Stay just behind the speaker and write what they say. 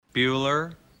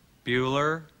Bueller,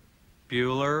 Bueller,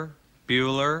 Bueller,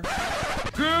 Bueller.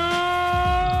 Good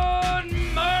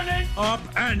morning! Up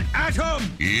and at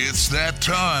 'em! It's that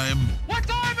time. What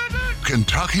time is it?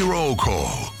 Kentucky Roll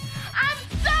Call I'm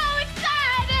so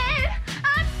excited!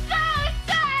 I'm so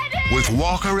excited! with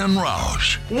Walker and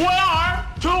Roush. We are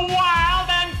two wild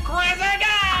and crazy guys!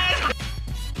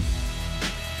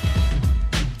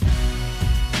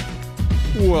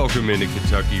 Welcome into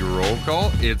Kentucky Roll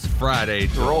Call. It's Friday,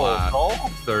 July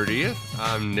 30th.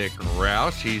 I'm Nick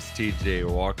Roush. He's TJ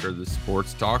Walker, the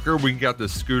sports talker. We got the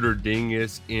Scooter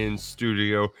Dingus in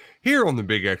studio here on the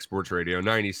Big X Sports Radio,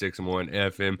 96.1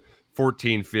 FM,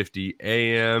 1450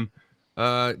 AM.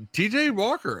 TJ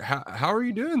Walker, how are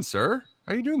you doing, sir?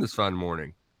 How are you doing this fine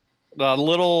morning? A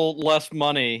little less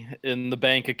money in the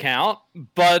bank account,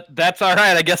 but that's all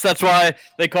right. I guess that's why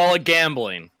they call it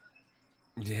gambling.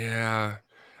 Yeah,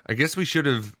 I guess we should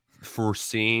have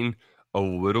foreseen a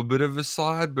little bit of a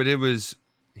slide, but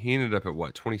he ended up at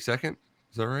what, 22nd?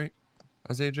 Is that right?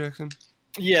 Isaiah Jackson?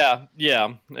 Yeah,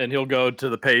 and he'll go to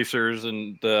the Pacers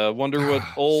and wonder what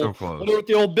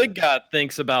the old big guy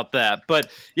thinks about that. But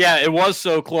yeah, it was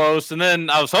so close. And then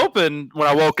I was hoping when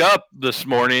I woke up this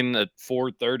morning at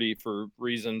 4:30 for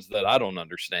reasons that I don't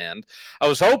understand, I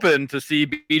was hoping to see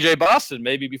BJ Boston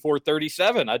maybe before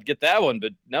 37. I'd get that one,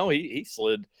 but no, he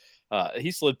slid.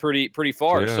 He slid pretty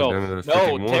far. Yeah,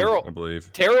 so I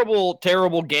believe.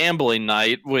 terrible gambling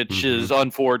night, which is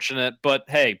unfortunate. But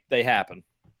hey, they happen.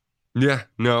 Yeah,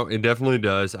 no, it definitely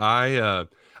does. I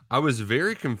was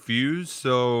very confused.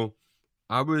 So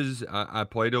I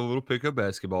played a little pickup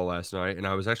basketball last night, and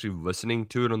I was actually listening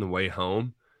to it on the way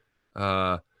home.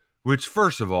 Which,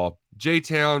 first of all,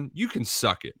 J-Town, you can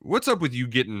suck it. What's up with you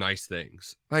getting nice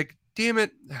things? Like, damn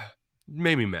it,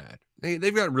 made me mad.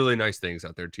 They've got really nice things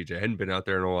out there, TJ. Hadn't been out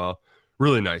there in a while.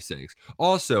 Really nice things.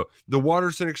 Also, the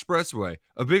Waterson Expressway,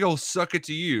 a big old suck it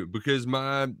to you, because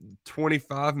my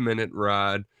 25-minute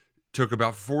ride took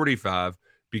about 45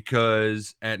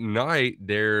 because at night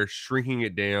they're shrinking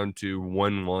it down to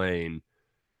one lane.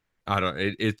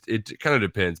 It kind of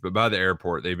depends, but by the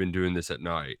airport they've been doing this at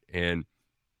night, and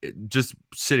just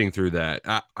sitting through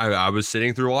that, I was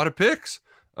sitting through a lot of picks.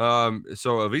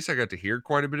 So at least I got to hear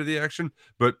quite a bit of the action.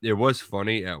 But it was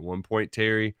funny at one point,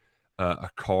 Terry, a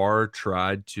car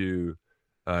tried to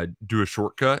do a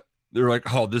shortcut. They're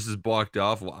like, "Oh, this is blocked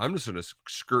off. Well, I'm just going to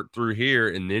skirt through here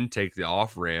and then take the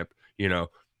off ramp, a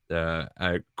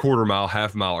quarter mile,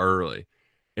 half mile early."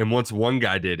 And once one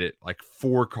guy did it, like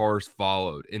 4 cars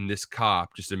followed, and this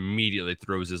cop just immediately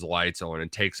throws his lights on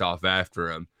and takes off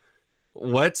after him.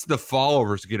 Lets the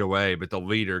followers get away, but the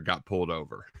leader got pulled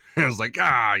over. I was like,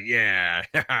 yeah,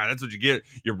 that's what you get,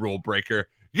 you rule breaker.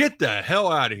 Get the hell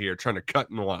out of here trying to cut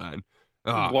in line.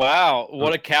 Wow,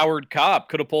 what a coward cop.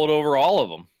 Could have pulled over all of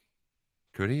them.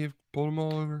 Could he have pulled them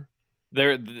all over?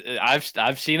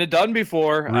 I've seen it done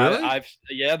before. Really?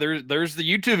 There's the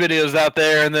YouTube videos out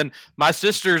there, and then my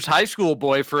sister's high school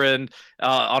boyfriend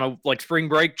on a spring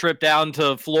break trip down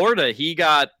to Florida, he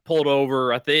got pulled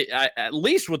over. I think at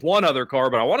least with one other car,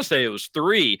 but I want to say it was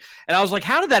 3. And I was like,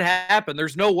 how did that happen?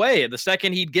 There's no way. The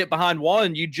second he'd get behind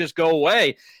one, you'd just go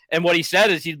away. And what he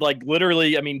said is he'd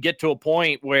literally, get to a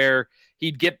point where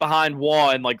he'd get behind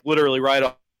one, literally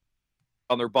right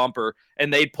on their bumper,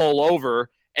 and they'd pull over.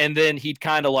 And then he'd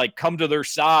kind of come to their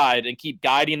side and keep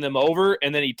guiding them over,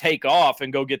 and then he'd take off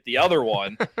and go get the other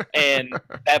one. And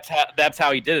that's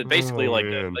how he did it, basically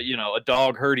a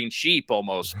dog herding sheep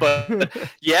almost. But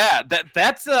yeah,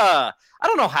 that's I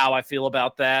don't know how I feel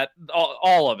about that.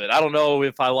 All of it. I don't know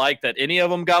if I like that any of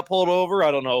them got pulled over.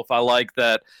 I don't know if I like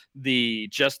that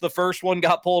just the first one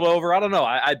got pulled over. I don't know.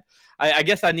 I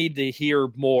guess I need to hear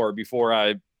more before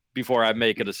I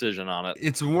make a decision on it.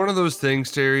 It's one of those things,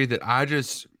 Terry, that I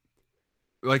just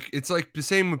it's like the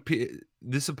same with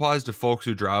this applies to folks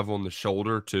who drive on the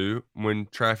shoulder too when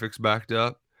traffic's backed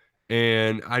up,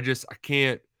 and I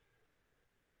can't.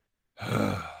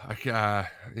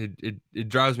 It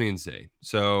drives me insane.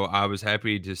 So I was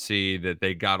happy to see that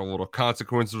they got a little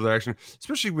consequence of their action,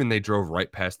 especially when they drove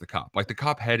right past the cop. Like, the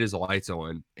cop had his lights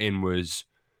on and was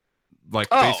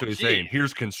basically saying,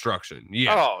 "Here's construction."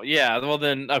 Yeah. Oh yeah. Well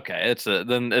then, okay. It's a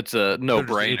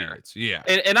no-brainer. Yeah.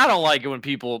 And I don't like it when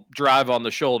people drive on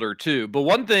the shoulder too. But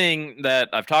one thing that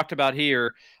I've talked about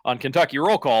here on Kentucky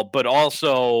Roll Call, but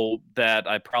also that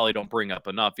I probably don't bring up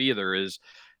enough either, is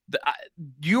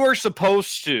you are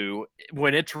supposed to,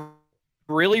 when it's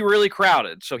really, really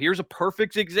crowded. So here's a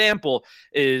perfect example: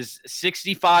 is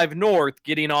 65 North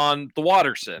getting on the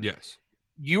Waterson. Yes.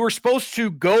 You are supposed to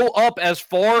go up as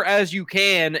far as you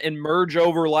can and merge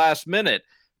over last minute.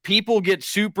 People get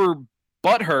super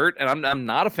butthurt, and I'm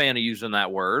not a fan of using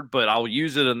that word, but I'll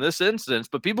use it in this instance.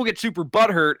 But people get super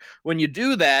butthurt when you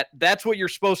do that. That's what you're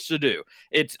supposed to do.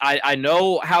 I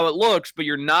know how it looks, but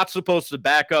you're not supposed to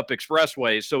back up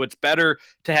expressways. So it's better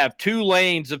to have 2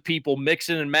 lanes of people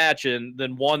mixing and matching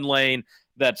than 1 lane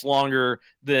that's longer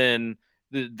than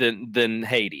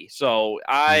Haiti. So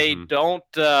I don't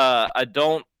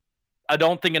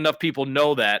think enough people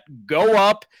know that. Go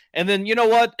up, and then you know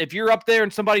what? If you're up there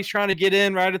and somebody's trying to get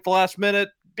in right at the last minute,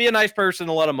 be a nice person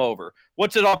and let them over.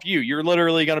 What's it off you? You're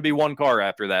literally going to be 1 car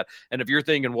after that. And if you're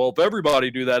thinking, well, if everybody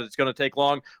do that, it's going to take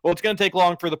long. Well, it's going to take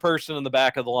long for the person in the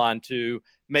back of the line too.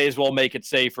 May as well make it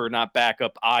safer, not back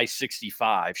up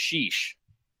I-65. Sheesh.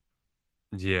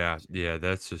 Yeah,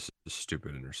 that's just a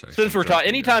stupid intersection. Since we're talking,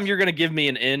 anytime you're going to give me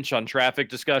an inch on traffic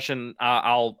discussion,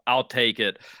 I'll take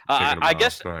it. I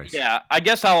guess, nice. Yeah, I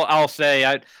guess I'll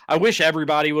say I wish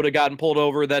everybody would have gotten pulled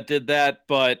over that did that.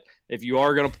 But if you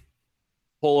are going to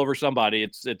pull over somebody,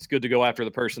 it's good to go after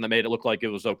the person that made it look like it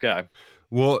was okay.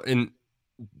 Well, and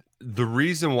the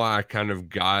reason why I kind of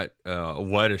got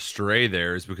led astray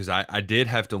there is because I did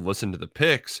have to listen to the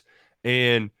picks,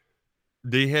 and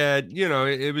they had,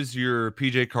 it was your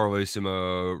PJ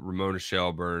Carlesimo, Ramona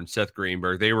Shelburne, Seth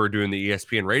Greenberg. They were doing the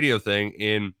ESPN radio thing,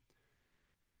 and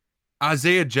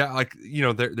Isaiah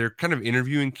they're kind of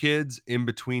interviewing kids in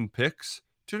between picks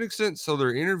to an extent. So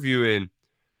they're interviewing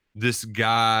this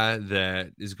guy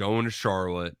that is going to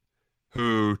Charlotte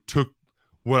who took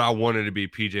what I wanted to be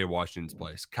PJ Washington's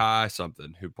place, Kai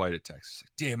something, who played at Texas.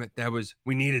 Damn it,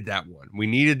 we needed that one. We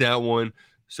needed that one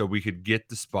so we could get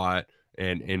the spot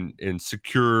and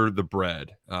secure the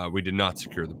bread. We did not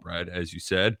secure the bread, as you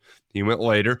said. He went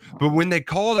later. But when they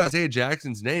called Isaiah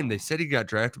Jackson's name, they said he got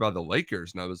drafted by the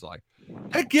Lakers. And I was like,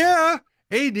 heck yeah,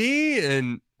 AD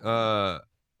and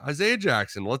Isaiah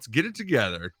Jackson, let's get it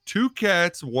together. 2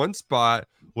 cats, 1 spot.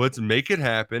 Let's make it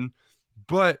happen.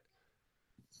 But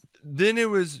then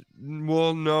it was,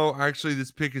 well, no, actually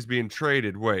this pick is being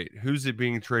traded. Wait, who's it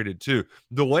being traded to?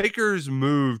 The Lakers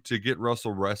moved to get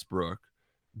Russell Westbrook.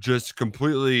 Just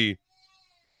completely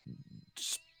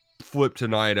flipped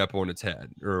tonight up on its head,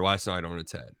 or last night on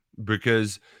its head,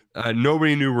 because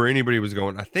nobody knew where anybody was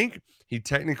going. I think he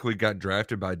technically got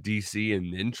drafted by DC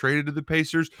and then traded to the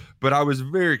Pacers, but I was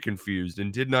very confused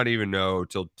and did not even know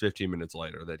till 15 minutes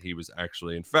later that he was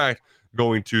actually, in fact,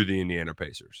 going to the Indiana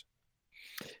Pacers.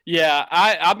 Yeah,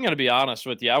 I'm going to be honest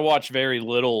with you. I watched very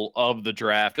little of the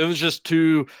draft. It was just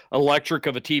too electric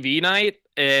of a TV night,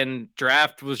 and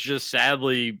draft was just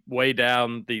sadly way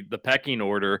down the pecking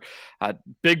order.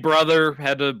 Big Brother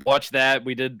had to watch that.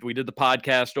 We did the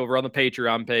podcast over on the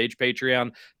Patreon page,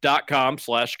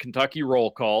 patreon.com/Kentucky Roll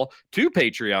Call. 2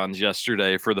 Patreons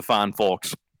yesterday for the fine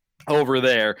folks over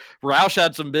there. Roush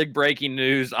had some big breaking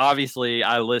news. Obviously,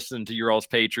 I listened to your all's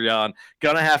Patreon.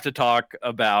 Gonna have to talk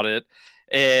about it.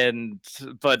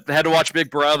 But had to watch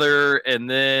Big Brother, and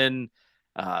then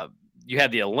you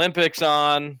had the Olympics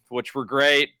on, which were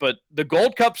great, but the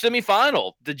Gold Cup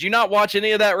semifinal, did you not watch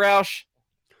any of that, Roush?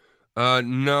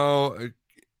 No,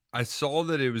 I saw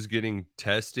that it was getting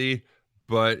testy,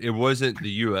 but it wasn't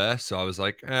the U.S., so I was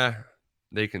like,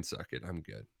 they can suck it. I'm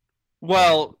good.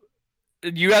 Well,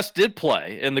 the U.S. did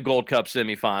play in the Gold Cup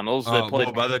semifinals.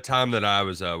 Well, by the time that I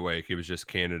was awake, it was just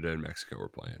Canada and Mexico were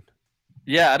playing.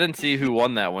 Yeah, I didn't see who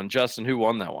won that one. Justin, who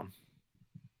won that one?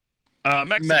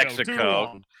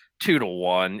 Mexico.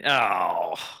 2-1.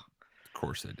 Oh. Of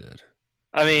course they did.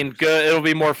 I mean, good. It'll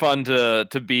be more fun to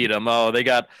beat them. Oh, they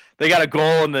got a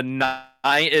goal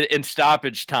in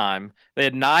stoppage time. They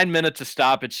had 9 minutes of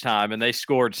stoppage time, and they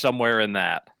scored somewhere in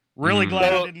that. Really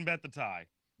glad I didn't bet the tie.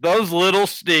 Those little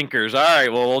stinkers. All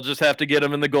right, well, we'll just have to get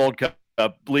them in the Gold Cup.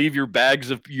 Leave your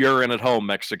bags of urine at home,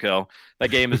 Mexico.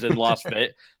 That game is in Las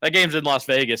Vegas. That game's in Las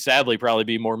Vegas. Sadly, probably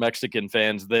be more Mexican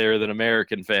fans there than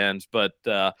American fans, but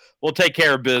we'll take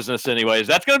care of business anyways.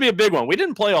 That's going to be a big one. We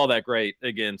didn't play all that great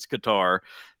against Qatar.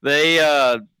 They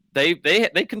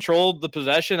controlled the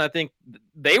possession. I think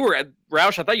they were at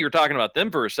Roush. I thought you were talking about them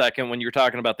for a second when you were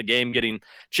talking about the game getting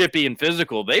chippy and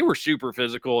physical. They were super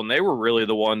physical, and they were really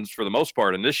the ones for the most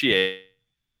part initiating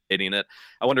it.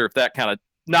 I wonder if that kind of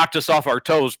knocked us off our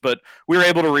toes, but we were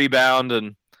able to rebound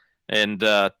and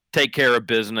take care of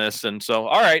business. And so,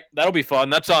 all right, that'll be fun.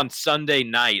 That's on Sunday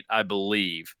night, I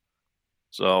believe.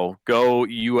 So go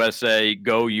USA,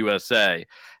 go USA.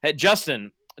 Hey,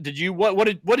 Justin, what did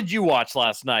you watch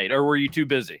last night, or were you too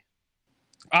busy?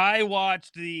 I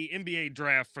watched the NBA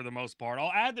draft for the most part.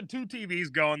 I'll add the 2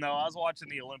 TVs going though. I was watching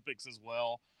the Olympics as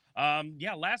well.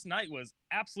 Last night was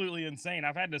absolutely insane.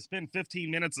 I've had to spend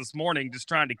 15 minutes this morning just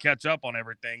trying to catch up on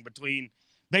everything between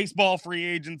baseball free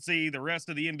agency, the rest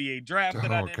of the NBA draft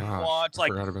that I didn't watch. I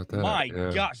forgot about that. My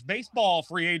Yeah. gosh, baseball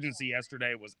free agency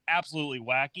yesterday was absolutely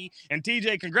wacky. And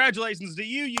TJ, congratulations to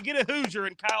you. You get a Hoosier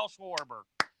and Kyle Schwarber.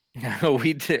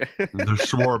 We did. The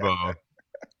Schwarbo.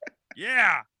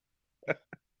 Yeah.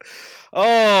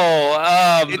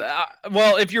 Oh,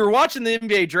 well, if you were watching the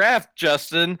NBA draft,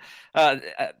 Justin, I'm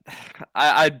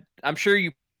sure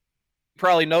you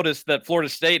probably noticed that Florida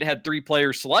State had 3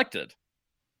 players selected.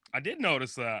 I did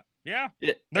notice that. Yeah.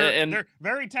 Yeah, They're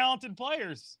very talented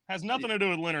players. Has nothing to do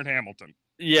with Leonard Hamilton.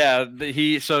 Yeah,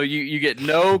 so you get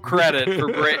no credit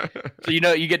for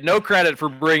you get no credit for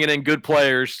bringing in good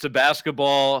players to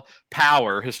basketball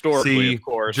power historically. See, of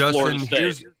course, Justin,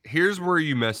 Florida State. here's where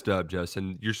you messed up,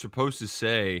 Justin. You're supposed to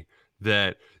say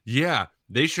that, yeah,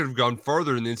 they should have gone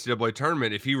further in the NCAA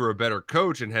tournament if he were a better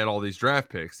coach and had all these draft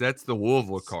picks. That's the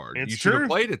Louisville card. It's you should true. have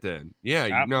played it then.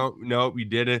 Yeah, no, you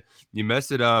didn't. You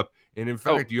messed it up. And in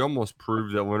fact, you almost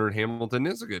proved that Leonard Hamilton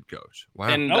is a good coach. Wow.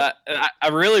 And I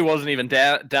really wasn't even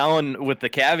down with the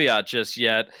caveat just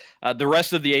yet. The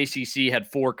rest of the ACC had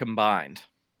 4 combined.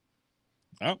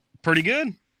 Oh, pretty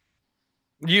good.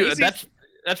 That's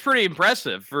pretty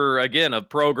impressive for, again, a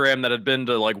program that had been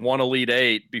to like one Elite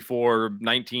 8 before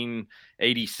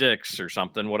 1986 or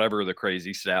something, whatever the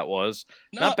crazy stat was.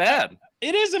 Not bad.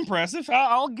 It is impressive.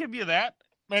 I'll give you that.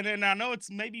 And I know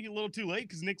it's maybe a little too late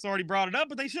because Nick's already brought it up,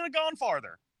 but they should have gone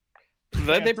farther.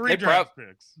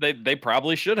 They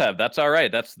probably should have. That's all right.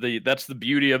 That's the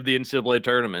beauty of the NCAA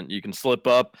tournament. You can slip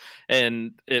up,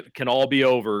 and it can all be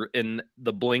over in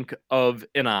the blink of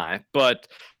an eye. But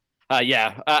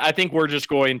I think we're just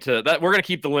going to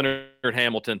keep the Leonard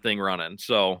Hamilton thing running.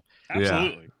 So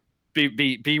absolutely.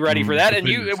 Be ready for that, and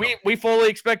we fully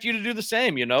expect you to do the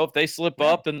same. If they slip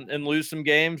up and lose some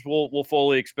games, we'll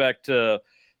fully expect to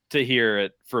hear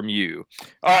it from you.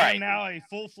 All right, I'm now a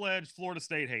full-fledged Florida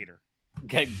State hater.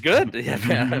 Okay, good. Yeah,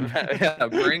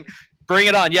 bring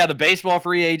it on. Yeah, the baseball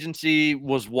free agency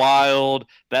was wild.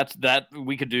 That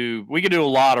we could do a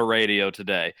lot of radio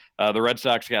today. The Red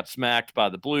Sox got smacked by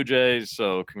the Blue Jays,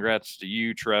 so congrats to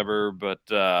you, Trevor. But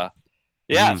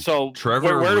so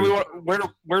Trevor, where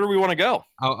do we want to go?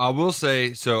 I will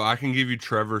say, so I can give you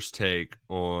Trevor's take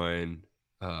on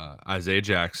Isaiah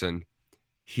Jackson.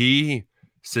 He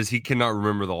says he cannot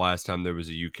remember the last time there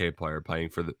was a UK player playing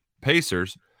for the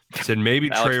Pacers. He said maybe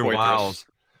Trey Lyles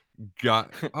got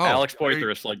Alex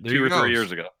Poitras like 2 or 3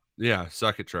 years ago. Yeah,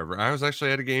 suck it, Trevor. I was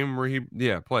actually at a game where he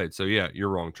played. So yeah, you're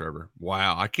wrong, Trevor.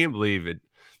 Wow, I can't believe it.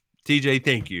 TJ,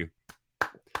 thank you.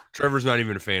 Trevor's not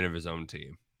even a fan of his own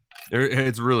team.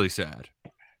 It's really sad.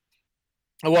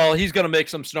 Well, he's going to make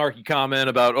some snarky comment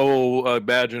about,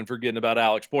 imagine forgetting about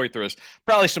Alex Poitras.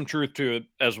 Probably some truth to it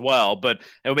as well. But,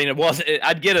 I mean,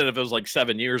 I'd get it if it was like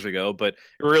 7 years ago, but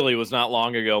it really was not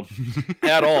long ago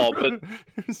at all. But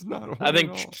it's not long I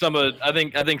think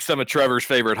some of Trevor's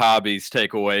favorite hobbies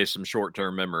take away some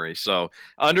short-term memory. So,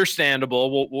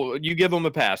 understandable. You give him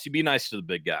a pass. You be nice to the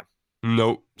big guy.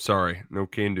 Nope. Sorry. No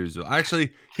can-dos.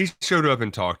 Actually, he showed up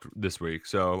and talked this week,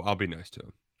 so I'll be nice to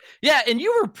him. Yeah, and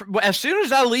you were, as soon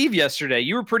as I leave yesterday,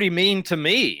 you were pretty mean to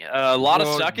me. A lot of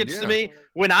suckets to me.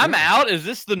 When I'm out, is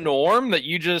this the norm that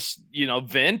you just,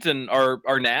 vent and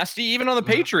are nasty, even on the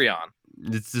Patreon?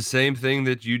 It's the same thing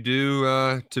that you do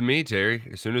to me, Terry,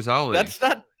 as soon as I leave.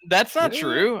 That's not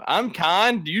true. I'm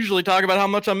kind. Usually talk about how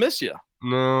much I miss you.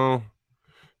 No.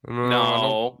 I've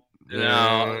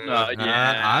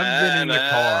been in the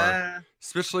car,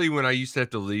 especially when I used to have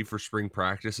to leave for spring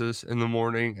practices in the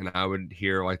morning, and I would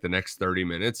hear like the next 30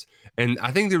 minutes. And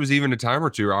I think there was even a time or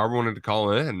two where I wanted to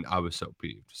call in, and I was so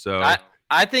peeved. So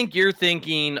I think you're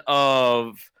thinking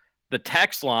of the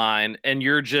text line, and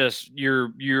you're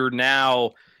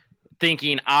now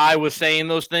thinking I was saying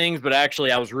those things, but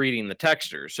actually I was reading the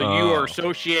texters. So you are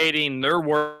associating their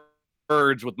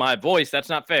words with my voice. That's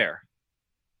not fair.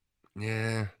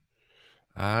 Yeah.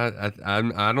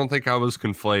 I don't think I was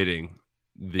conflating.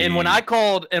 And when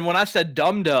I said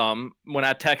dum-dum, when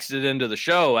I texted into the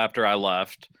show after I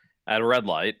left at a red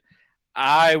light,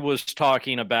 I was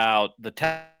talking about the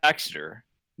texter,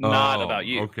 not about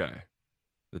you. Okay.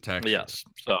 The texter. Yes.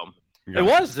 So it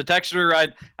was the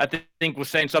texter. I think was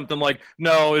saying something like,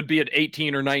 no, it'd be at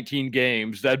 18 or 19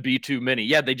 games. That'd be too many.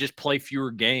 Yeah, they just play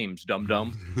fewer games,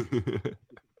 dum-dum.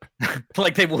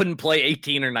 Like they wouldn't play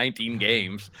 18 or 19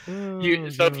 games. So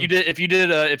if you did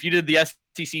the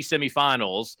SEC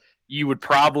semifinals, you would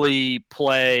probably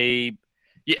play.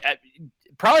 Yeah,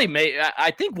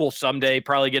 I think we'll someday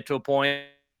probably get to a point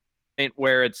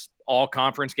where it's all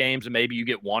conference games and maybe you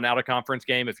get one out of conference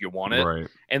game if you want it. Right.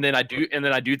 And then I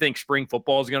do think spring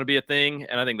football is going to be a thing.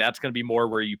 And I think that's going to be more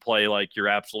where you play like your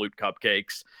absolute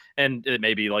cupcakes, and it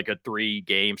may be like a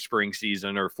 3-game spring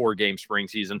season or 4-game spring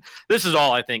season. This is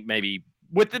all I think maybe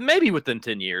within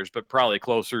 10 years, but probably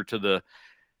closer to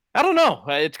I don't know.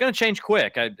 It's going to change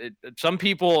quick. Some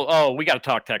people, we got to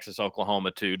talk Texas,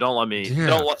 Oklahoma too. Don't let me.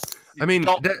 Yeah.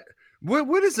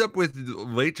 What is up with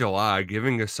late July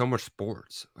giving us so much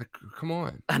sports? Like, come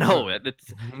on. I know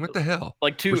it's what the hell?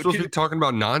 like We're supposed to be talking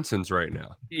about nonsense right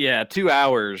now. Yeah, 2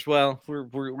 hours. Well,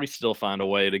 we still find a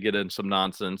way to get in some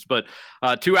nonsense, but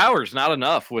 2 hours not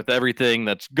enough with everything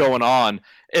that's going on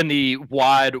in the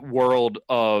wide world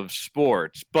of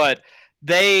sports. But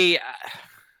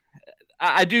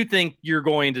I do think you're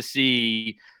going to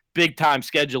see big time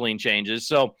scheduling changes.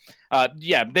 So,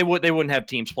 they wouldn't have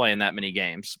teams playing that many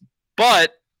games.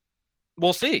 But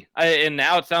we'll see. And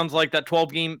now it sounds like that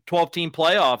 12-team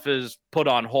playoff is put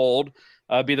on hold.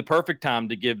 Be the perfect time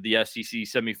to give the SEC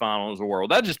semifinals a whirl.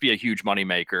 That'd just be a huge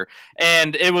moneymaker.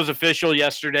 And it was official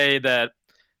yesterday that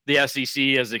the SEC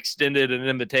has extended an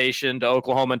invitation to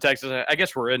Oklahoma and Texas. I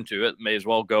guess we're into it. May as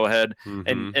well go ahead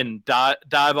and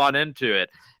dive on into it.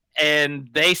 And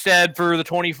they said for the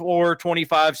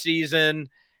 24-25 season,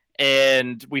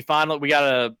 and we got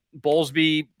a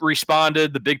Bowlesby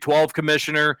responded, the Big 12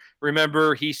 commissioner.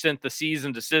 Remember, he sent the cease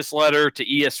and desist letter to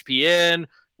ESPN,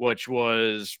 which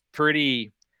was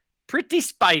pretty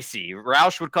spicy.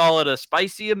 Roush would call it a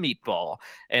spicy a meatball,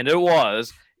 and it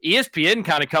was. ESPN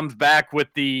kind of comes back with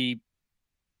the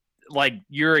like,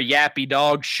 you're a yappy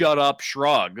dog, shut up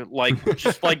shrug, like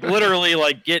just like literally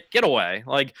like get away,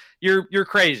 like you're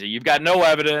crazy, you've got no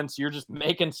evidence, you're just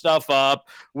making stuff up,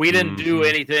 we didn't do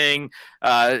anything,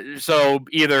 so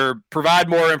either provide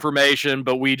more information,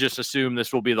 but we just assume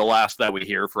this will be the last that we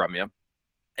hear from you.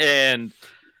 And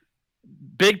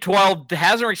Big 12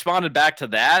 hasn't responded back to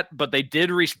that, but they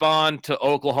did respond to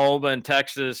Oklahoma and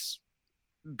Texas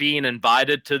being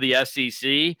invited to the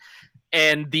SEC.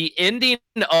 And the ending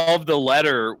of the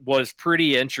letter was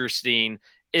pretty interesting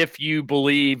if you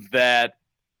believe that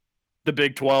the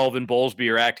Big 12 and Bowlesby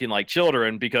are acting like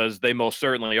children, because they most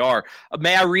certainly are.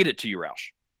 May I read it to you,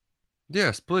 Roush?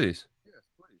 Yes, please.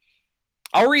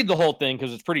 I'll read the whole thing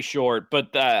because it's pretty short, but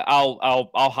I'll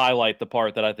highlight the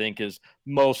part that I think is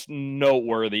most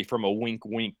noteworthy from a wink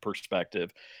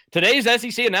perspective. Today's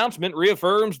SEC announcement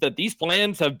reaffirms that these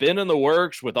plans have been in the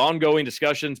works with ongoing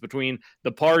discussions between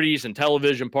the parties and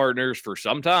television partners for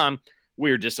some time.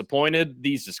 We are disappointed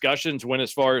these discussions went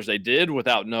as far as they did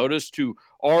without notice to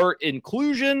our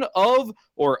inclusion of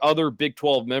or other Big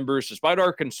 12 members, despite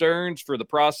our concerns for the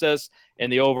process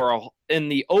and the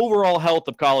overall health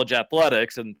of college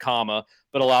athletics, and comma,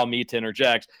 but allow me to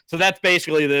interject. So that's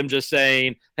basically them just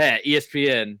saying, hey,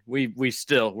 ESPN, we're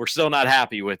still not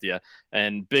happy with you.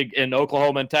 And big in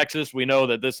Oklahoma and Texas, we know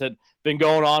that this had been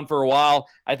going on for a while.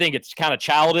 I think it's kind of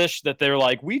childish that they're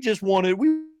like, we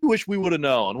wish we would have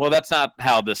known. Well, that's not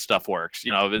how this stuff works.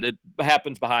 You know, it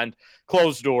happens behind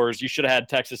closed doors. You should have had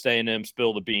Texas A&M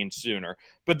spill the beans sooner.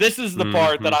 But this is the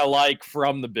part that I like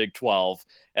from the Big 12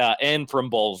 and from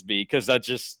Bowlesby, because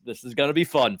this is going to be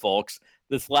fun, folks.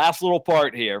 This last little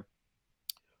part here.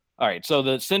 All right, so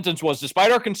the sentence was,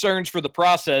 despite our concerns for the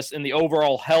process and the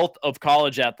overall health of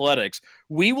college athletics,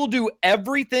 we will do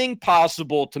everything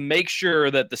possible to make sure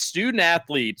that the student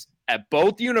athletes at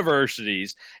both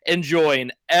universities enjoy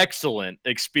an excellent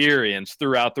experience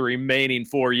throughout the remaining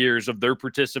 4 years of their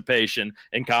participation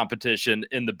and competition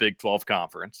in the Big 12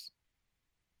 Conference.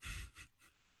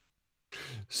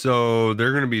 So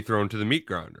they're going to be thrown to the meat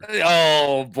grinder.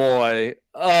 Oh, boy.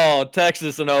 Oh,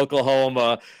 Texas and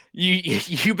Oklahoma.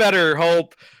 You better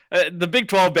hope. The Big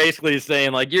 12 basically is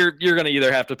saying, like, you're going to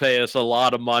either have to pay us a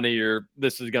lot of money or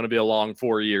this is going to be a long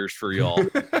 4 years for y'all.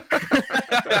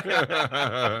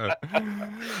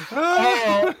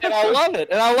 Oh, and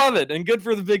I love it. And good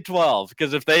for the Big 12,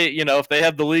 because if they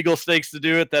have the legal stakes to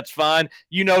do it, that's fine.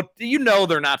 You know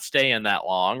they're not staying that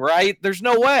long, right? There's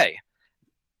no way.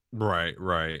 Right.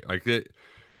 Like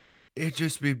it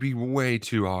just would be way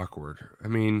too awkward. I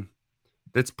mean,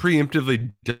 that's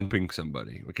preemptively dumping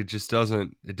somebody. Like, it just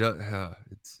doesn't. It does.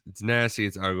 It's nasty.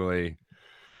 It's ugly.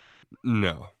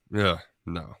 No. No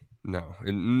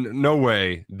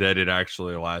way that it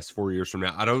actually lasts 4 years from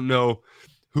now. I don't know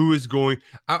who is going.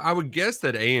 I would guess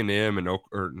that A&M and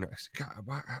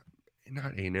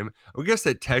not A&M. I would guess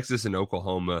that Texas and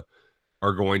Oklahoma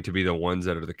are going to be the ones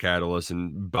that are the catalyst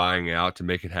and buying out to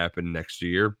make it happen next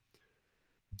year.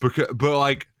 But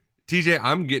like, TJ,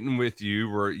 I'm getting with you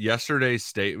where yesterday's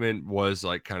statement was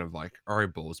like kind of like, all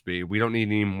right, Bowlesby, we don't need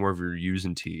any more of your U's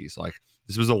and T's. Like,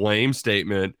 this was a lame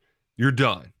statement. You're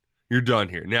done. You're done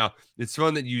here. Now, it's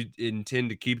fun that you intend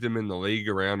to keep them in the league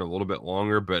around a little bit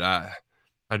longer, but I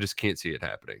just can't see it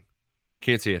happening.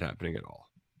 Can't see it happening at all.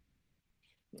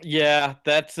 Yeah,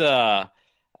 that's I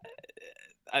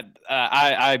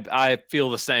feel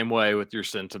the same way with your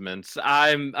sentiments.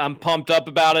 I'm pumped up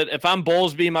about it. If I'm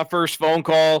Bowlesby, my first phone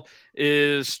call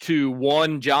is to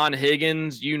one John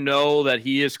Higgins. You know that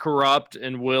he is corrupt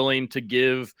and willing to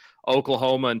give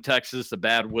Oklahoma and Texas a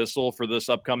bad whistle for this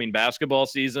upcoming basketball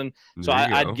season. So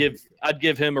I'd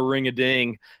give him a ring a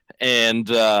ding and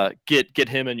get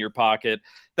him in your pocket.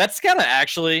 That's kind of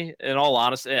actually, in all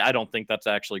honesty, I don't think that's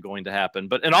actually going to happen.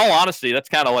 But in all honesty, that's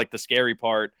kind of like the scary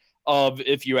part of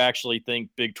if you actually think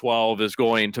Big 12 is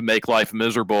going to make life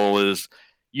miserable is,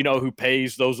 you know, who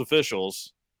pays those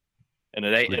officials. And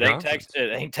it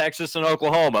ain't Texas and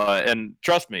Oklahoma. And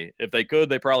trust me, if they could,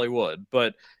 they probably would.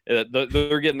 But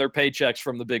they're getting their paychecks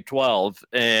from the Big 12.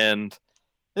 And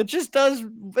it just does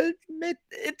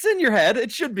it's in your head.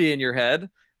 It should be in your head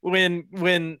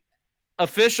when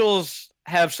officials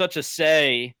have such a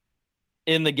say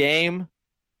in the game.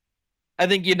 I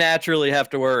think you naturally have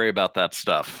to worry about that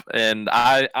stuff, and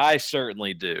I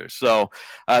certainly do. So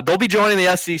they'll be joining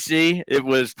the SEC. It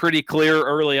was pretty clear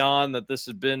early on that this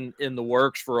had been in the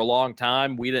works for a long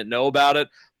time. We didn't know about it,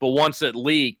 but once it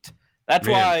leaked, that's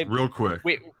why. Real quick,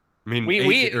 we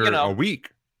a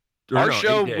week. Our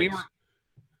show,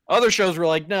 other shows were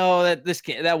like, no,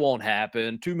 that won't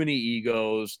happen. Too many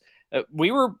egos.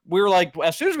 We were like,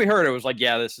 as soon as we heard it, was like,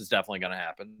 yeah, this is definitely going to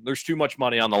happen. There's too much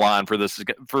money on the line for this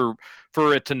for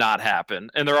it to not happen,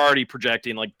 and they're already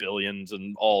projecting like billions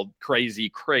and all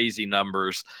crazy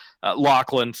numbers.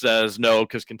 Lachlan says no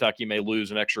because Kentucky may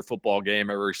lose an extra football game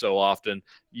every so often.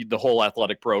 The whole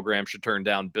athletic program should turn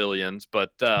down billions,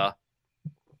 but to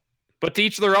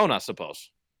each their own, I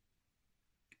suppose.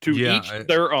 Each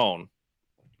their own.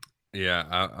 Yeah,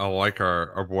 I like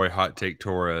our boy Hot Take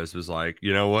Torres was like,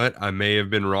 you know what? I may have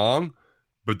been wrong,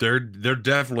 but they're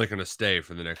definitely going to stay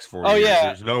for the next 4 years. Yeah.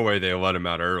 There's no way they let him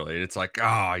out early. And it's like,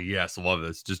 yes, love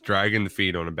this. Just dragging the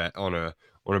feet on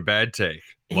a bad take.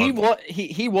 He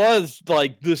was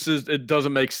like, it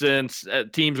doesn't make sense.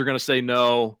 Teams are going to say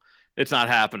no. It's not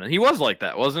happening. He was like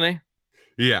that, wasn't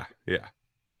he? Yeah.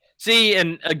 See,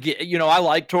 and again, you know, I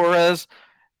like Torres.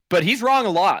 But he's wrong a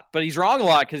lot. But he's wrong a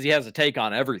lot because he has a take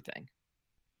on everything.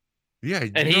 Yeah,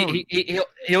 and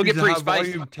he'll get pretty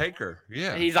spicy. Volume taker.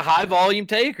 Yeah, he's a high volume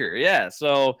taker. Yeah,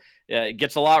 so it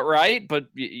gets a lot right, but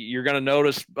you're going to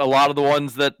notice a lot of the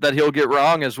ones that he'll get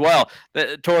wrong as well.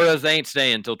 Torres ain't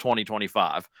staying until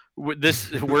 2025. We're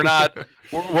not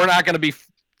going to be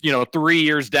 3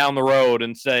 years down the road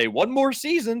and say one more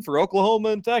season for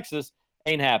Oklahoma and Texas.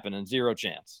 Ain't happening. Zero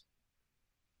chance.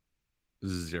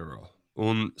 Zero.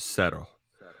 Un cero.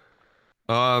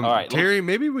 All right, Terry,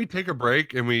 maybe we take a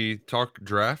break and we talk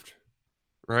draft,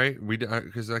 right?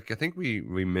 Because I think we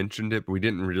mentioned it, but we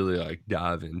didn't really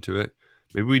dive into it.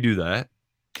 Maybe we do that.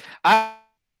 I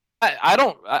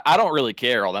don't really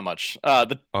care all that much.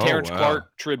 The Terrence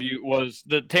Clark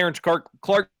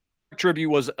tribute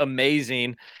was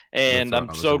amazing, and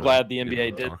I'm so glad the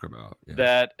NBA did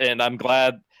that. And I'm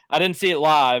glad. I didn't see it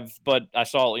live, but I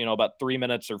saw it, about 3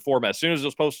 minutes or 4 minutes. As soon as it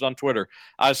was posted on Twitter,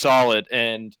 I saw it,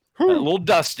 and a little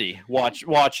dusty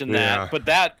watching that. Yeah. But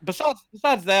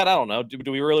besides that, I don't know. Do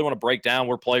we really want to break down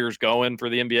where players going for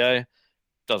the NBA?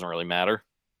 Doesn't really matter.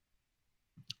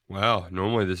 Wow.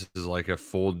 Normally this is like a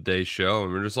full day show,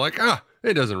 and we're just like,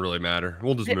 it doesn't really matter.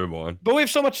 We'll just move on. But we have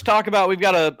so much to talk about. We've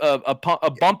got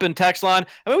a bump in text line.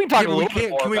 I mean, we can talk a little bit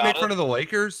more. Can we make fun of the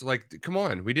Lakers? Like, come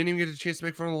on. We didn't even get a chance to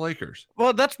make fun of the Lakers.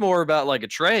 Well, that's more about like a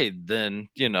trade than,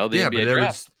 the NBA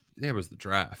draft. It was the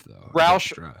draft, though.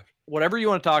 Roush, whatever you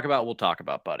want to talk about, we'll talk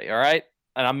about, buddy. All right?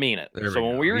 And I mean it. So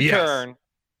when we return,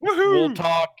 we'll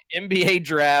talk NBA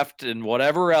draft and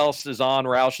whatever else is on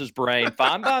Roush's brain.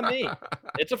 Fine by me.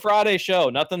 It's a Friday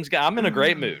show. I'm in a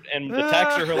great mood. And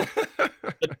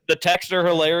the texts are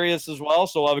hilarious as well,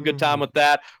 so we'll have a good time with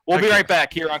that. We'll be right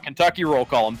back here on Kentucky Roll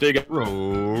Call on Big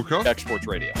Roll Call Tech Sports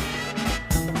Radio.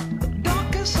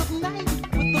 Darkest of night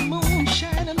with the moon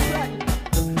shining bright.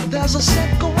 There's a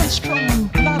set going strong,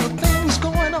 a lot of things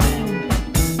going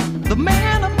on. The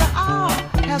man of the hour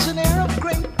has an air of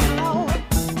great power.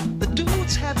 The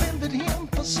dudes have envied him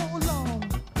for so long.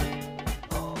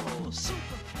 Oh,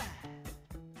 Superfly.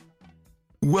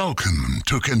 Welcome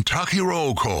to Kentucky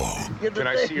Roll Call. Can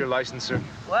I see your license, sir?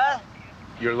 What?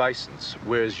 Your license.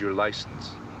 Where's your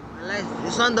license?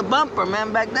 It's on the bumper,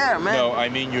 man, back there, man. No, I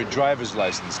mean your driver's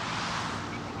license.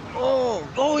 Oh,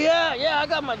 Oh yeah, I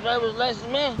got my driver's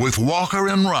license, man. With Walker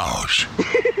and Roush.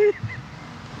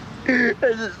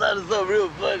 That just sounded so real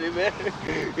funny, man.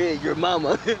 Hey, your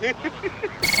mama.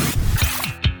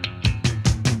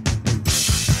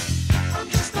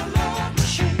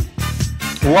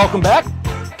 Welcome back.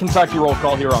 Kentucky Roll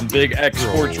Call here on Big X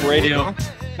Sports Radio,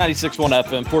 96.1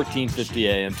 FM, 1450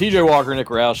 AM. TJ Walker, Nick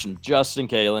Roush, and Justin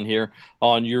Kalen here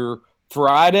on your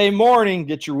Friday morning.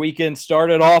 Get your weekend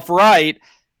started off right.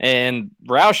 And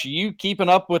Roush, you keeping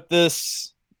up with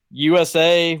this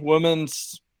USA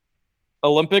Women's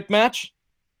Olympic match?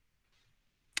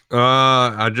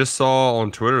 I just saw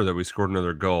on Twitter that we scored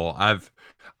another goal. I've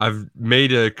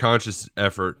made a conscious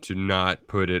effort to not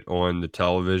put it on the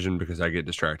television because I get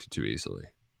distracted too easily.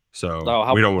 So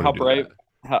we don't want to do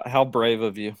that. How brave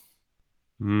of you.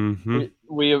 Mm-hmm.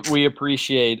 We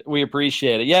appreciate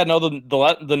it. Yeah, no,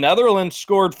 the Netherlands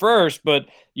scored first, but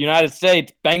United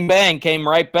States bang bang came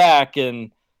right back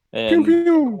and Pew,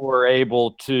 pew. were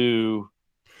able to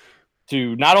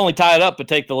not only tie it up but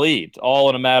take the lead, all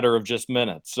in a matter of just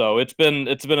minutes. So it's been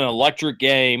an electric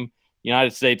game.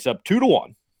 United States up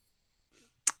 2-1.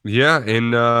 Yeah,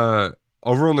 and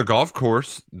over on the golf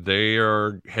course, they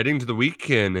are heading to the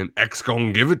weekend, and X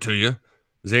gonna give it to you.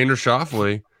 Xander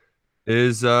Schauffele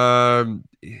is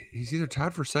he's either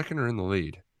tied for second or in the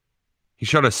lead. He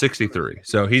shot a 63,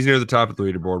 so he's near the top of the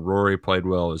leaderboard. Rory played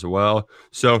well as well.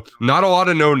 So not a lot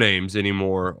of no names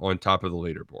anymore on top of the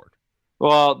leaderboard.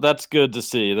 Well, that's good to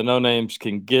see. The no names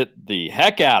can get the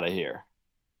heck out of here.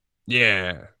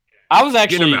 Yeah, I was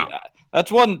actually. Get 'em out.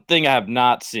 That's one thing I have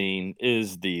not seen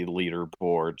is the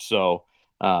leaderboard. So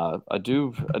I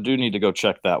do need to go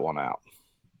check that one out.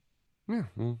 Yeah,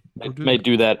 we'll May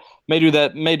do that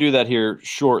here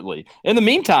shortly. In the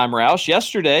meantime, Roush,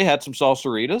 yesterday had some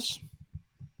salsaritas.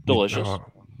 Delicious. Oh,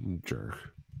 jerk.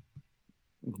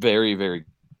 Very, very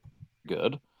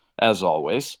good, as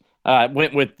always. I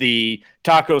went with the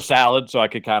taco salad so I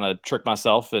could kind of trick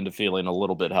myself into feeling a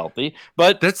little bit healthy.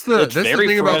 But That's the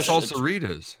thing about fresh.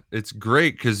 salsaritas. It's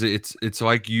great because it's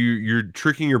like you're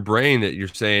tricking your brain that you're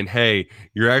saying, hey,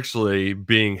 you're actually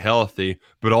being healthy,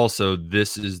 but also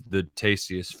this is the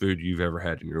tastiest food you've ever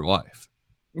had in your life.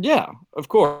 Yeah, of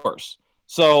course.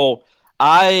 So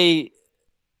I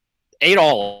ate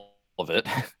all of it.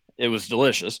 It was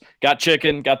delicious. Got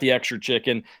chicken, got the extra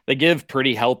chicken. They give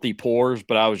pretty healthy pours,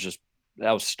 but I was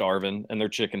starving, and their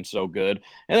chicken's so good.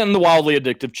 And then the wildly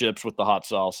addictive chips with the hot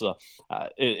salsa.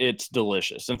 It's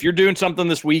delicious. And if you're doing something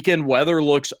this weekend, weather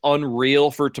looks unreal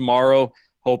for tomorrow,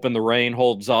 hoping the rain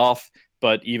holds off.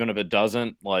 But even if it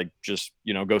doesn't, just,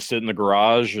 go sit in the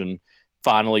garage and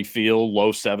finally feel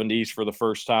low 70s for the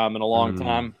first time in a long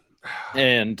time.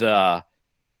 And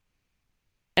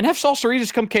have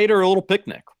salsaritas come cater a little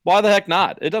picnic. Why the heck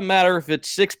not? It doesn't matter if it's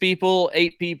 6 people,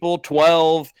 8 people,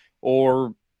 12,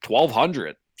 or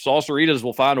 1,200. Salsaritas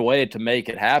will find a way to make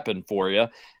it happen for you.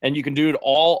 And you can do it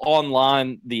all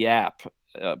online, the app.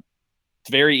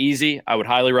 It's very easy. I would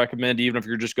highly recommend, even if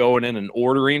you're just going in and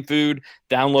ordering food,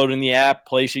 downloading the app,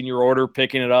 placing your order,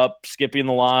 picking it up, skipping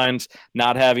the lines,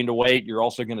 not having to wait. You're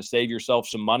also going to save yourself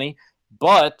some money.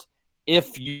 But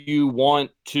if you want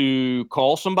to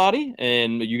call somebody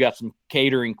and you got some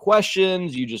catering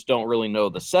questions, you just don't really know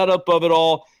the setup of it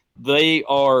all, they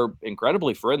are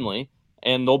incredibly friendly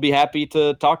and they'll be happy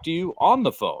to talk to you on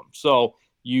the phone. So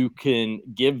you can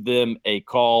give them a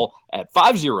call at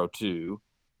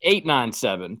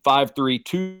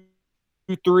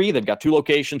 502-897-5323. They've got 2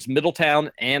 locations,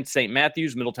 Middletown and St.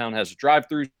 Matthews. Middletown has a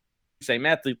drive-through. St.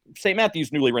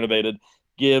 Matthews newly renovated.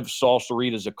 Give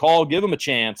Salsaritas a call. Give them a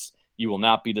chance. You will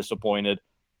not be disappointed.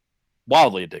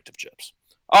 Wildly addictive chips.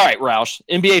 All right, Roush.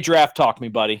 NBA draft talk me,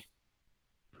 buddy.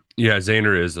 Yeah,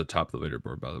 Xander is atop the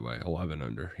leaderboard, by the way. 11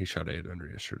 under. He shot 8 under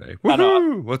yesterday. I know.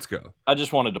 Woo-hoo! Let's go. I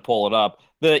just wanted to pull it up.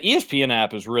 The ESPN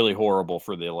app is really horrible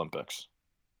for the Olympics.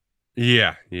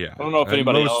 Yeah. I don't know if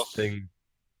anybody else.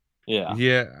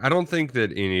 Yeah, I don't think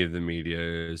that any of the media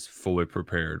is fully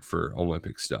prepared for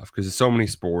Olympic stuff because there's so many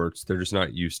sports. They're just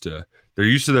not used to. They're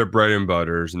used to their bread and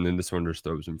butters, and then this one just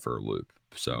throws them for a loop.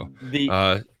 So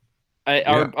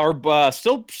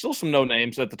still some no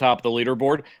names at the top of the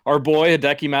leaderboard. Our boy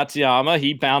Hideki Matsuyama,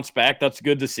 he bounced back. That's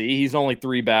good to see. He's only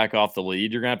 3 back off the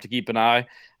lead. You're gonna have to keep an eye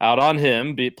out on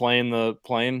him. Playing the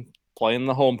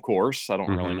home course. I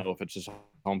don't really know if it's his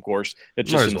home course. It's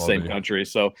just in the same country.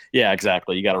 So yeah,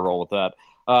 exactly. You got to roll with that.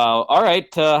 All right.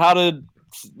 How did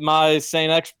my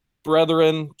St. X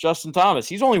brethren Justin Thomas?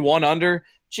 He's only 1 under.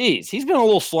 Jeez, he's been a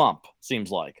little slump. Seems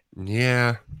like.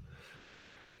 Yeah.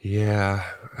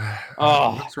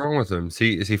 Oh, what's wrong with him? Is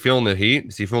he feeling the heat?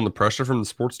 Is he feeling the pressure from the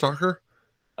sports talker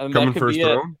and coming for his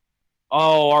throne?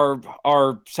 Oh,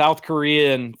 our South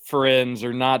Korean friends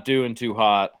are not doing too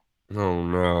hot. Oh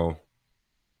no.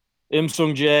 Im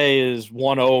Sung Jae is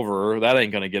 1 over. That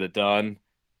ain't gonna get it done.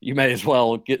 You may as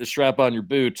well get the strap on your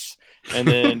boots.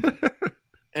 And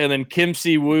then Kim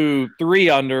Si-woo 3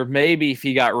 under. Maybe if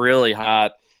he got really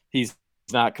hot, he's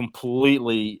not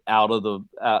completely out of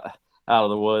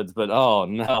the woods. But oh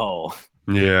no.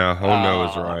 Yeah, oh no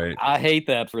is right. I hate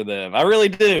that for them. I really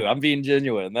do. I'm being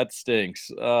genuine. That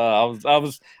stinks. I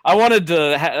wanted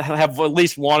to have at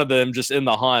least one of them just in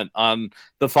the hunt on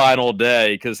the final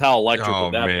day because how electric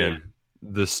would that be?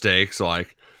 The stakes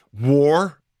like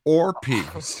war or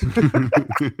peace.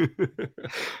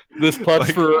 This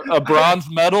puts for a bronze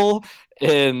medal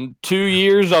in 2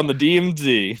 years on the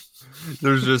DMZ.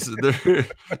 They're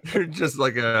just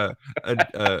like a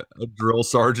drill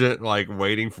sergeant like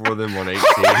waiting for them on 18.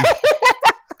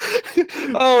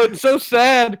 Oh, it's so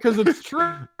sad because it's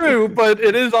true, but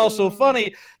it is also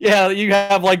funny. Yeah, you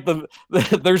have like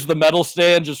there's the medal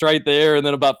stand just right there, and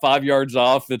then about 5 yards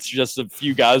off, it's just a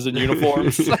few guys in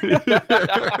uniforms.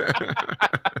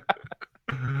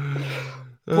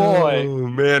 Boy, oh,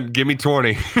 man, give me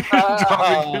 20. Give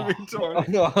me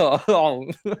 20.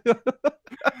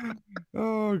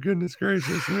 Oh, goodness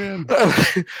gracious, man.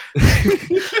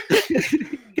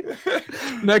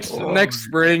 Next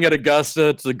spring at Augusta,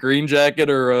 it's a green jacket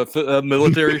or a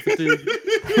military fatigue.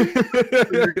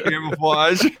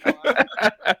 Camouflage.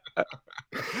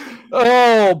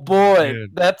 Oh boy, Man.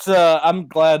 that's I'm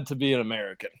glad to be an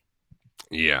American.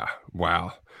 Yeah,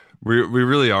 wow. We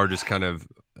really are just kind of.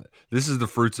 This is the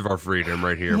fruits of our freedom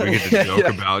right here. We get to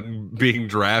joke about being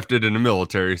drafted in the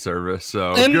military service.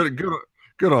 So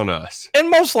good on us. And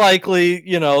most likely,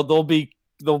 they'll be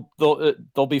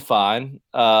fine.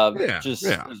 They're not going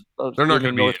to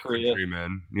be North Korea.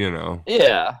 infantrymen,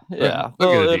 Yeah.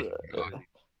 They'll get a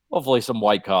Hopefully, some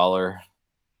white collar.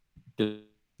 Yeah.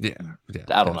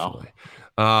 I don't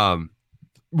know.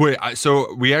 Wait.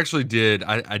 So we actually did.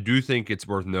 I do think it's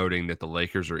worth noting that the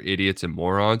Lakers are idiots and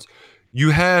morons.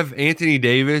 You have Anthony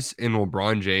Davis and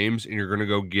LeBron James, and you're going to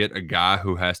go get a guy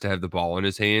who has to have the ball in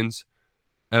his hands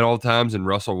at all times, and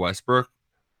Russell Westbrook.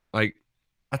 Like,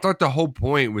 I thought the whole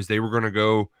point was they were going to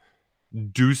go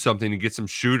do something to get some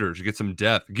shooters, get some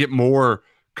depth, get more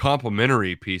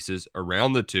complementary pieces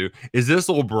around the two. Is this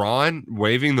LeBron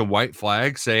waving the white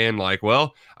flag saying like,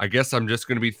 well, I guess I'm just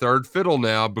going to be third fiddle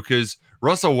now because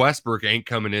Russell Westbrook ain't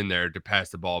coming in there to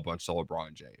pass the ball a bunch to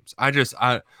LeBron James.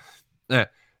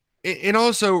 And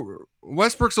also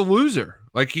Westbrook's a loser.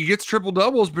 Like, he gets triple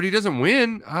doubles, but he doesn't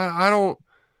win.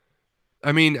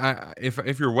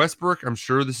 If you're Westbrook, I'm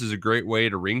sure this is a great way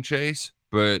to ring chase,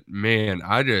 but man,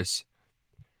 I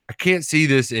can't see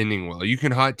this ending well. You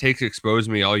can hot takes expose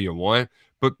me all you want,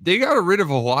 but they got rid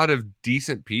of a lot of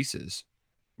decent pieces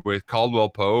with Caldwell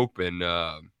Pope and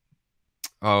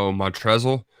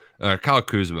Montrezl. Kyle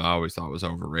Kuzma I always thought was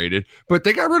overrated, but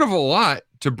they got rid of a lot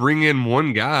to bring in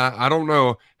one guy. I don't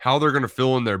know how they're going to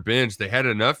fill in their bench. They had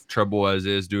enough trouble as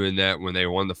is doing that when they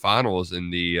won the finals in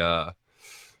the year,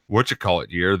 in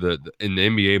the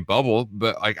NBA bubble.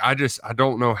 But like, I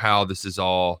don't know how this is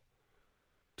all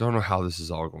going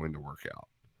to work out.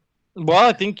 Well,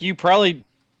 I think you probably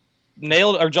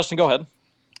nailed it. Or Justin, go ahead.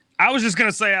 I was just going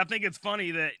to say, I think it's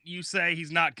funny that you say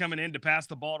he's not coming in to pass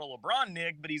the ball to LeBron,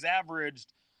 Nick, but he's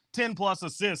averaged 10 plus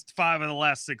assists 5 of the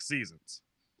last 6 seasons.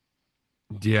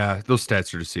 Yeah, those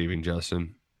stats are deceiving,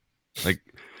 Justin. Like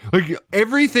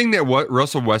everything that what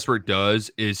Russell Westbrook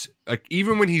does is like,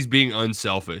 even when he's being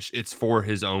unselfish, it's for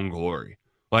his own glory.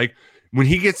 Like, when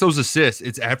he gets those assists,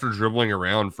 it's after dribbling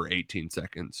around for 18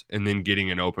 seconds and then getting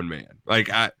an open man. Like,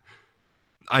 I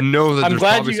know that there's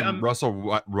probably some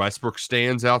Russell Westbrook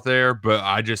stands out there, but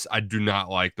I do not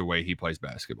like the way he plays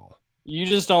basketball. You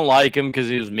just don't like him because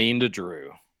he was mean to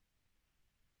Drew.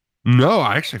 No,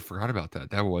 I actually forgot about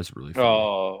that. That was really funny.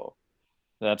 Oh,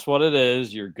 that's what it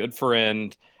is. You're a good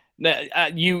friend.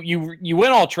 You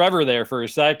went all Trevor there for a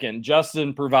second.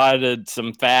 Justin provided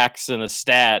some facts and a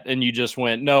stat, and you just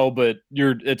went, no, but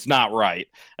it's not right.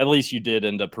 At least you did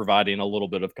end up providing a little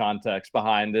bit of context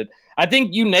behind it. I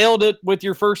think you nailed it with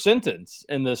your first sentence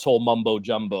in this whole mumbo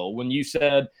jumbo when you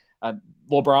said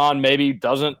LeBron maybe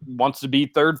wants to be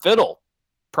third fiddle.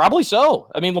 Probably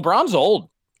so. I mean, LeBron's old.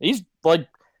 He's like,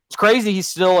 it's crazy he's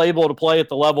still able to play at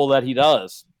the level that he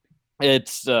does.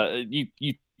 It's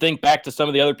you think back to some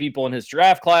of the other people in his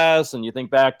draft class, and you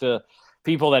think back to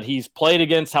people that he's played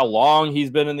against, how long he's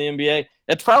been in the NBA.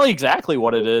 It's probably exactly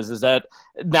what it is that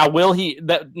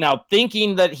now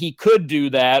thinking that he could do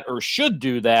that or should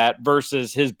do that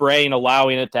versus his brain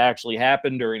allowing it to actually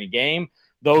happen during a game.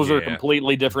 Those are Yeah.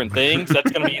 completely different things.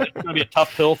 That's going to be a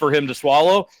tough pill for him to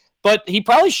swallow. But he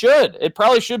probably should. It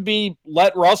probably should be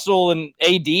let Russell and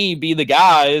AD be the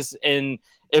guys, and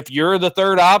if you're the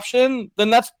third option,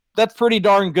 then that's pretty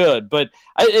darn good. But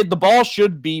the ball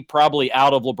should be probably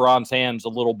out of LeBron's hands a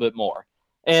little bit more.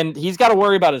 And he's got to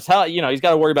worry about his health. You know, he's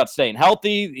got to worry about staying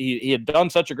healthy. He had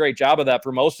done such a great job of that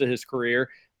for most of his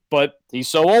career, but he's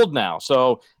so old now.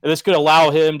 So this could allow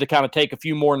him to kind of take a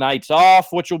few more nights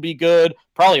off, which will be good.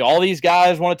 Probably all these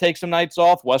guys want to take some nights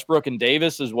off. Westbrook and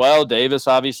Davis as well. Davis,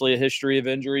 obviously, a history of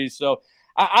injuries. So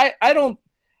I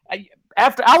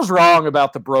was wrong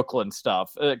about the Brooklyn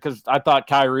stuff because I thought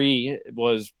Kyrie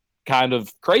was kind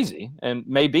of crazy and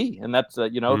maybe, and that's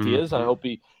if he is, I hope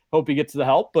he gets the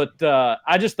help. But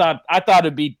I thought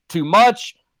it'd be too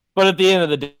much. But at the end of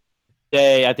the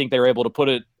day, I think they were able to put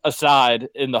it aside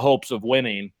in the hopes of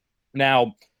winning.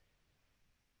 Now,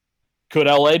 could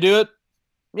LA do it?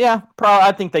 Yeah, probably.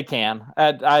 I think they can.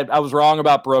 I was wrong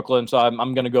about Brooklyn, so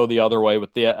I'm going to go the other way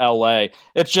with the LA.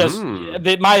 It's just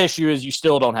my issue is you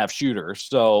still don't have shooters,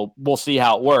 so we'll see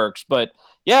how it works. But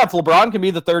yeah, if LeBron can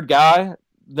be the third guy,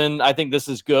 then I think this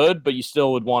is good. But you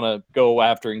still would want to go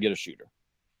after and get a shooter.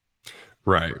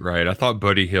 Right. I thought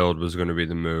Buddy Hield was going to be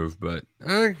the move, but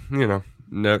no,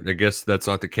 I guess that's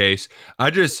not the case.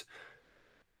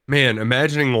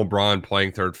 Imagining LeBron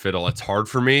playing third fiddle, it's hard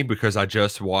for me because I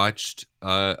just watched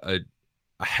a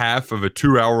half of a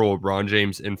 2-hour LeBron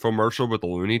James infomercial with the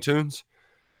Looney Tunes.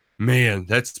 Man,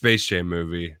 that Space Jam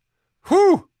movie,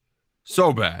 whew,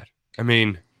 so bad. I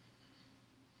mean,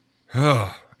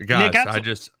 guys, Nick,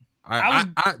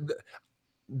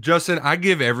 Justin, I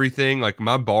give everything, like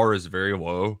my bar is very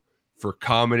low for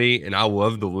comedy, and I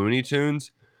love the Looney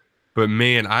Tunes. But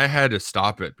man, I had to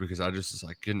stop it because I just was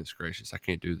like, goodness gracious, I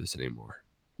can't do this anymore.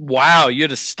 Wow, you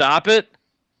had to stop it?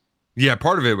 Yeah,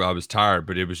 part of it I was tired,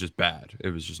 but it was just bad.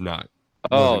 It was just not.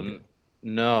 Oh,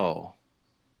 no.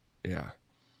 Yeah.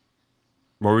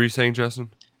 What were you saying,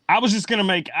 Justin? I was just gonna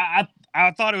make. I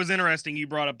thought it was interesting you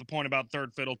brought up the point about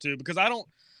third fiddle too, because I don't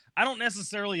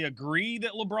necessarily agree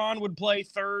that LeBron would play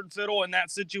third fiddle in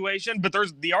that situation, but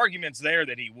there's the arguments there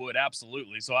that he would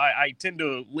absolutely. So I tend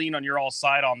to lean on your all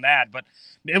side on that. But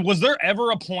was there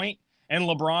ever a point in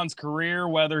LeBron's career,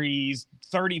 whether he's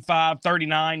 35,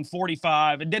 39,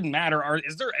 45, it didn't matter.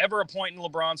 Is there ever a point in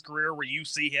LeBron's career where you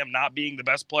see him not being the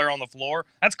best player on the floor?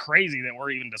 That's crazy that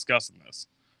we're even discussing this.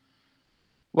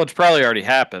 Well, it's probably already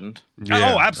happened.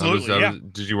 Yeah, absolutely.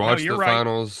 Did you watch the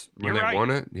finals when You're they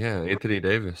won it? Yeah, Anthony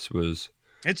Davis was.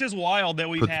 It's just wild that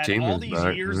we've had all these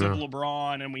years of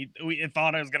LeBron, and we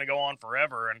thought it was going to go on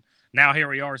forever, and now here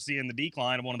we are seeing the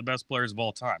decline of one of the best players of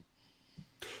all time.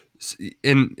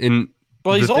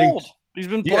 Well, he's old. He's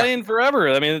been playing forever.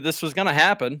 I mean, this was going to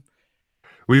happen.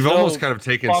 We've almost kind of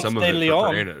taken some of it for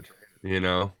granted,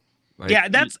 Yeah,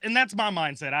 that's my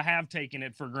mindset. I have taken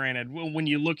it for granted. When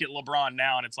you look at LeBron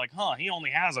now, and it's like, he only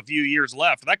has a few years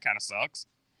left. That kind of sucks.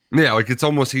 Yeah, like it's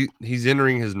almost he's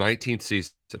entering his 19th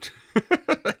season.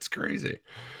 That's crazy.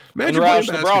 Imagine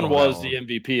LeBron was the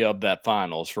MVP of that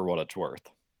finals for what it's worth.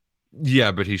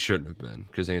 Yeah, but he shouldn't have been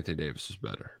because Anthony Davis is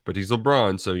better. But he's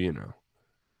LeBron, so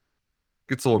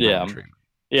gets a LeBron treatment.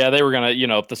 Yeah, they were gonna,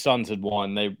 if the Suns had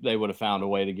won, they would have found a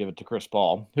way to give it to Chris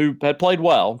Paul, who had played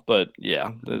well. But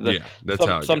that's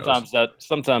how it sometimes goes.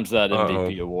 Sometimes that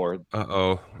MVP award.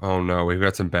 Oh no, we've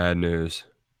got some bad news.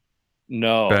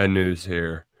 No bad news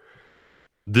here.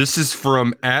 This is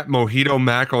from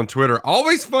 @MojitoMac on Twitter.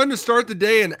 Always fun to start the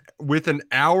day with an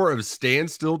hour of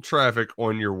standstill traffic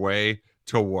on your way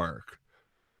to work.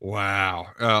 Wow.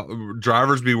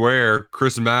 Drivers beware.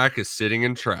 Chris Mack is sitting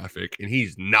in traffic, and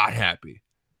he's not happy.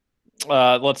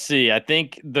 Let's see. I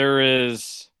think there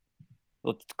is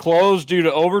closed due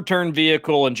to overturned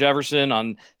vehicle in Jefferson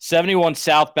on 71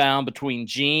 southbound between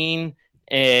Jean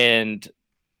and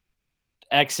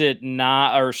exit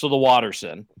the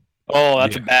Watterson. Oh,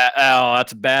 that's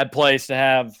a bad place to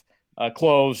have a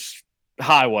closed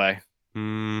highway.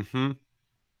 Mm-hmm.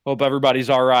 Hope everybody's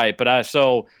all right. But I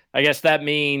guess that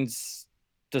means,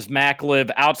 does Mac live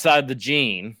outside the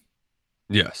Jean?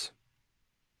 Yes.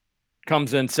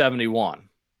 Comes in 71.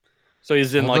 So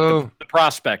he's in the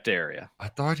Prospect area. I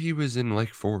thought he was in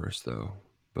Lake Forest though,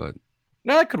 but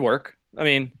no, that could work. I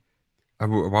mean,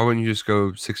 why wouldn't you just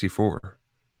go 64?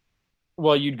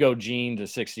 Well, you'd go Jean to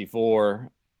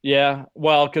 64. Yeah.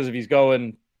 Well, because if he's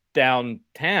going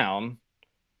downtown.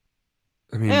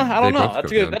 I mean, I don't know. That's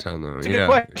a good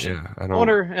question. Yeah, I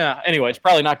wonder. Yeah. Anyway, it's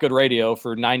probably not good radio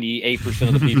for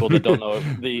 98% of the people that don't know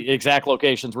the exact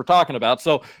locations we're talking about.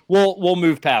 So we'll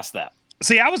move past that.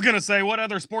 See, I was going to say, what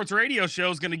other sports radio show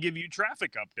is going to give you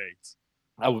traffic updates?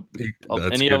 I would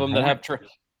That's any a of good them that have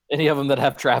any of them that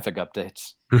have traffic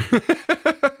updates,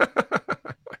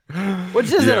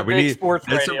 which isn't a big sports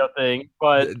radio thing,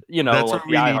 but that's like what the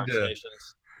we iHeart need to.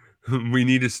 stations. We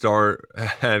need to start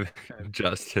having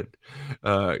Justin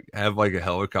have like a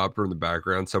helicopter in the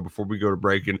background. So before we go to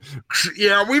break, and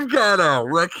yeah, we've got a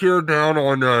wreck here down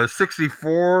on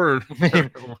 64, and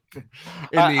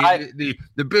the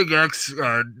big X.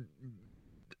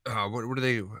 What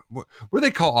do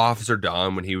they call Officer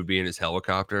Don when he would be in his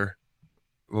helicopter?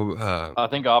 Well, I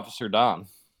think Officer Don.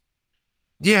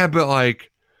 Yeah, but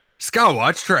like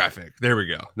Skywatch Traffic. There we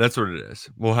go. That's what it is.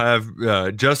 We'll have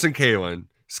Justin Kalen.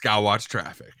 Skywatch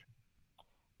Traffic.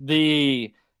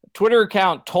 The Twitter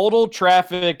account Total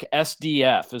Traffic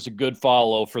SDF is a good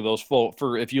follow for those folks.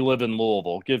 For if you live in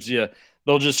Louisville, gives you.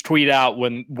 They'll just tweet out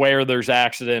where there's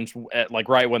accidents, like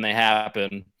right when they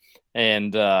happen,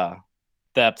 and that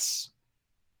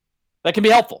can be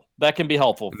helpful. That can be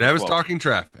helpful. That was Talking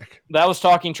Traffic. That was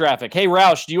Talking Traffic. Hey,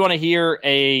 Roush, do you want to hear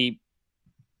a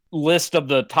list of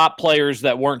the top players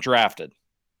that weren't drafted?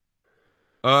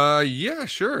 Yeah,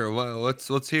 sure. Well,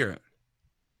 let's hear it.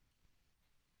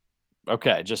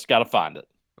 Okay, just got to find it.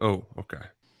 Oh, okay.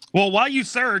 Well, while you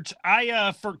search,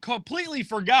 I completely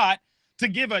forgot to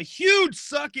give a huge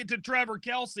suck it to Trevor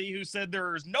Kelsey, who said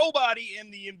there's nobody in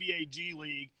the NBA G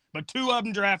League, but 2 of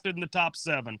them drafted in the top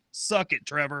 7. Suck it,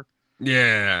 Trevor.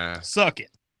 Yeah. Suck it.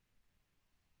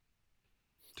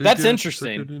 That's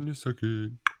interesting.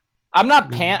 I'm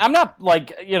not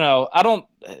like,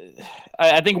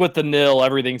 I think with the nil,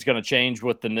 everything's going to change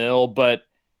with the nil, but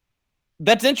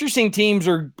that's interesting. Teams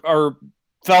are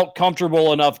felt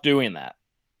comfortable enough doing that.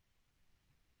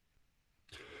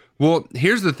 Well,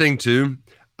 here's the thing too.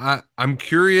 I'm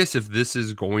curious if this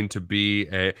is going to be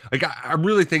I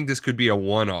really think this could be a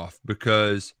one-off,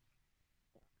 because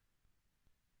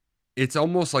it's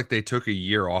almost like they took a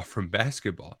year off from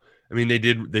basketball. I mean, they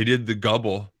did the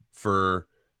gubble for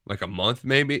like a month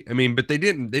maybe. I mean, but they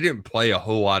didn't play a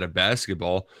whole lot of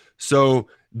basketball. So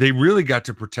they really got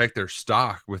to protect their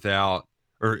stock their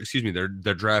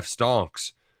draft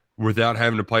stonks without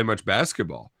having to play much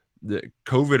basketball. The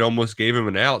COVID almost gave him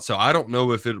an out. So I don't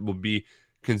know if it will be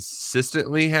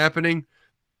consistently happening.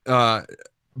 But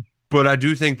I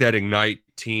do think that Ignite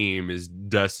team is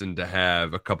destined to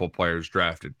have a couple players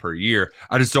drafted per year.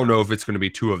 I just don't know if it's going to be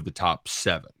 2 of the top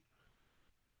 7.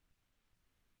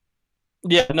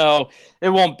 Yeah, no, it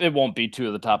won't be 2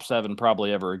 of the top 7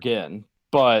 probably ever again.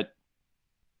 But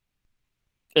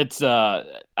it's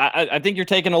I think you're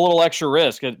taking a little extra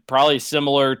risk. It's probably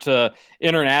similar to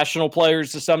international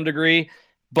players to some degree,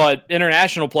 but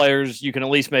international players you can at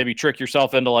least maybe trick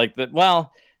yourself into like that.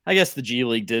 Well, I guess the G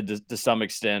League did to some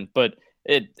extent, but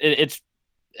it's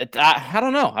I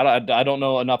don't know. I don't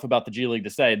know enough about the G League to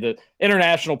say. The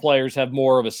international players have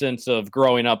more of a sense of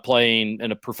growing up playing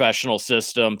in a professional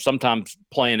system, sometimes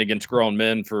playing against grown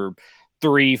men for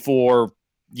 3-4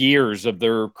 years of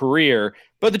their career.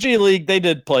 But the G League, they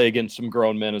did play against some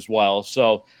grown men as well.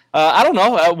 So I don't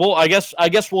know. Well, I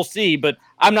guess we'll see. But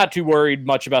I'm not too worried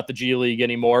much about the G League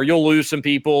anymore. You'll lose some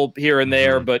people here and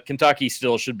there, but Kentucky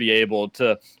still should be able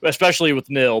to, especially with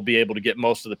nil, be able to get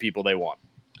most of the people they want.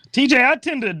 TJ, I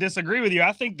tend to disagree with you.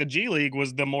 I think the G League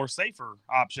was the more safer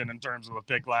option in terms of a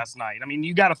pick last night. I mean,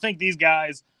 you got to think these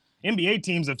guys, NBA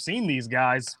teams have seen these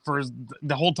guys for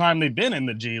the whole time they've been in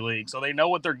the G League. So they know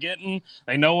what they're getting.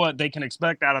 They know what they can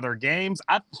expect out of their games.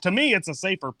 To me, it's a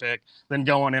safer pick than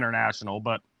going international.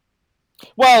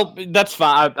 Well, that's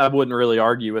fine. I wouldn't really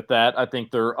argue with that. I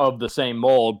think they're of the same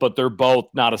mold, but they're both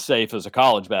not as safe as a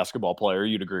college basketball player.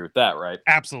 You'd agree with that, right?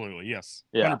 Absolutely, yes.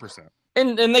 Yeah. 100%.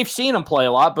 And they've seen him play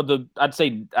a lot, but I'd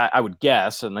say, I would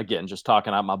guess, and again, just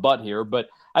talking out my butt here, but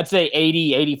I'd say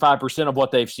 85% of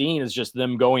what they've seen is just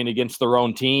them going against their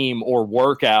own team or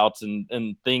workouts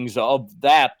and things of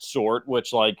that sort,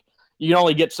 which, like, you can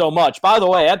only get so much. By the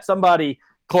way, I had somebody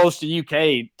close to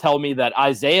UK tell me that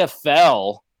Isaiah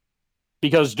fell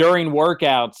because during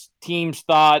workouts, teams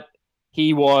thought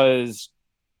he was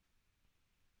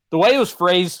 – the way it was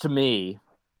phrased to me –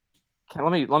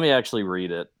 let me actually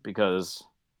read it because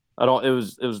I don't. It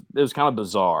was kind of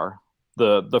bizarre,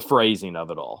 the phrasing of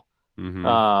it all.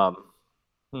 Mm-hmm.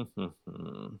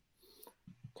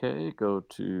 Okay, go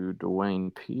to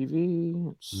Dwayne Peavy.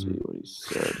 Let's see what he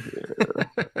said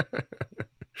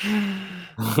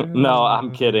here. No,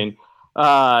 I'm kidding.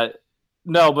 No,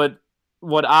 but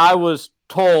what I was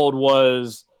told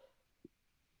was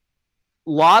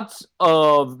lots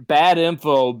of bad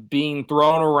info being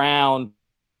thrown around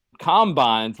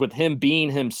combines with him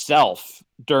being himself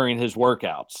during his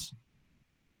workouts.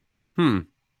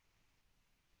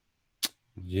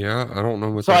 Yeah, I don't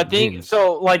know what So that I think means.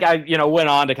 so. Like I, went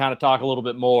on to kind of talk a little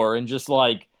bit more and just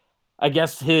like, I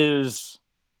guess his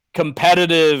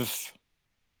competitive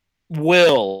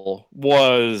will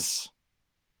was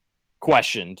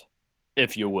questioned,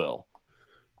 if you will.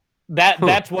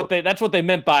 That's what they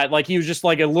meant by it. Like he was just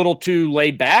like a little too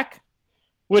laid back,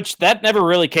 which that never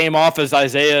really came off as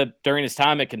Isaiah during his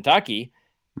time at Kentucky.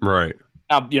 Right.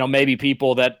 Maybe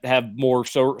people that have more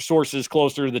sources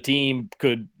closer to the team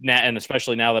could, and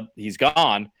especially now that he's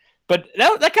gone. But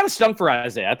that kind of stunk for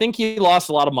Isaiah. I think he lost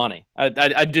a lot of money.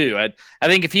 I do. I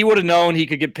think if he would have known he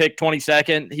could get picked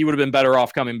 22nd, he would have been better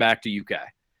off coming back to UK.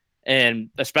 And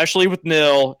especially with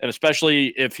Nil, and especially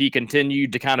if he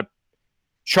continued to kind of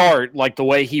chart like the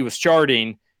way he was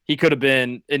charting, he could have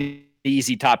been an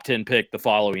easy top 10 pick the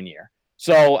following year.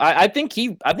 So I think,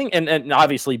 and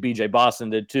obviously BJ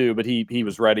Boston did too, but he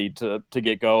was ready to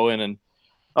get going, and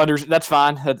that's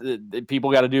fine.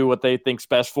 People got to do what they think's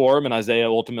best for him, and Isaiah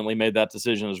ultimately made that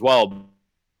decision as well.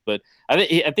 But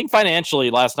I think financially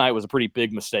last night was a pretty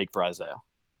big mistake for Isaiah.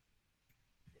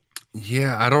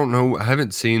 Yeah, I don't know. I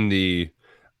haven't seen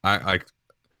I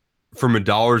from a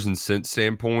dollars and cents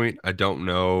standpoint, I don't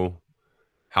know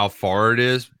how far it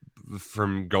is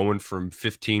from going from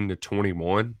 15 to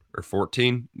 21 or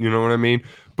 14, you know what I mean?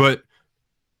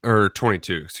 Or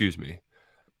 22, excuse me.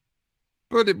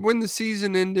 But when the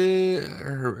season ended,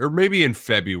 or maybe in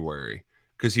February,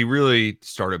 because he really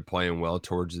started playing well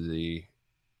towards the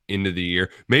end of the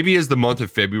year. Maybe as the month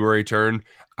of February turned,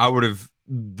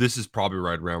 this is probably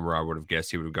right around where I would have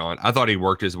guessed he would have gone. I thought he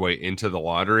worked his way into the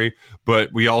lottery,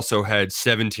 but we also had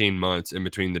 17 months in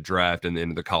between the draft and the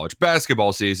end of the college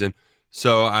basketball season.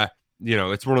 So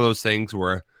it's one of those things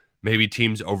where maybe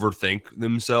teams overthink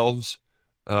themselves.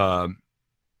 I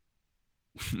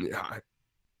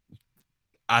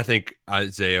think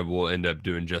Isaiah will end up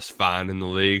doing just fine in the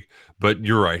league, but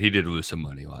you're right. He did lose some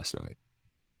money last night.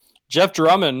 Jeff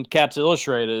Drummond, Cats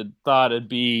Illustrated, thought it'd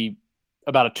be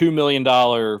about a $2 million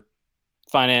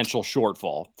financial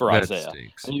shortfall for That Isaiah.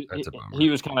 stinks. That's a bummer. He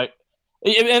was kind of,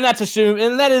 and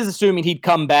that is assuming he'd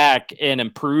come back and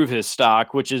improve his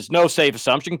stock, which is no safe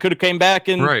assumption. Could have came back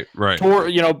and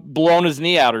blown his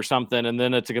knee out or something, and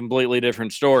then it's a completely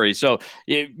different story. So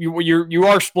you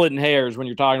are splitting hairs when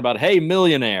you're talking about, hey,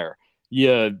 millionaire,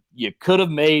 you could have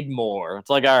made more.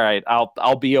 It's like, all right,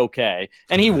 I'll be okay,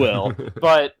 and he will.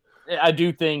 But I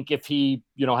do think if he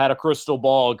had a crystal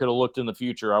ball, could have looked in the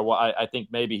future, I think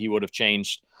maybe he would have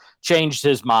changed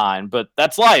his mind. But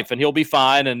that's life, and he'll be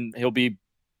fine, and he'll be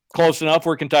close enough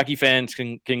where Kentucky fans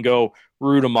can go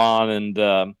root him on, and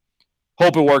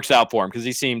hope it works out for him, because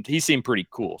he seemed pretty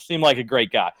cool. Seemed like a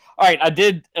great guy. All right, I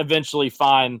did eventually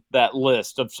find that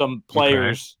list of some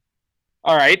players.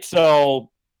 Okay. All right, so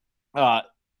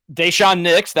Daishawn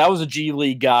Nix, that was a G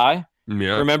League guy.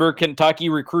 Yeah. Remember, Kentucky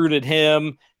recruited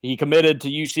him. He committed to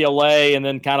UCLA, and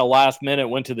then kind of last minute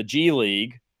went to the G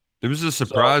League. It was a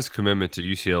surprise commitment to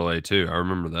UCLA too. I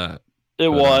remember that. It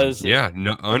was. Yeah,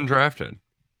 no, undrafted.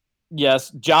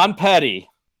 Yes, John Petty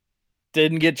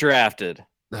didn't get drafted.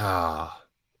 Ah,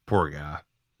 poor guy.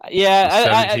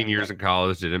 Yeah, 17 years in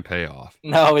college didn't pay off.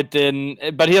 No, it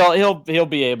didn't. But he'll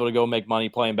be able to go make money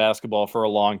playing basketball for a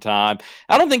long time.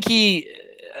 I don't think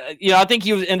I think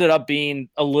he ended up being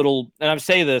a little, and I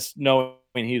say this knowing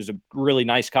he was a really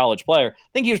nice college player. I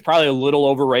think he was probably a little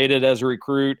overrated as a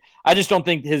recruit. I just don't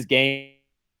think his game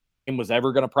was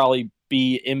ever going to probably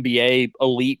be NBA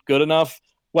elite good enough.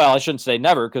 Well, I shouldn't say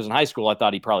never, because in high school I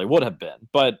thought he probably would have been.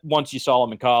 But once you saw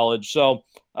him in college, so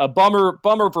bummer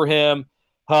for him.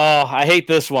 Oh, I hate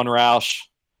this one, Roush.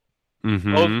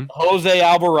 Mm-hmm. Jose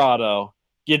Alvarado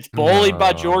gets bullied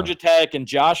by Georgia Tech, and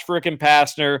Josh frickin'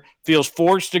 Pastner feels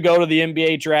forced to go to the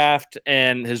NBA draft,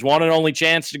 and his one and only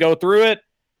chance to go through it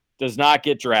does not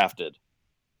get drafted.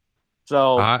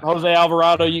 So, Jose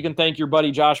Alvarado, you can thank your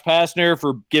buddy Josh Pastner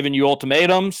for giving you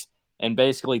ultimatums and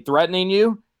basically threatening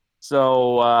you.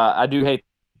 So, I do hate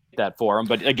that for him.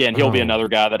 But again, he'll be another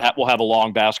guy that will have a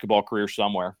long basketball career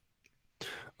somewhere.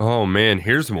 Oh man,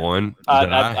 here's one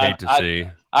that I hate to see.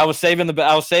 I was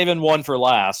saving one for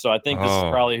last, so I think this is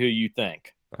probably who you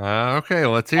think. Okay,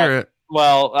 let's hear it.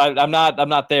 Well, I'm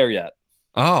not there yet.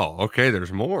 Oh, okay.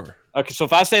 There's more. Okay, so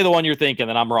if I say the one you're thinking,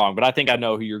 then I'm wrong. But I think I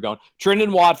know who you're going.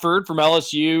 Trendon Watford from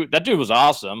LSU. That dude was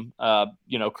awesome.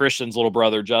 Christian's little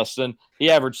brother, Justin.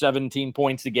 He averaged 17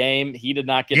 points a game. He did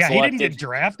not get selected. He didn't get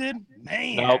drafted?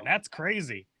 Man, nope. That's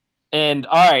crazy. And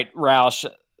all right, Roush,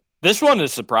 this one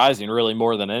is surprising, really,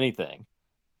 more than anything.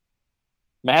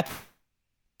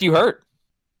 Matthew Hurt.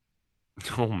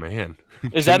 Oh man,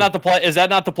 is that not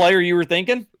the player you were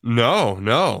thinking?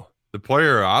 No. The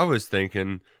player I was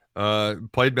thinking,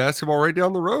 played basketball right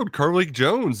down the road. Carlik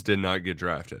Jones did not get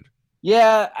drafted.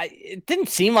 Yeah, it didn't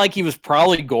seem like he was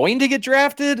probably going to get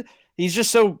drafted. He's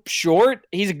just so short.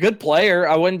 He's a good player.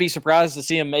 I wouldn't be surprised to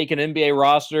see him make an NBA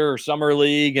roster or summer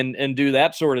league and do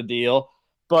that sort of deal.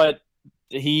 But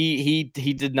he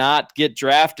did not get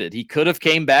drafted. He could have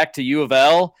came back to U of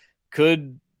L.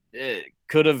 Could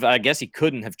have. I guess he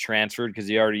couldn't have transferred because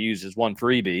he already used his one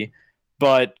freebie.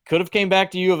 But could have came back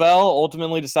to U of L.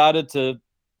 Ultimately decided to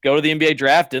go to the NBA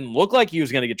draft. Didn't look like he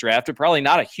was going to get drafted. Probably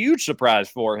not a huge surprise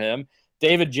for him.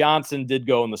 David Johnson did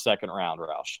go in the second round,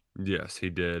 Roush. Yes,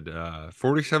 he did.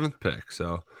 47th pick.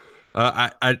 So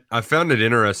I found it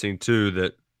interesting, too,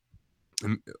 that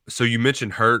so you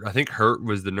mentioned Hurt. I think Hurt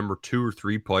was the number 2 or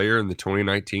 3 player in the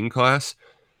 2019 class.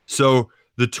 So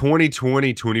the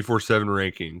 2020 24/7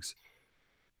 rankings,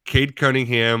 Cade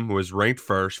Cunningham was ranked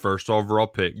first overall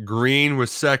pick. Green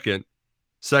was second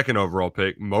overall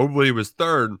pick. Mobley was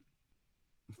third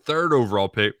overall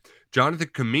pick. Jonathan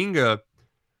Kuminga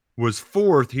was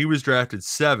 4th. He was drafted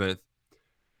 7th.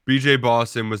 BJ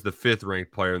Boston was the 5th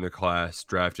ranked player in the class,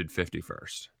 drafted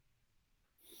 51st.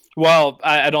 Well,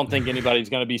 I don't think anybody's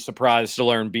going to be surprised to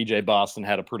learn BJ Boston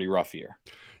had a pretty rough year.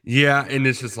 Yeah, and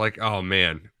it's just like, oh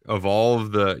man, of all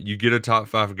of you get a top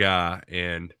 5 guy,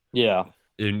 and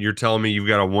you're telling me you've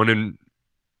got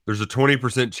there's a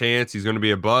 20% chance he's going to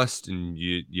be a bust, and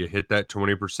you hit that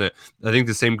 20%. I think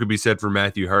the same could be said for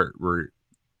Matthew Hurt, where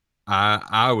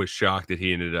I was shocked that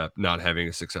he ended up not having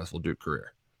a successful Duke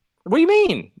career. What do you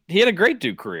mean? He had a great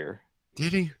Duke career.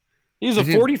 Did he? He was a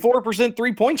 44%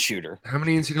 three-point shooter. How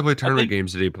many NCAA tournament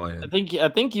games did he play in? I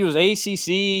think he was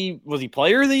ACC. Was he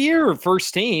player of the year or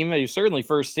first team? He was certainly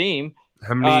first team.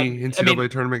 How many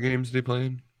NCAA tournament games did he play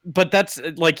in? But that's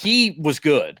like, he was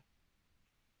good.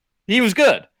 He was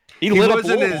good. He lit up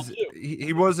Louisville, too.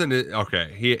 He wasn't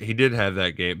okay. He did have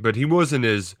that game, but he wasn't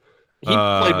as. He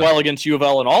played well against U of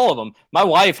L in all of them. My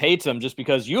wife hates him just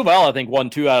because U of L, I think,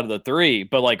 won 2 out of the 3.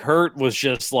 But like, Hurt was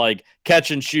just like catch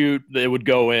and shoot. It would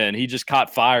go in. He just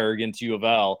caught fire against U of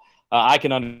L. I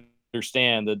can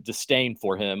understand the disdain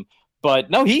for him.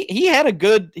 But no, he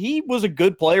was a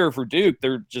good player for Duke.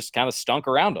 They're just kind of stunk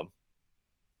around him.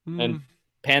 And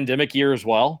pandemic year as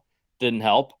well didn't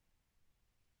help.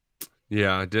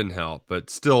 Yeah, it didn't help, but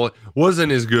still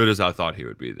wasn't as good as I thought he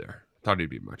would be there. Thought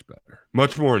he'd be much better,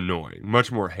 much more annoying,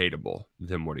 much more hateable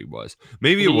than what he was.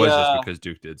 Maybe it was just because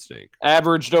Duke did stink.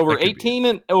 Averaged over 18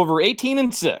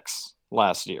 and 6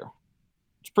 last year.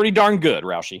 It's pretty darn good,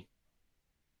 Roushy.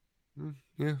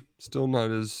 Yeah, still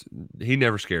not as. He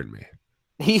never scared me.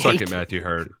 Suck it, Matthew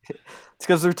Hurt. It's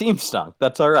because their team stunk.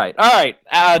 That's all right. All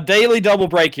right, daily double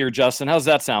break here, Justin. How's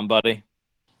that sound, buddy?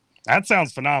 That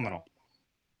sounds phenomenal.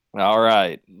 All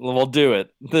right, we'll do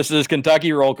it. This is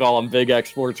Kentucky Roll Call on Big X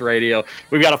Sports Radio.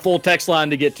 We've got a full text line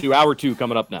to get to. Hour 2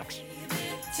 coming up next.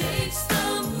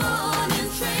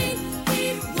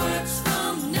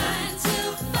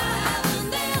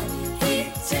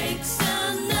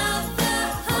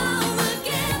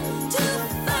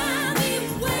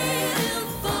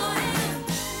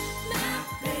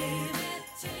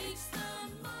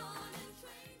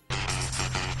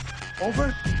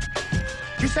 Over?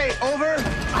 You say over?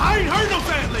 I ain't heard no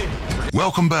family.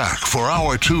 Welcome back for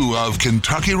Hour 2 of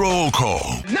Kentucky Roll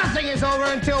Call. Nothing is over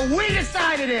until we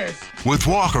decide it is. With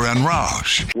Walker and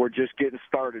Roush. We're just getting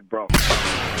started, bro.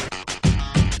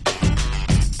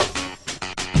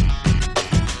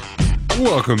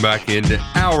 Welcome back into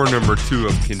hour number 2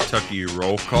 of Kentucky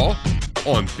Roll Call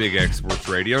on Big X Sports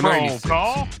Radio.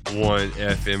 96.1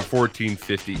 FM,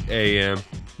 1450 AM.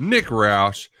 Nick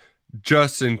Roush,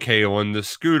 Justin Kalen, the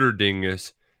Scooter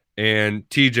Dingus, and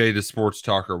TJ, the Sports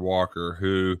Talker Walker,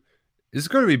 who is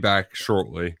going to be back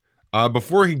shortly.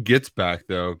 Before he gets back,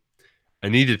 though, I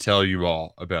need to tell you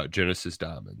all about Genesis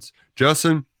Diamonds.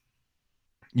 Justin,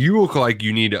 you look like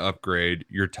you need to upgrade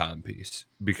your timepiece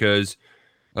because,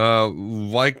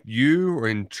 like you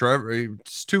and Trevor,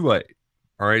 it's too late.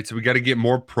 All right, so we got to get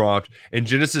more prompt. And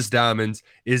Genesis Diamonds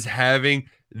is having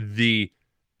the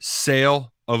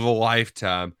sale of a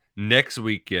lifetime next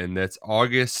weekend. That's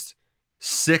August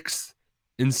 6th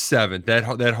and 7th.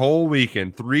 That whole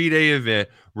weekend, 3-day event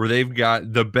where they've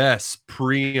got the best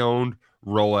pre-owned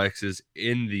Rolexes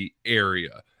in the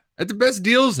area at the best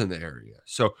deals in the area.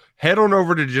 So head on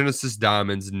over to Genesis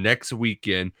Diamonds next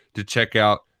weekend to check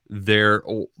out their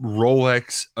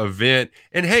Rolex event.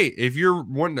 And hey, if you're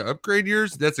wanting to upgrade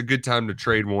yours, that's a good time to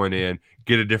trade one in,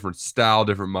 get a different style,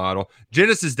 different model.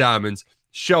 Genesis Diamonds,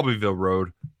 Shelbyville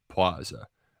Road Plaza.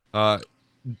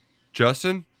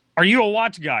 Justin, are you a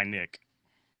watch guy, Nick?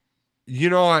 You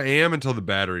know, I am until the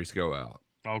batteries go out.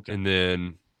 Okay. And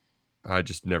then I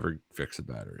just never fix the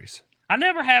batteries. I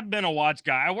never have been a watch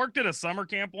guy. I worked at a summer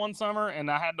camp one summer,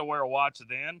 and I had to wear a watch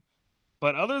then.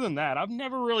 But other than that, I've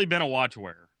never really been a watch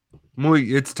wearer. Well,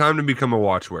 it's time to become a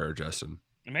watch wearer, Justin.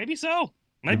 Maybe so.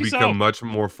 You Maybe become so. much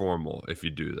more formal if you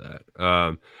do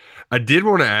that. I did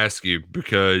want to ask you,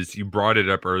 because you brought it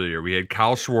up earlier. We had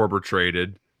Kyle Schwarber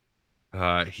traded.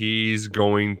 He's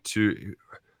going to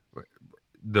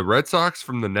the Red Sox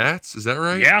from the Nats. Is that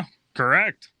right? Yeah,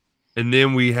 correct. And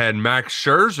then we had Max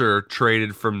Scherzer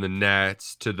traded from the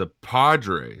Nats to the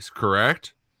Padres,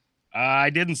 correct? I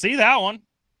didn't see that one.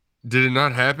 Did it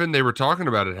not happen? They were talking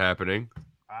about it happening.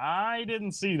 I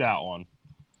didn't see that one.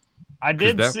 I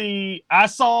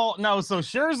saw so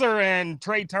Scherzer and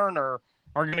Trey Turner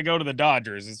are going to go to the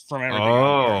Dodgers. Is from everything.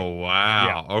 Oh,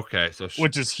 wow. Yeah. Okay, so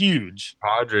which is huge.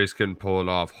 Padres couldn't pull it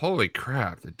off. Holy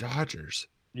crap, the Dodgers.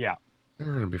 Yeah. They're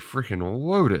going to be freaking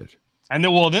loaded. And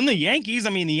then the Yankees. I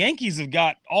mean, the Yankees have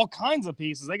got all kinds of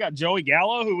pieces. They got Joey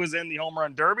Gallo, who was in the home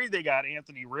run derby. They got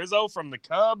Anthony Rizzo from the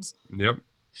Cubs. Yep.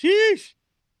 Sheesh.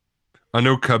 I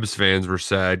know Cubs fans were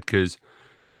sad because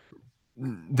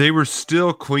they were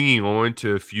still clinging on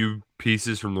to a few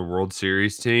pieces from the World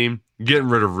Series team. Getting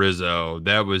rid of Rizzo,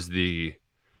 that was the...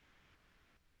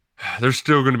 There's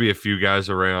still going to be a few guys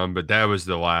around, but that was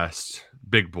the last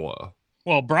big blow.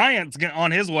 Well, Bryant's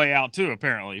on his way out too,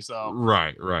 apparently. So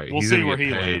right. We'll He's see gonna where get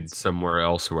he paid lands somewhere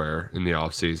elsewhere in the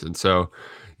offseason. So,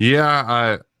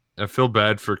 yeah, I feel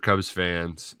bad for Cubs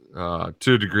fans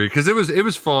to a degree, because it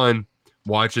was fun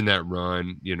watching that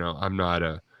run. You know, I'm not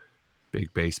a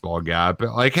big baseball guy,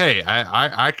 but like, hey,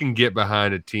 I can get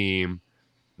behind a team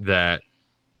that,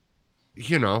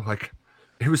 you know, like,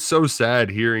 it was so sad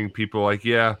hearing people like,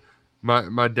 yeah,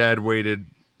 my dad waited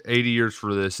 80 years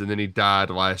for this, and then he died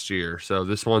last year, so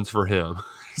this one's for him.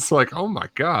 It's like, oh my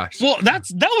gosh. Well, that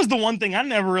was the one thing I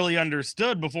never really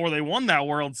understood before they won that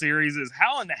World Series, is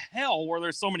how in the hell were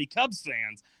there so many Cubs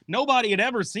fans? Nobody had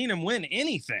ever seen him win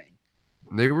anything.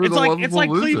 They were it's like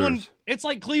losers. Cleveland. It's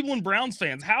like Cleveland Browns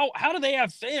fans. How do they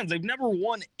have fans? They've never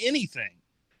won anything.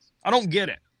 I don't get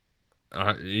it.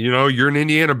 You know, you're an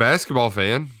Indiana basketball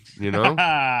fan. You know,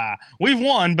 we've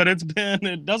won, but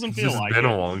it doesn't feel like it's been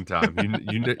a long time.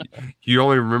 You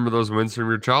only remember those wins from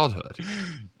your childhood.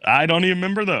 I don't even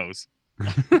remember those.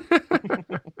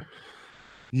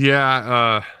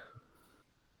 Yeah.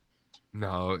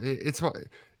 No, it's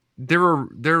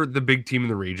they're the big team in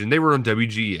the region. They were on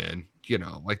WGN. You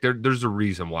know, like there's a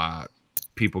reason why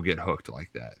people get hooked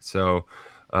like that. So,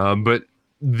 but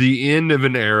the end of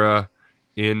an era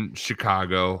in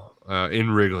Chicago, in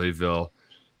Wrigleyville.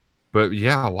 But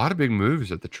yeah, a lot of big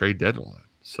moves at the trade deadline.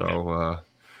 So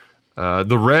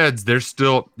the Reds, they're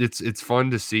still. It's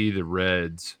fun to see the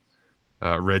Reds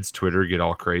Twitter get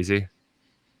all crazy,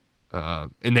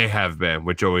 and they have been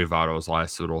with Joey Votto's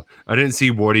last little. I didn't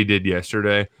see what he did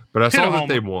yesterday, but I saw that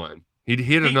they won. He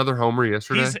hit another homer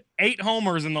yesterday. He's 8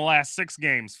 homers in the last 6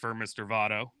 games for Mr.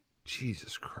 Votto.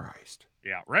 Jesus Christ.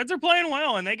 Yeah, Reds are playing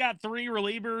well, and they got 3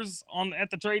 relievers at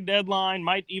the trade deadline.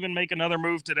 Might even make another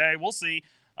move today. We'll see.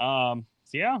 So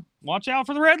yeah, watch out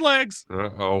for the Redlegs.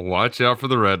 Watch out for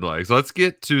the Redlegs. Let's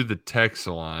get to the text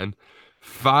line.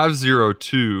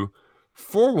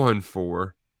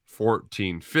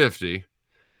 502-414-1450.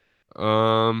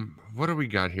 What do we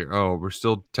got here? Oh, we're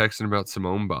still texting about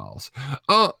Simone Biles.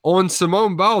 On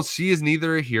Simone Biles, she is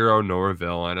neither a hero nor a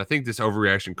villain. I think this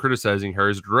overreaction criticizing her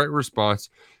is a direct response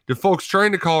to folks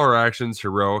trying to call her actions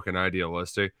heroic and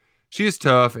idealistic. She is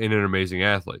tough and an amazing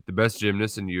athlete, the best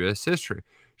gymnast in U.S. history.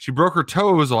 She broke her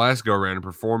toes the last go-around and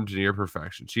performed to near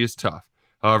perfection. She is tough.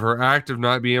 However, her act of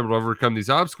not being able to overcome these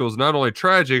obstacles is not only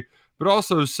tragic, but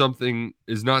also not something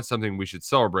we should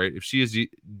celebrate. If she is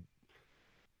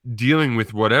dealing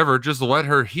with whatever, just let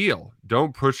her heal.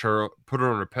 Don't put her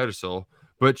on a pedestal,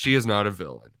 but she is not a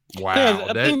villain. Wow. Yeah,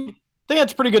 I think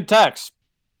that's a pretty good text.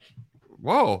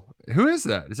 Whoa. Who is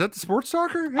that? Is that the sports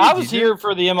talker? Hey, I was here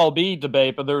for the MLB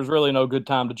debate, but there was really no good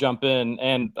time to jump in,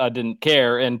 and I didn't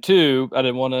care. And 2, I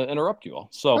didn't want to interrupt you all.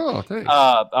 So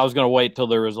I was going to wait till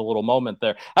there was a little moment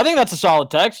there. I think that's a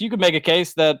solid text. You could make a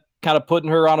case that kind of putting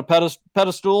her on a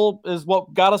pedestal is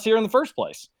what got us here in the first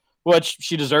place, which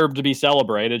she deserved to be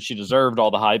celebrated. She deserved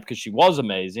all the hype because she was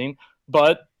amazing,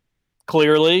 but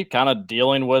clearly kind of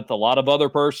dealing with a lot of other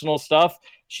personal stuff.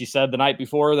 She said the night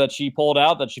before that she pulled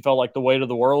out that she felt like the weight of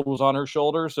the world was on her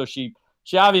shoulders. So she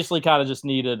obviously kind of just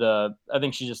needed I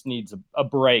think she just needs a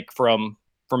break from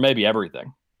maybe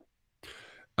everything.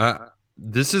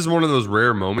 This is one of those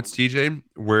rare moments, TJ,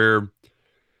 where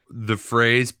the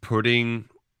phrase putting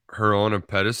her on a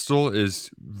pedestal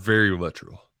is very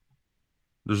literal.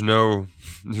 There's no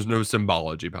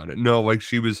symbology behind it. No, like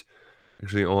she was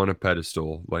actually on a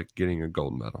pedestal, like getting a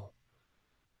gold medal.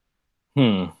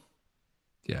 Hmm.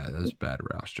 Yeah, that was a bad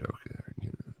Roush joke there.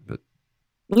 But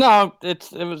No,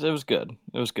 it was good.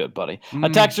 It was good, buddy. A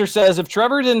texter says, if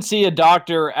Trevor didn't see a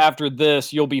doctor after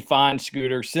this, you'll be fine,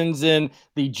 Scooter. Sends in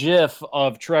the GIF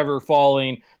of Trevor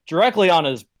falling directly on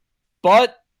his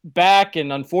butt, back,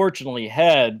 and unfortunately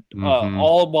head,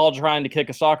 all while trying to kick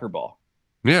a soccer ball.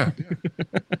 yeah,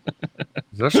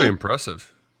 it's actually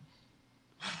impressive.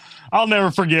 I'll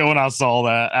never forget when I saw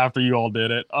that after you all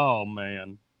did it. Oh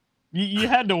man, you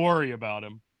had to worry about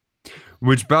him.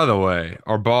 Which, by the way,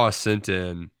 our boss sent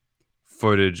in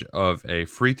footage of a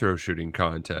free throw shooting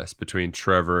contest between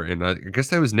Trevor and I guess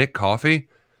that was Nick Coffey.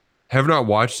 Have not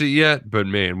watched it yet, but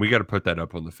man, we got to put that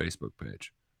up on the Facebook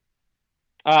page.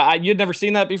 You'd never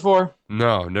seen that before?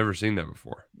 No, never seen that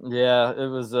before. Yeah, it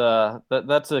was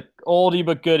that's a oldie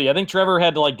but goodie. I think Trevor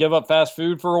had to like give up fast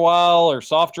food for a while or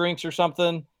soft drinks or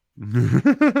something. He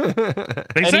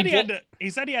said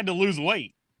he had to lose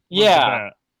weight.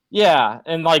 Yeah,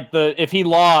 and like if he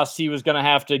lost, he was gonna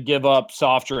have to give up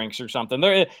soft drinks or something.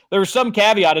 There was some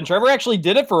caveat, and Trevor actually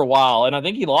did it for a while, and I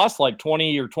think he lost like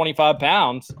 20 or 25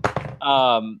 pounds.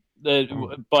 But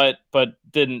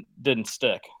didn't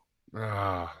stick.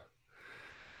 I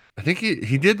think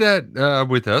he did that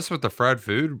with us with the fried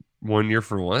food one year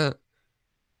for Lent.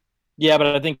 Yeah, but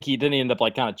I think he didn't end up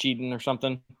like kind of cheating or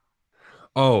something.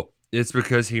 Oh, it's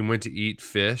because he went to eat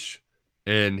fish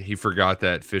and he forgot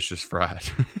that fish is fried.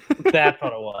 That's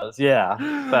what it was. Yeah,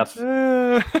 that's.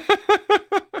 I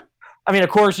mean, of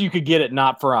course, you could get it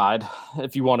not fried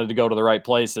if you wanted to go to the right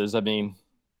places. I mean,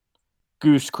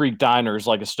 Goose Creek Diner is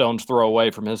like a stone's throw away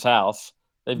from his house.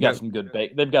 They've got some good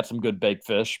bake. They've got some good baked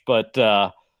fish. But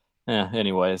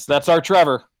anyways, that's our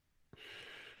Trevor.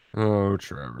 Oh,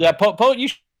 Trevor. Yeah, you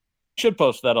should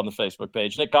post that on the Facebook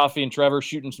page. Nick Coffey and Trevor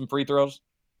shooting some free throws.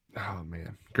 Oh,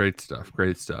 man. Great stuff.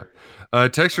 Great stuff.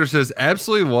 Texter says,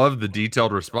 absolutely love the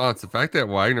detailed response. The fact that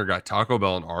Wagner got Taco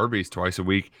Bell and Arby's twice a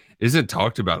week isn't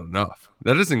talked about enough.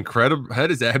 That is incredible. That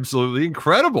is absolutely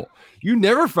incredible. You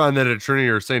never find that at Trinity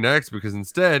or St. X because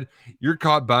instead you're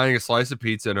caught buying a slice of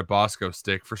pizza and a Bosco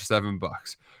stick for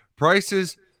 $7.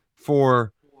 Prices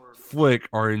for Flick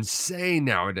are insane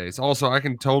nowadays. Also, I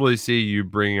can totally see you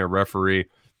being a referee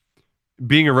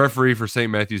for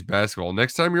St. Matthew's basketball.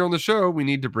 Next time you're on the show, we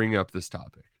need to bring up this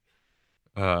topic.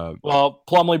 Well,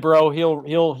 Plumley, bro,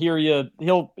 he'll hear you.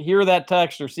 He'll hear that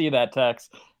text or see that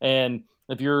text. And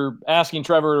if you're asking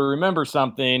Trevor to remember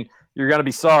something, you're going to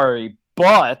be sorry.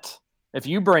 But if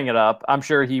you bring it up, I'm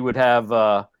sure he would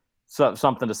have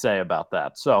something to say about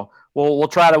that. So we'll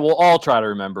all try to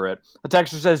remember it. The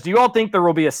texter says, do you all think there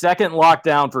will be a second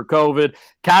lockdown for COVID?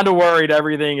 Kind of worried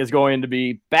everything is going to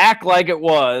be back like it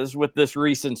was with this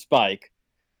recent spike.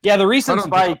 Yeah, the recent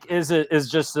spike is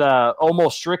just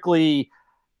almost strictly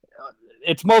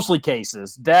it's mostly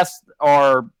cases. Deaths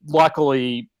are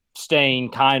luckily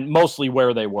staying mostly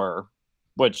where they were,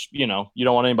 which, you don't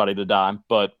want anybody to die,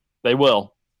 but they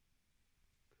will.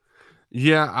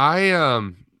 Yeah,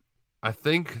 I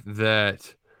think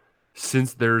that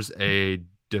since there's a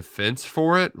defense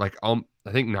for it, like I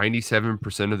think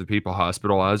 97% of the people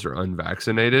hospitalized are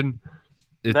unvaccinated.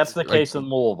 That's the case in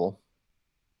Louisville.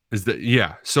 Is that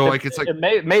So it's like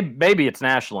maybe it's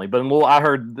nationally, but I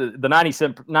heard the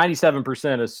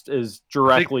 97% is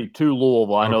directly to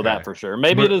Louisville. I know that for sure.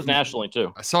 Maybe it is nationally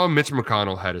too. I saw Mitch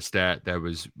McConnell had a stat that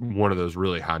was one of those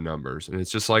really high numbers, and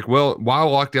it's just like, well, why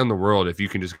lock down the world if you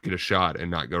can just get a shot and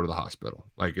not go to the hospital?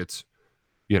 Like it's,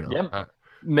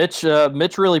 Mitch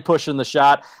really pushing the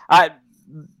shot. I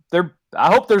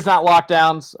hope there's not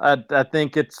lockdowns. I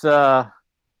think it's.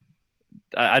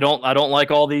 I don't like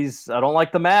all these. I don't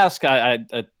like the mask.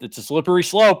 It's a slippery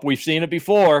slope. We've seen it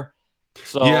before.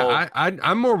 So yeah,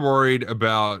 I'm more worried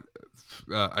about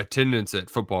attendance at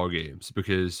football games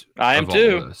because I am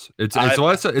too.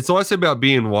 It's less about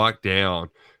being locked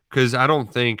down because I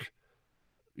don't think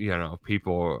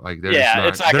people like they're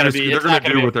it's not going to be. They're going to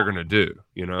do what they're going to do.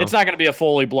 It's not going to be a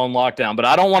fully blown lockdown. But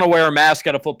I don't want to wear a mask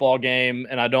at a football game,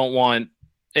 and I don't want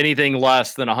anything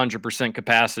less than 100%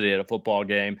 capacity at a football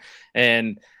game.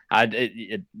 And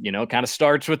it kind of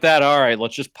starts with that. All right,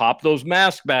 let's just pop those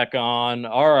masks back on.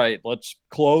 All right, let's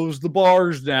close the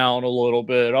bars down a little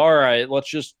bit. All right, let's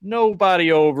just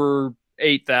nobody over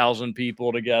 8,000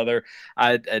 people together.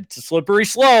 It's a slippery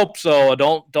slope, so I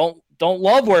don't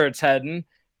love where it's heading,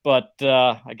 but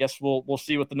I guess we'll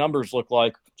see what the numbers look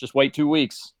like. Just wait 2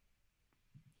 weeks.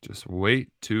 Just wait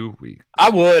 2 weeks. I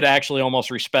would actually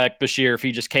almost respect Bashir if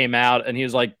he just came out and he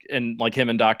was like him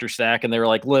and Dr. Stack, and they were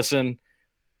like, listen,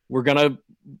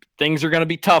 things are going to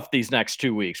be tough these next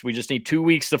 2 weeks. We just need 2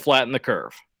 weeks to flatten the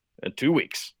curve. in 2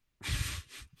 weeks.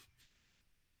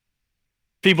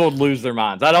 People would lose their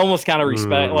minds. I'd almost kind of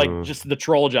respect, like, just the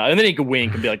troll job. And then he could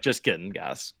wink and be like, just kidding,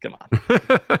 guys. Come on.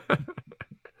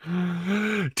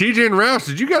 TJ and Roush,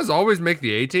 did you guys always make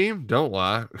the A team? Don't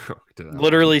lie.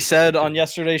 Literally said on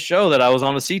yesterday's show that I was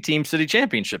on a C team city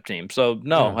championship team. So,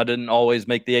 no, I didn't always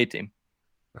make the A team.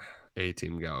 A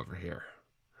team guy over here.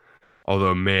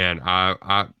 Although, man,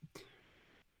 I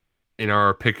in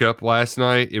our pickup last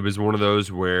night, it was one of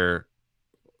those where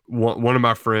one of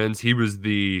my friends, he was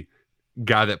the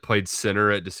guy that played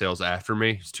center at DeSales after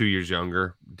me. He's 2 years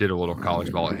younger, did a little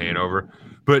college ball at Hanover.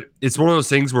 But it's one of those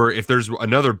things where if there's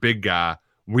another big guy,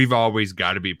 we've always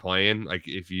got to be playing. Like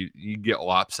if you get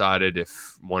lopsided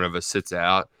if one of us sits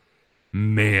out,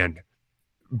 man,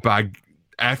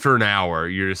 after an hour,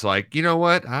 you're just like, you know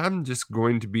what? I'm just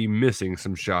going to be missing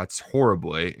some shots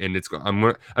horribly, and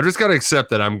I just got to accept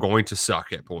that I'm going to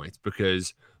suck at points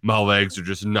because my legs are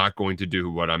just not going to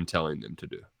do what I'm telling them to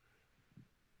do.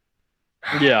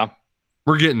 Yeah.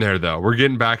 We're getting there, though. We're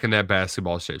getting back in that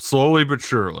basketball shape. Slowly but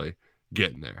surely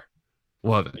getting there.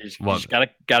 Love it. You just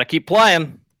gotta keep playing.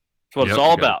 That's what it's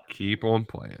all about. Keep on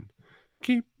playing.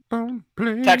 Keep on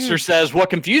playing. Texter says,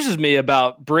 what confuses me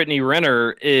about Brittany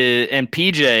Renner and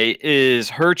PJ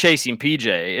is her chasing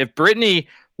PJ. If Brittany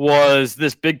was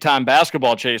this big-time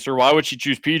basketball chaser, why would she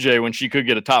choose PJ when she could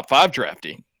get a top 5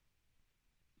 draftee?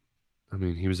 I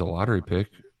mean, he was a lottery pick.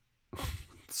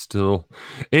 Still,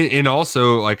 and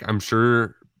also, like, I'm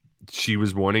sure she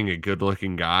was wanting a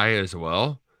good-looking guy as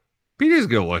well. PJ's a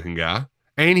good-looking guy,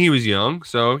 and he was young,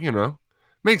 so, you know,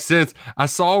 makes sense. I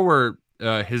saw where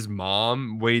his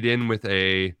mom weighed in with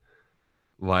a,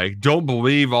 like, don't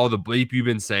believe all the bleep you've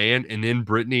been saying, and then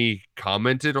Brittany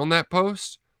commented on that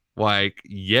post, like,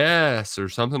 yes, or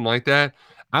something like that.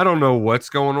 I don't know what's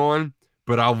going on,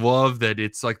 but I love that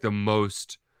it's, like, the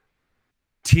most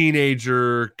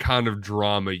teenager kind of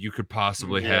drama you could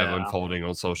possibly have unfolding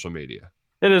on social media.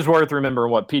 It is worth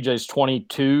remembering what PJ's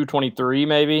 22, 23,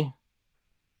 maybe.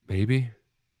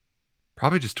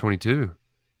 Probably just 22.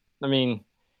 I mean,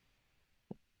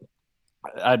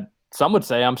 some would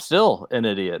say I'm still an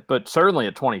idiot, but certainly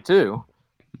at 22.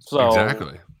 So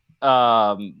exactly.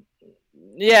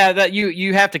 Yeah, that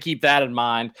you have to keep that in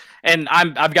mind, and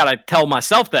I've got to tell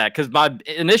myself that because my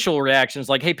initial reaction is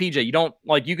like, "Hey, PJ, you don't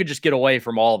like you could just get away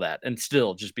from all that and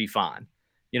still just be fine."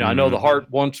 You know, I know the heart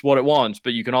wants what it wants,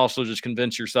 but you can also just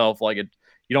convince yourself like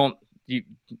you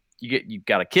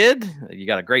got a kid, you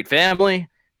got a great family,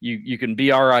 you can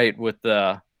be all right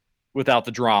without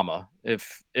the drama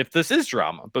if this is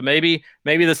drama, but maybe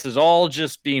this is all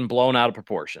just being blown out of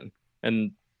proportion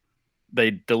and they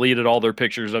deleted all their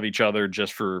pictures of each other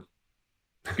just for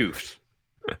goofs.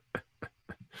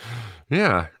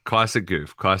 Yeah, classic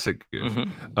goof.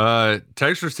 Mm-hmm.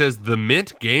 Texter says the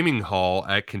Mint Gaming Hall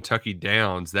at Kentucky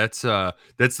Downs. That's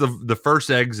the first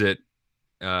exit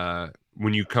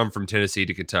when you come from Tennessee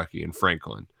to Kentucky in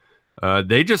Franklin.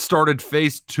 They just started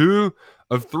phase 2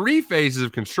 of 3 phases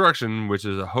of construction, which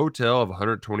is a hotel of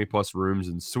 120 plus rooms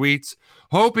and suites.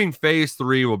 Hoping phase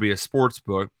 3 will be a sports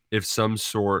book of some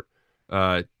sort.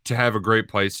 To have a great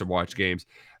place to watch games.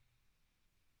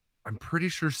 I'm pretty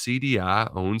sure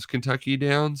CDI owns Kentucky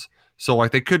Downs. So,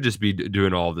 like, they could just be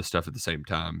doing all of this stuff at the same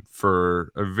time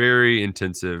for a very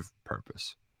intensive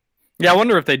purpose. Yeah, I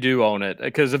wonder if they do own it.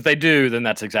 Because if they do, then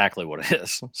that's exactly what it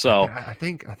is. So I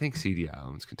think CDI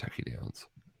owns Kentucky Downs.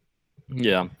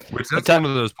 Yeah. Which that's one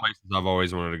of those places I've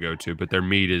always wanted to go to. But their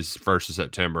meet is 1st of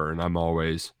September. And I'm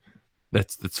always –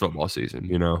 that's football season,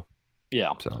 you know?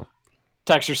 Yeah. So –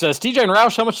 Texter says, TJ and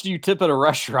Roush, how much do you tip at a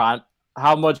restaurant?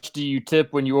 How much do you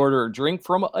tip when you order a drink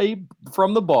from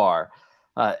the bar?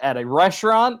 At a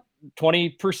restaurant,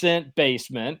 20%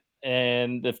 basement.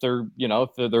 And if they're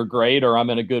great or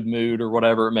I'm in a good mood or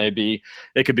whatever it may be,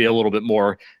 it could be a little bit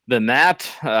more than that.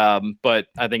 But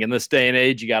I think in this day and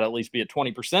age, you got to at least be at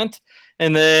 20%.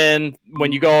 And then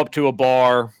when you go up to a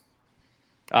bar,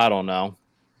 I don't know.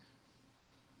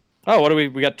 Oh, what do we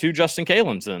got 2 Justin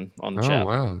Kalins in on the chat. Oh,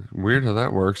 wow. Weird how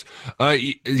that works.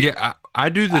 Yeah, I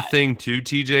do the thing too,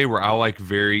 TJ, where I like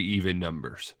very even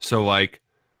numbers. So, like,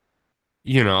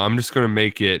 you know, I'm just going to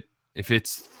make it, if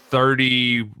it's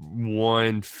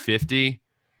 31.50,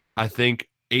 I think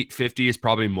 8.50 is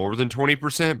probably more than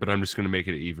 20%, but I'm just going to make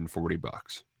it even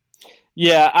 $40.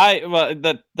 Yeah,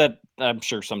 I'm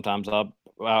sure sometimes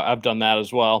I've done that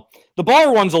as well. The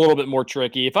bar one's a little bit more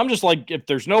tricky. If I'm just like, if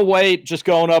there's no wait, just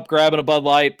going up, grabbing a Bud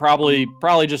Light, probably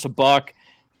just $1.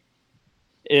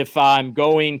 If I'm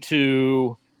going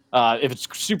to, if it's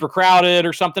super crowded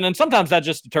or something, and sometimes that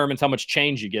just determines how much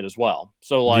change you get as well.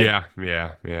 So like,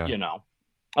 yeah. you know,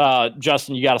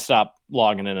 Justin, you got to stop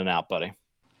logging in and out, buddy.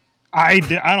 I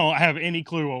don't have any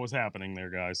clue what was happening there,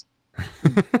 guys.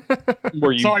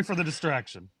 Sorry for the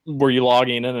distraction. Were you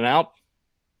logging in and out?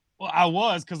 Well, I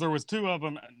was, because there was 2 of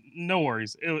them. No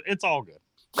worries. It's all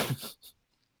good.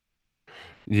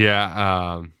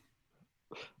 Yeah.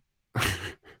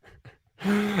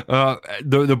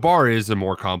 The bar is a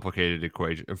more complicated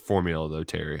formula, though,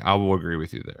 Terry. I will agree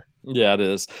with you there. Yeah, it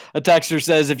is. A texter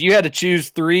says, if you had to choose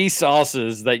 3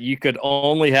 sauces that you could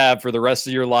only have for the rest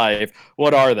of your life,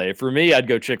 what are they? For me, I'd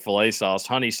go Chick-fil-A sauce,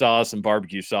 honey sauce, and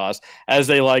barbecue sauce, as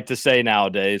they like to say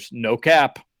nowadays. No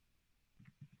cap.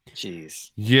 Jeez.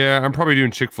 Yeah, I'm probably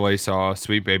doing Chick-fil-A sauce,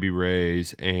 Sweet Baby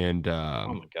Ray's, and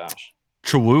oh my gosh,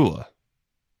 Cholula.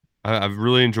 I've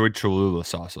really enjoyed Cholula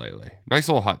sauce lately. Nice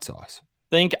little hot sauce.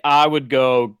 Think I would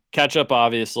go ketchup,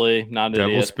 obviously, not an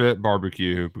Devil idiot. Spit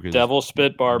barbecue, because Devil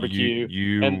Spit barbecue.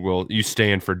 You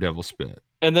stand for Devil Spit.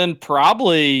 And then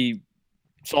probably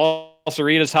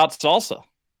Salsarita's hot salsa.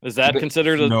 Is that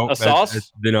considered a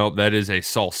sauce? No, that is a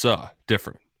salsa.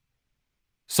 Different.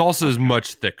 Salsa is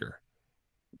much thicker.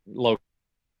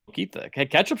 Low-key thick. Hey,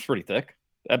 ketchup's pretty thick.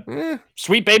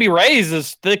 Sweet Baby Ray's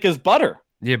is thick as butter.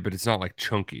 Yeah, but it's not like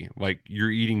chunky. Like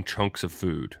you're eating chunks of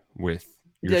food with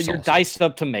your you're diced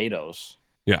up tomatoes.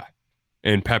 Yeah.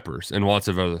 And peppers and lots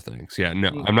of other things. Yeah,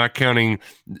 no, I'm not counting.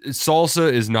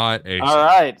 Salsa is not a. All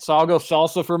right, so I'll go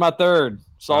salsa for my third.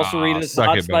 Salsarita's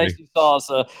hot spicy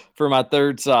salsa for my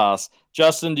third sauce.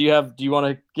 Justin, do you want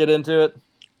to get into it?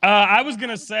 I was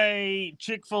gonna say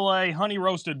Chick-fil-A honey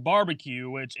roasted barbecue,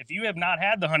 which if you have not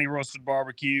had the honey roasted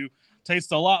barbecue,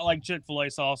 tastes a lot like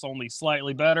Chick-fil-A sauce, only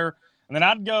slightly better. And then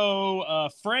I'd go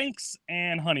Frank's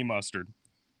and honey mustard.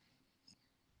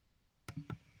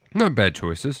 Not bad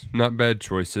choices.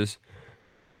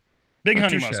 Big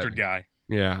honey mustard guy.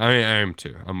 Yeah, I am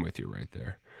too. I'm with you right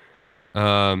there.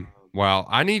 Wow,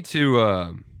 I need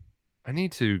to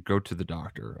go to the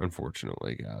doctor,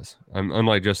 unfortunately, guys. I'm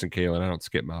unlike Justin Kalen, I don't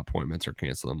skip my appointments or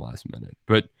cancel them last minute.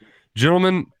 But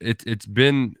gentlemen, it's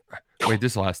been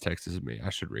this last text is me.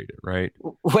 I should read it, right?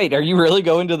 Wait, are you really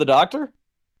going to the doctor?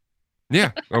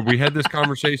 Yeah, we had this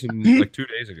conversation like 2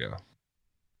 days ago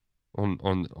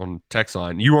on text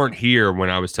line. You weren't here when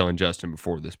I was telling Justin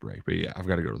before this break, but yeah, I've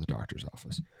got to go to the doctor's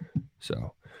office.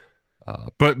 So,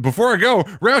 but before I go,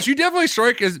 Roush, you definitely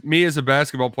strike me as a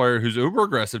basketball player who's uber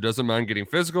aggressive, doesn't mind getting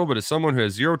physical, but as someone who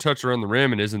has zero touch around the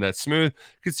rim and isn't that smooth,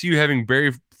 could see you having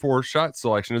very poor shot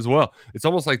selection as well. It's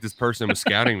almost like this person was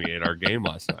scouting me at our game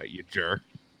last night, you jerk.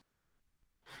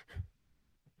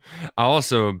 I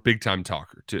also a big time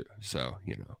talker too, so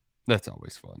that's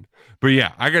always fun. But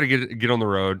yeah, I gotta get on the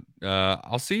road.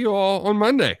 I'll see you all on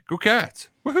Monday. Go Cats!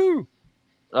 Woohoo!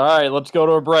 All right, let's go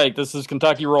to a break. This is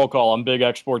Kentucky Roll Call on Big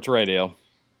X Sports Radio.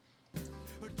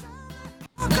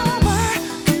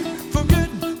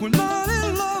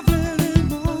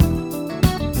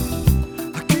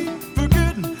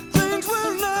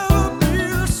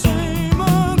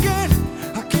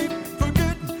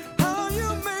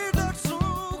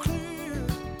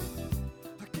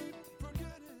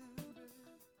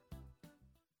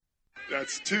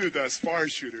 That's 2, that's far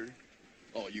shooter.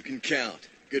 Oh, you can count.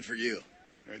 Good for you.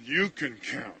 And you can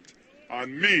count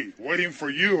on me waiting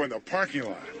for you in the parking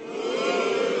lot.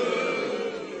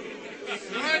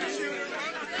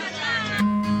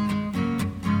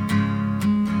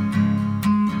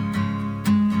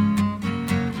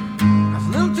 I was a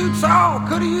little too tall,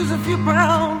 could have used a few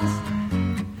pounds.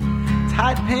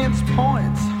 Tight pants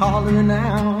points, hollering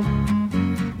out.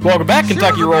 Welcome back,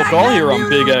 Kentucky Roll Call here on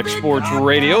Big X Sports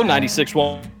Radio,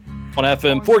 96.1 on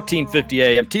FM, 1450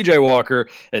 AM. TJ Walker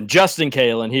and Justin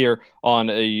Kalen here on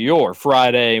your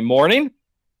Friday morning.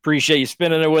 Appreciate you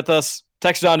spending it with us.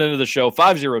 Text on into the show,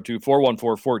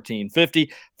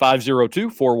 502-414-1450,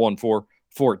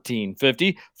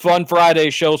 502-414-1450. Fun Friday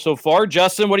show so far.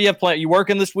 Justin, what do you have planned? You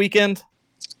working this weekend?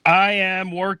 I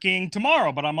am working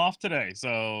tomorrow, but I'm off today.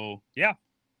 So, yeah,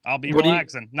 I'll be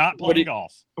relaxing, not playing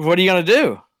golf. What are you going to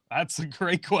do? That's a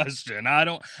great question.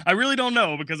 I really don't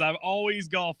know because I've always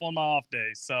golf on my off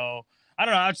days. So I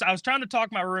don't know. I was trying to talk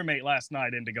my roommate last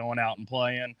night into going out and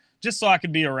playing just so I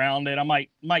could be around it. I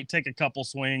might take a couple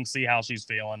swings, see how she's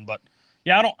feeling. But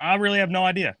yeah, I really have no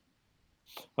idea.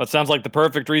 Well, it sounds like the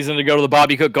perfect reason to go to the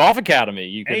Bobby Cook Golf Academy.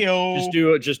 You can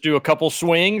just do a couple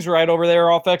swings right over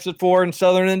there off Exit 4 in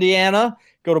Southern Indiana.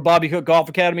 Go to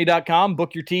BobbyCookGolfAcademy.com,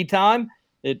 book your tee time.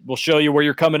 It will show you where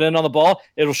you're coming in on the ball.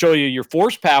 It'll show you your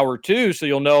force power, too, so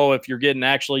you'll know if you're getting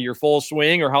actually your full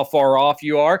swing or how far off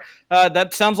you are.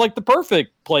 That sounds like the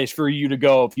perfect place for you to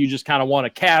go if you just kind of want a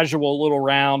casual little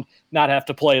round, not have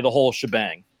to play the whole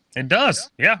shebang. It does.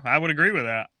 Yeah, I would agree with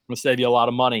that. going to save you a lot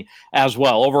of money as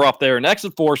well. Over up there in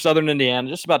Exit 4, Southern Indiana,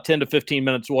 just about 10 to 15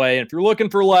 minutes away. And if you're looking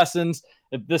for lessons,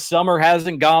 if this summer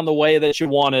hasn't gone the way that you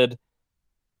wanted,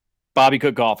 Bobby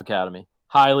Cook Golf Academy.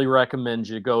 Highly recommend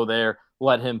you go there.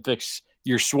 Let him fix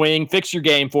your swing, fix your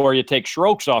game for you, take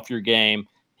strokes off your game.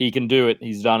 He can do it.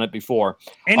 He's done it before.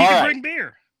 And you can bring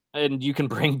beer. And you can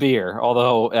bring beer.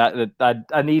 Although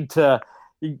I need to,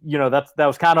 that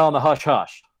was kind of on the hush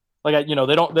hush. Like, they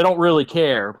don't really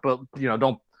care, but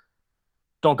don't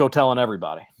go telling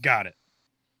everybody. Got it.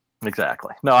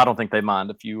 Exactly. No, I don't think they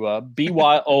mind if you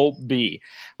BYOB.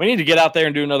 We need to get out there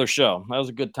and do another show. That was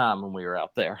a good time when we were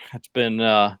out there. It's been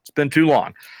too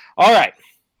long. All right.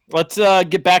 Let's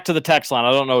get back to the text line.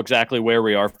 I don't know exactly where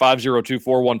we are.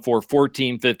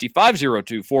 502-414-1450.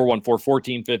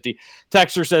 502-414-1450.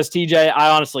 Texter says, TJ, I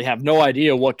honestly have no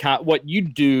idea what you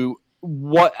do,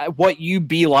 what you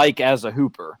be like as a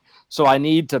hooper. So I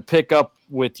need to pick up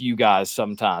with you guys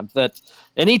sometime. That's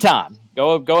anytime.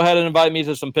 Go ahead and invite me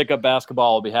to some pickup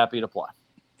basketball. I'll be happy to play.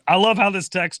 I love how this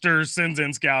texter sends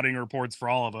in scouting reports for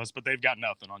all of us, but they've got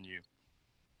nothing on you.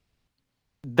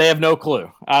 They have no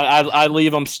clue. I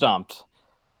leave them stumped.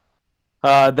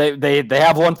 They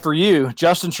have one for you.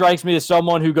 Justin strikes me as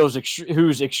someone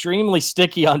who's extremely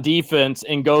sticky on defense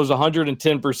and goes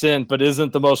 110%, but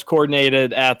isn't the most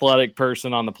coordinated athletic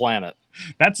person on the planet.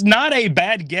 That's not a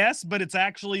bad guess, but it's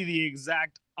actually the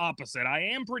exact opposite. I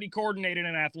am pretty coordinated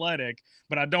and athletic,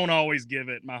 but I don't always give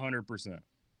it my 100%.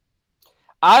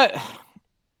 I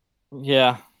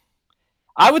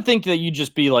would think that you'd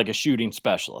just be like a shooting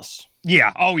specialist.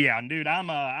 Yeah. Oh yeah, dude.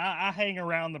 I hang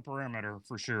around the perimeter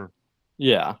for sure.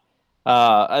 Yeah.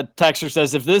 A texter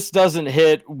says, if this doesn't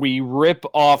hit, we rip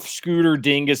off Scooter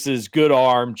Dingus's good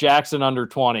arm. Jackson under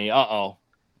 20. Uh-oh.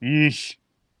 Yeesh.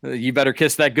 You better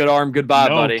kiss that good arm goodbye,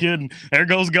 buddy. No kidding. There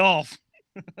goes golf.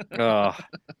 Oh,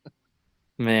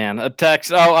 man. A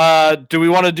text. Do we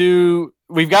want to do...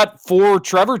 We've got 4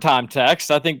 Trevor time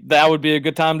texts. I think that would be a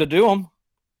good time to do them.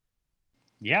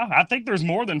 Yeah, I think there's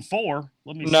more than 4.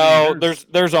 Let me see. No,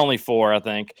 there's only 4, I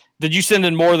think. Did you send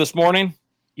in more this morning?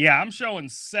 Yeah, I'm showing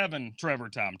 7 Trevor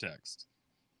time texts.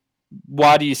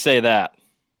 Why do you say that?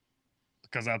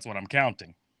 Because that's what I'm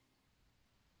counting.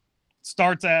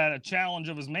 Starts at a challenge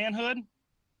of his manhood.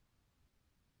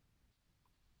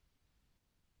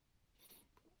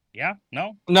 Yeah,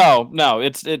 no.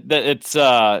 It's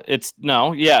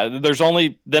no. Yeah, there's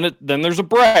only then there's a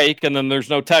break and then there's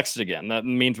no text again. That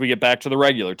means we get back to the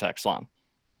regular text line.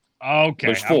 Okay,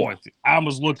 there's 4. I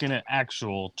was looking at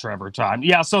actual Trevor time.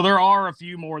 Yeah, so there are a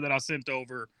few more that I sent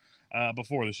over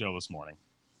before the show this morning.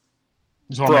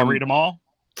 Just want me to read them all?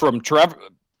 From Trevor?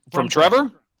 From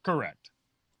Trevor? Correct.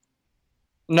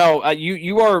 No,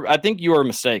 you are. I think you are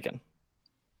mistaken.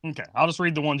 Okay, I'll just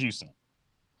read the ones you sent.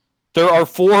 There are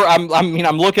 4. I'm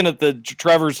looking at the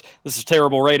Trevor's. This is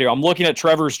terrible radio. I'm looking at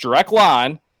Trevor's direct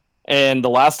line, and the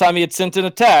last time he had sent in a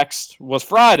text was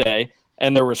Friday,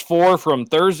 and there was 4 from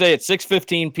Thursday at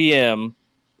 6:15 p.m.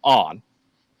 on.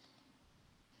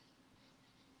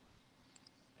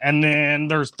 And then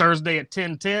there's Thursday at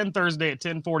 10:10, Thursday at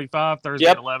 10:45, Thursday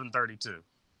at 11:32.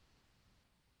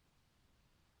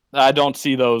 I don't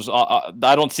see those.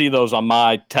 I don't see those on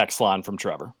my text line from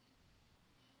Trevor.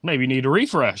 Maybe you need a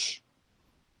refresh.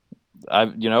 A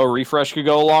refresh could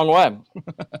go a long way.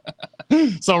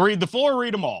 So read the 4,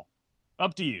 read them all.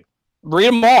 Up to you. Read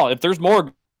them all. If there's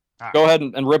more, go ahead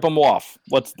and rip them off.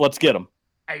 Let's get them.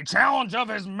 A challenge of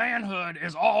his manhood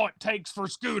is all it takes for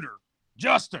Scooter.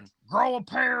 Justin, grow a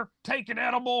pair, take an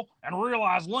edible, and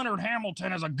realize Leonard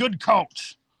Hamilton is a good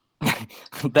coach.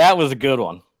 That was a good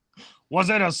one. Was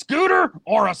it a scooter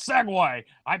or a Segway?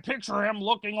 I picture him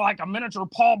looking like a miniature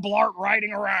Paul Blart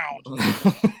riding around.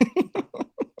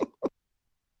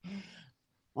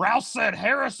 Rouse said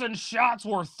Harrison's shots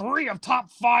were 3 of top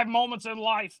 5 moments in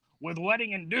life with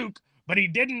Wedding and Duke, but he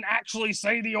didn't actually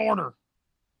say the order.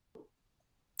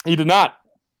 He did not.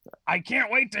 I can't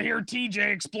wait to hear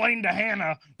TJ explain to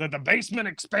Hannah that the basement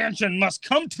expansion must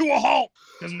come to a halt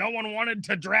because no one wanted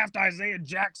to draft Isaiah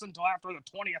Jackson until after the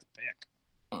 20th pick.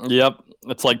 Yep.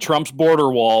 It's like Trump's border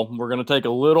wall. We're going to take a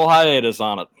little hiatus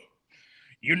on it.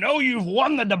 You know you've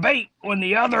won the debate when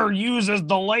the other uses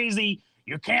the lazy,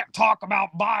 you can't talk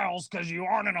about Biles because you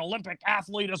aren't an Olympic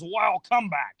athlete as well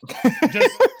comeback.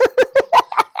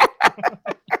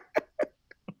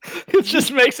 It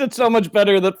just makes it so much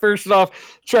better that first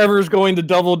off, Trevor's going to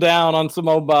double down on some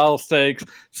Biles takes.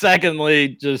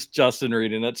 Secondly, just Justin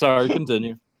reading it. Sorry,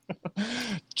 continue.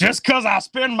 Just because I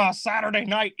spend my Saturday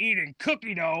night eating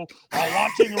cookie dough while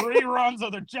watching reruns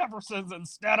of the Jeffersons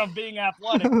instead of being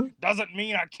athletic doesn't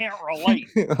mean I can't relate.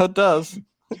 It does.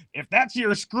 If that's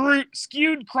your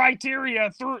skewed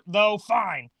criteria, though,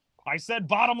 fine. I said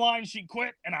bottom line, she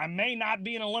quit, and I may not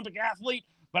be an Olympic athlete,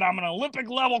 but I'm an Olympic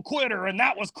level quitter, and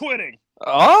that was quitting.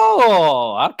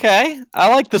 Oh, okay.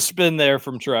 I like the spin there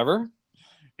from Trevor.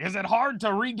 Is it hard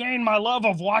to regain my love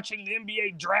of watching the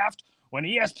NBA draft when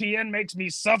ESPN makes me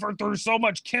suffer through so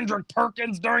much Kendrick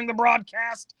Perkins during the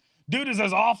broadcast? Dude is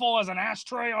as awful as an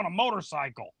ashtray on a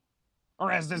motorcycle,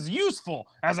 or as useful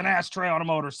as an ashtray on a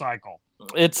motorcycle.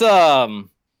 It's I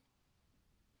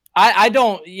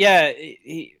don't. Yeah,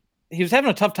 he was having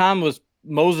a tough time with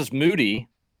Moses Moody.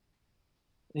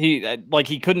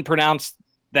 He couldn't pronounce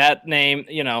that name.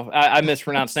 You know, I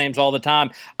mispronounce names all the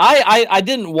time. I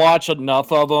didn't watch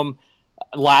enough of them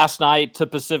last night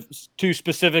to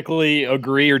specifically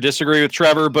agree or disagree with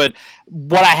Trevor, but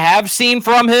what I have seen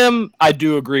from him, I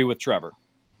do agree with Trevor.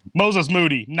 Moses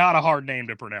Moody, not a hard name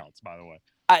to pronounce, by the way.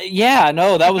 Yeah,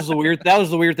 no, that was the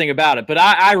weird thing about it. But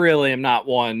I really am not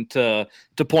one to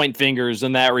point fingers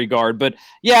in that regard. But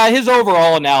yeah, his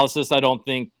overall analysis I don't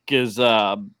think is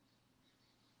the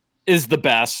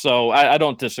best. So I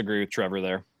don't disagree with Trevor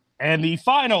there. And the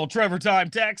final Trevor Time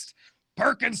text: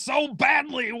 Perkins so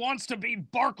badly wants to be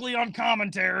Barkley on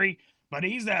commentary, but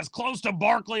he's as close to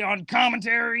Barkley on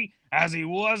commentary as he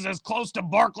was as close to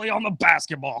Barkley on the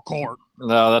basketball court.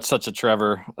 No, that's such a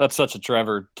Trevor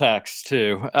text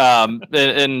too.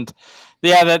 And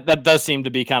yeah, that does seem to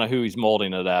be kind of who he's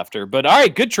molding it after. But all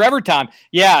right, good Trevor time.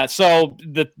 Yeah, so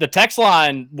the text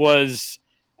line was,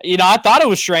 I thought it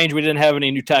was strange we didn't have any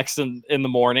new texts in the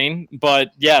morning,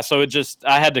 but yeah, so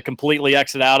I had to completely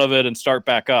exit out of it and start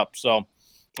back up. So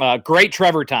great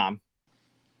Trevor time.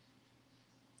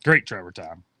 Great Trevor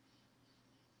time.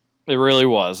 It really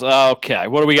was. Okay,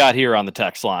 what do we got here on the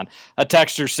text line? A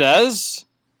texter says,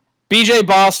 BJ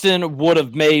Boston would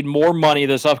have made more money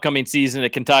this upcoming season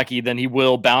at Kentucky than he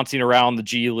will bouncing around the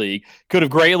G League. Could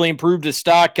have greatly improved his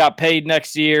stock, got paid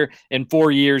next year. In 4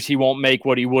 years, he won't make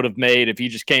what he would have made if he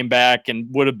just came back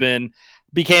and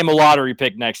became a lottery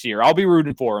pick next year. I'll be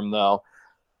rooting for him, though.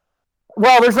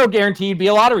 Well, there's no guarantee he'd be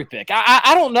a lottery pick.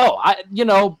 I don't know.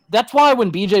 That's why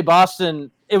when BJ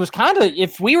Boston, it was kind of,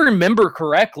 if we remember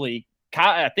correctly,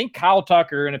 I think Kyle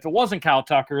Tucker, and if it wasn't Kyle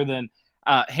Tucker, then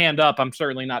hand up. I'm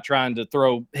certainly not trying to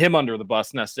throw him under the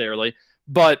bus necessarily,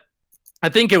 but I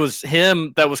think it was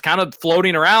him that was kind of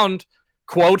floating around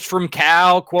quotes from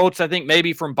Cal, quotes I think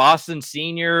maybe from Boston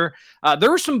Senior.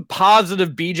 There was some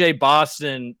positive BJ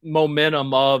Boston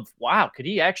momentum of, wow, could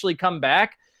he actually come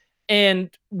back? And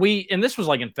this was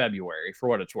like in February, for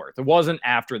what it's worth. It wasn't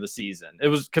after the season. It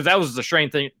was because that was the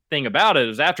strange thing about it. It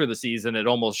was after the season. It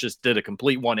almost just did a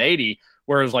complete 180.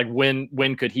 Whereas like when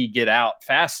could he get out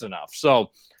fast enough?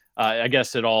 So I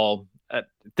guess it all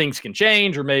things can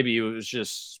change, or maybe it was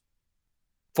just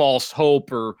false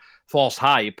hope or false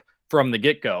hype from the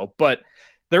get-go. But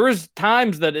there was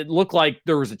times that it looked like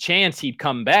there was a chance he'd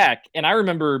come back. And I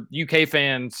remember UK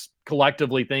fans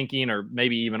collectively thinking, or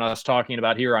maybe even us talking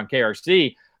about here on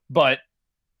KRC, but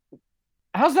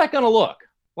how's that going to look?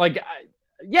 Like,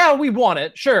 yeah, we won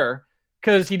it, sure,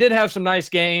 because he did have some nice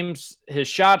games. His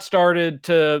shot started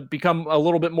to become a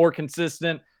little bit more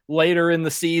consistent later in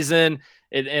the season,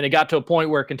 and it got to a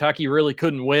point where Kentucky really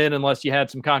couldn't win unless you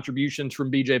had some contributions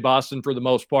from BJ Boston for the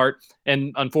most part.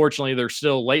 And unfortunately, there's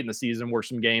still late in the season were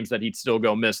some games that he'd still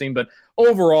go missing, but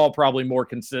overall, probably more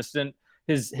consistent.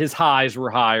 His highs were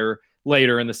higher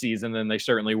later in the season than they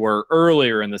certainly were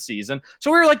earlier in the season. So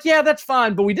we were like, yeah, that's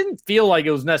fine, but we didn't feel like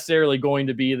it was necessarily going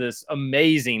to be this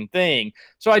amazing thing.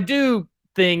 So I do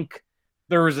think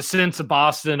there was a sense of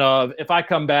Boston of, if I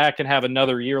come back and have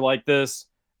another year like this,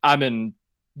 I'm in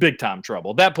big time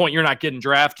trouble. At that point, you're not getting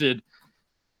drafted,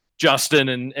 Justin,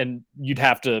 and you'd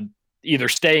have to either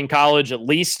stay in college at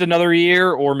least another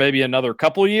year or maybe another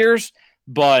couple years.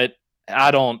 But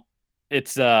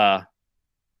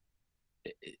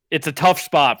it's a tough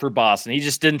spot for Boston. He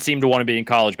just didn't seem to want to be in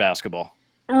college basketball.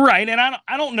 Right, and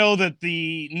I don't know that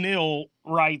the nil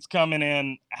rights coming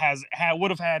in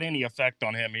would have had any effect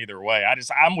on him either way.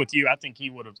 I'm with you. I think he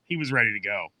was ready to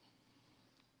go.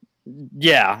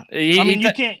 Yeah,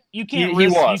 you can't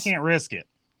risk it.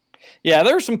 Yeah,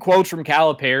 there were some quotes from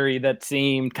Calipari that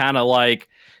seemed kind of like,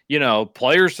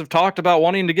 players have talked about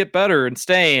wanting to get better and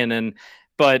staying,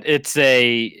 but it's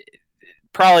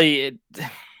probably.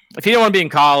 If he don't want to be in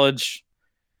college,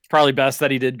 it's probably best that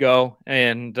he did go.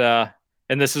 And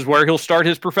this is where he'll start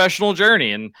his professional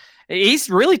journey. And he's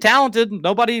really talented.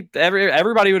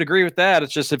 Everybody would agree with that.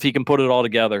 It's just if he can put it all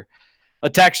together. A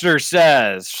texter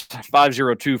says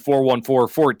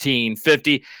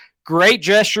 502-414-1450. Great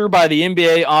gesture by the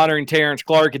NBA honoring Terrence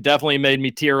Clark. It definitely made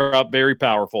me tear up. Very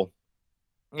powerful.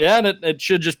 Yeah, and it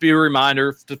should just be a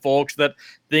reminder to folks that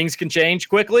things can change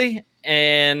quickly,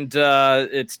 and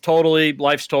life's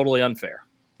totally unfair.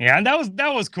 Yeah, and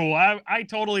that was cool. I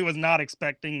totally was not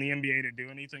expecting the NBA to do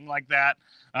anything like that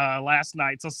last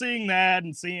night. So seeing that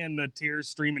and seeing the tears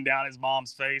streaming down his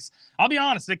mom's face, I'll be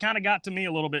honest, it kind of got to me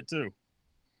a little bit too.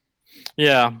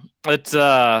 Yeah, it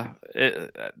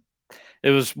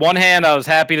was one hand I was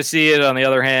happy to see it. On the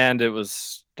other hand, it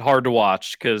was hard to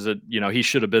watch because he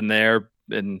should have been there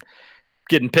and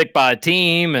getting picked by a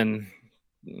team, and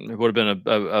it would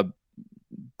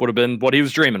have been what he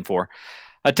was dreaming for.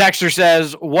 A texter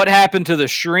says, "What happened to the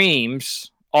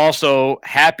streams?" Also,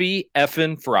 happy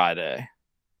effing Friday.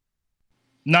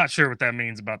 Not sure what that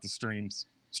means about the streams.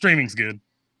 Streaming's good.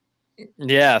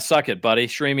 Yeah, suck it, buddy.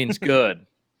 Streaming's good.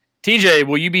 TJ,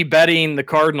 will you be betting the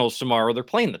Cardinals tomorrow? They're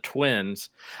playing the Twins.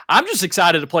 I'm just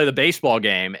excited to play the baseball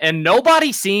game, and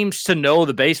nobody seems to know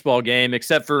the baseball game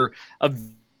except for a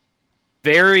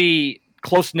very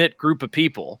close-knit group of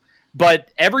people.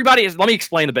 But everybody is. Let me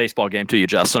explain the baseball game to you,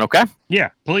 Justin, okay? Yeah,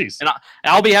 please. And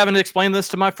I'll be having to explain this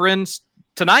to my friends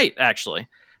tonight, actually.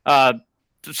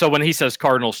 So when he says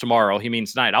Cardinals tomorrow, he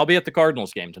means tonight. I'll be at the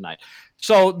Cardinals game tonight.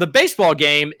 So the baseball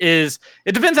game it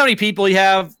depends how many people you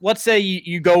have. Let's say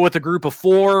you go with a group of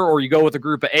 4, or you go with a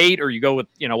group of 8, or you go with,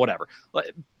 whatever.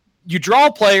 You draw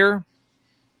a player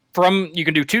you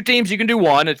can do 2 teams, you can do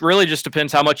 1. It really just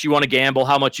depends how much you want to gamble,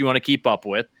 how much you want to keep up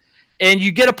with. And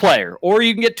you get a player, or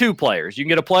you can get 2 players. You can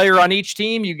get a player on each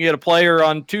team. You can get a player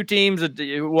on 2 teams,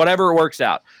 whatever it works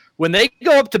out. When they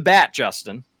go up to bat,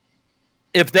 Justin,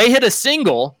 if they hit a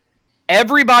single,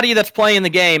 everybody that's playing the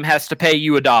game has to pay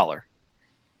you $1.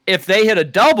 If they hit a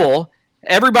double,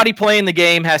 everybody playing the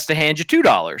game has to hand you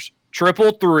 $2.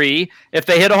 Triple, $3. If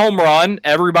they hit a home run,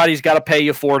 everybody's got to pay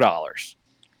you $4.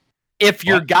 If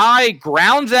your guy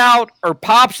grounds out or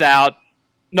pops out,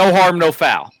 no harm, no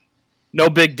foul. No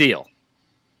big deal.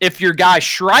 If your guy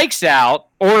strikes out,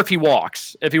 or if he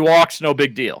walks, no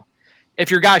big deal.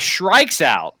 If your guy strikes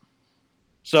out,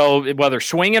 so whether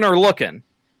swinging or looking,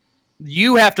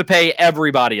 you have to pay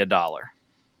everybody $1.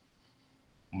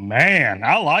 Man,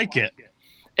 I like it.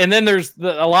 And then there's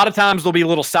a lot of times there'll be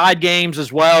little side games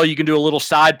as well. You can do a little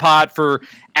side pot for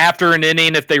after an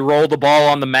inning. If they roll the ball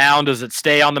on the mound, does it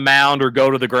stay on the mound or go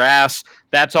to the grass?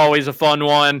 That's always a fun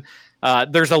one.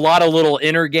 There's a lot of little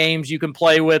inner games you can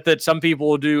play with it. Some people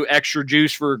will do extra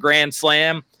juice for a grand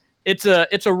slam. It's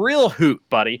a real hoot,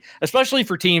 buddy, especially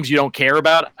for teams you don't care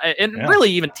about, and really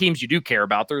even teams you do care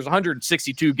about. There's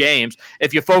 162 games.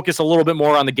 If you focus a little bit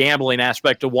more on the gambling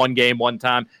aspect of one game, one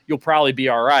time, you'll probably be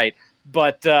all right.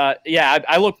 But,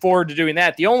 I look forward to doing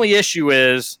that. The only issue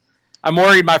is I'm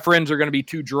worried my friends are going to be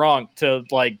too drunk to,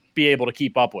 be able to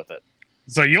keep up with it.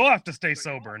 So you'll have to stay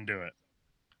sober and do it.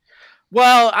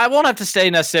 Well, I won't have to stay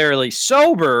necessarily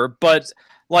sober, but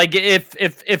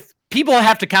if people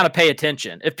have to kind of pay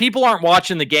attention. If people aren't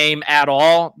watching the game at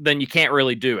all, then you can't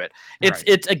really do it.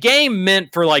 It's a game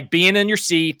meant for being in your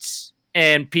seats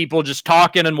and people just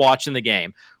talking and watching the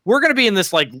game. We're going to be in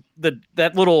this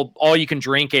that little all you can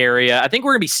drink area. I think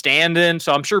we're going to be standing,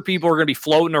 so I'm sure people are going to be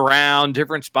floating around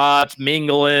different spots,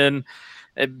 mingling,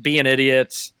 being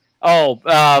idiots. I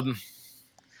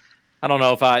don't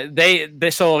know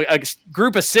if so a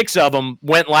group of 6 of them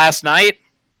went last night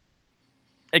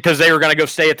because they were going to go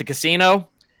stay at the casino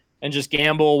and just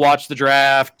gamble, watch the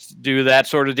draft, do that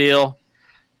sort of deal.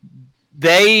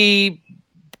 They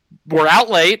were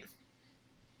out late,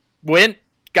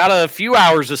 got a few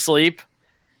hours of sleep.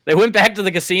 They went back to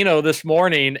the casino this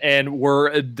morning and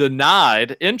were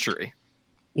denied entry.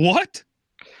 What?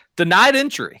 Denied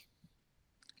entry.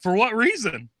 For what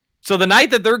reason? So the night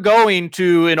that they're going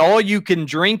to an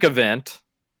all-you-can-drink event,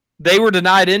 they were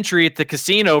denied entry at the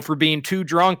casino for being too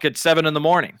drunk at 7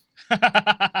 a.m.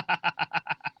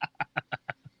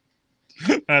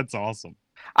 That's awesome.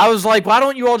 I was like, why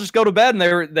don't you all just go to bed?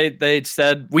 And they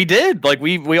said we did.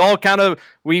 We all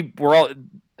were all.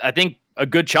 I think a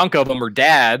good chunk of them were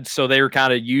dads, so they were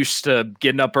kind of used to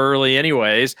getting up early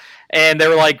anyways. And they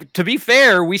were like, to be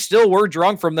fair, we still were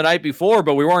drunk from the night before,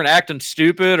 but we weren't acting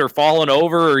stupid or falling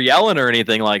over or yelling or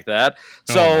anything like that.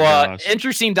 So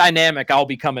interesting dynamic I'll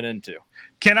be coming into.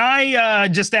 Can I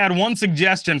just add one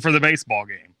suggestion for the baseball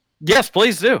game? Yes,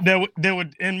 please do. That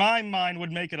would, in my mind,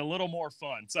 would make it a little more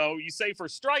fun. So you say for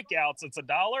strikeouts, it's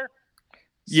 $1.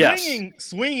 Yes.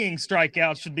 Swinging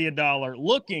strikeouts should be $1.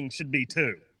 Looking should be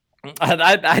 $2.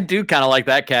 I do kind of like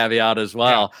that caveat as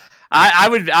well.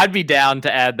 Yeah. I'd be down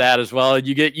to add that as well.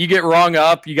 You get rung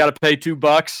up, you got to pay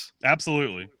 $2.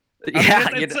 Absolutely. Yeah,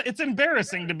 it's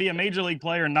embarrassing to be a major league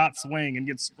player and not swing and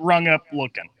get rung up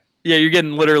looking. Yeah, you're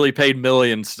getting literally paid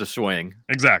millions to swing.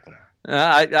 Exactly.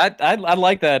 I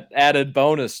like that added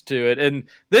bonus to it. And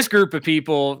this group of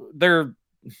people,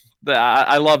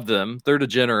 I love them. They're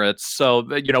degenerates. So,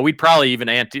 we'd probably even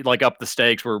up the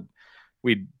stakes where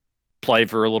we'd play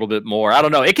for a little bit more. I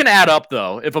don't know. It can add up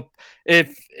though.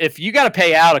 If you got to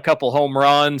pay out a couple home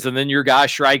runs and then your guy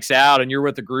strikes out and you're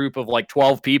with a group of like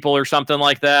 12 people or something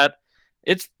like that,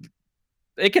 it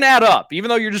can add up. Even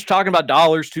though you're just talking about $2,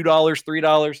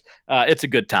 $3, it's a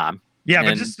good time. Yeah,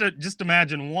 but just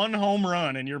imagine one home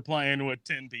run and you're playing with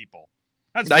 10 people.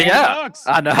 That's $40.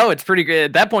 I know, it's pretty good.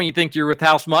 At that point, you think you're with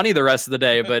house money the rest of the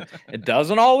day, but it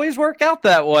doesn't always work out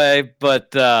that way.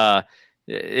 But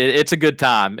it's a good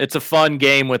time. It's a fun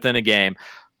game within a game.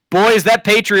 Boys, that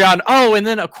Patreon. Oh, and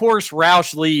then, of course,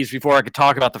 Roush leaves before I could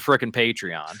talk about the frickin'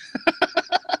 Patreon.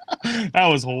 That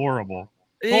was horrible.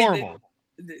 Horrible.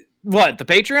 What, the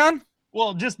Patreon?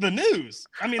 Well, just the news.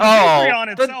 I mean, the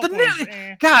Patreon itself was,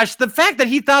 Gosh, the fact that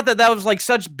he thought that was like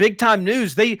such big-time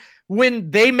news.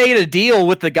 When they made a deal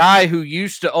with the guy who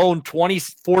used to own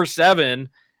 24/7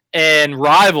 and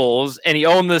Rivals, and he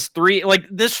owned this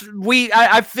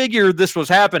I figured this was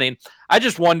happening. I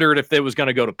just wondered if it was going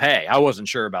to go to pay. I wasn't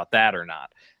sure about that or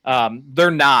not.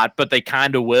 They're not, but they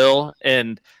kind of will.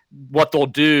 And what they'll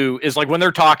do is, like, when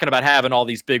they're talking about having all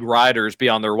these big writers be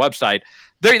on their website,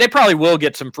 they probably will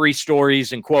get some free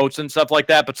stories and quotes and stuff like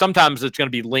that, but sometimes it's going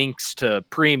to be links to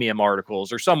premium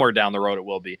articles, or somewhere down the road it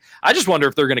will be. I just wonder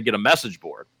if they're going to get a message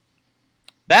board.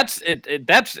 That's it.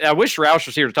 I wish Roush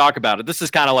was here to talk about it. This is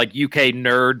kind of like UK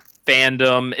nerd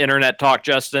fandom, internet talk,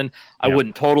 Justin. I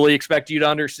wouldn't totally expect you to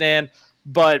understand,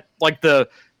 but like the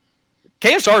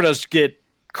KSR does get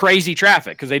crazy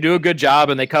traffic because they do a good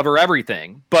job and they cover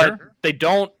everything, but they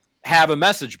don't have a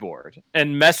message board,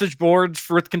 and message boards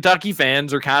for Kentucky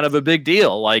fans are kind of a big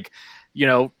deal. Like,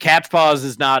 Cat's Paws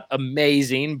is not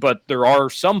amazing, but there are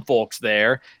some folks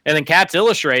there. And then Cats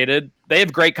Illustrated, they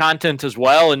have great content as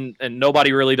well. And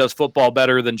nobody really does football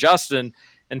better than Justin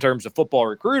in terms of football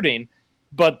recruiting,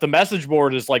 but the message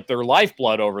board is like their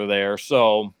lifeblood over there.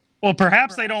 So, well,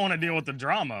 perhaps they don't want to deal with the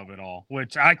drama of it all,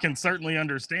 which I can certainly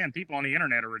understand. People on the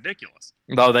internet are ridiculous.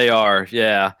 Oh, they are.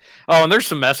 Yeah. Oh, and there's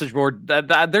some message board.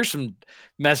 There's some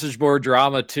message board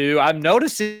drama too. I'm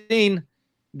noticing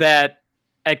that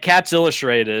at Cats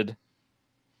Illustrated,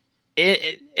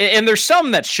 and there's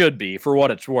some that should be, for what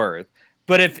it's worth.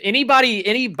 But if anybody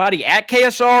at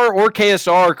KSR or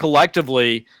KSR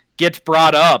collectively gets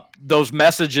brought up, those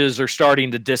messages are starting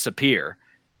to disappear,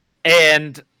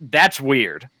 and that's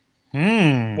weird.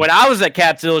 When I was at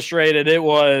Cats Illustrated, it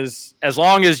was, as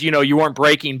long as you weren't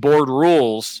breaking board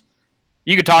rules,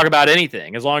 you could talk about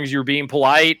anything as long as you were being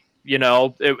polite.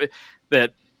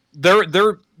 That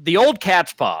they're the old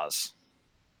Cat's Paws.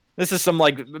 This is some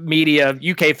like media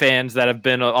UK fans that have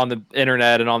been on the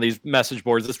internet and on these message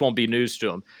boards. This won't be news to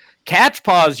them. Cat's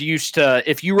Paws used to,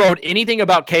 if you wrote anything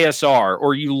about KSR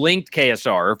or you linked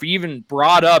KSR, or if you even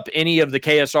brought up any of the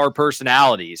KSR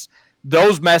personalities,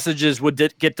 those messages would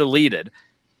get deleted.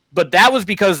 But that was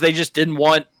because they just didn't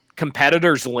want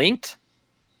competitors linked.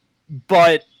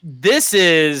 But this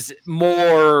is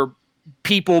more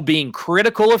people being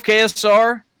critical of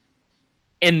KSR.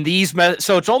 And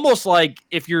so it's almost like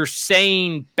if you're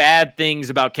saying bad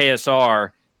things about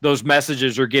KSR, those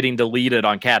messages are getting deleted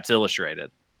on Cats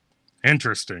Illustrated.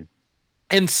 Interesting.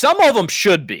 And some of them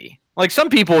should be. Like, some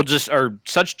people just are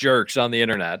such jerks on the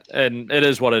internet, and it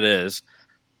is what it is.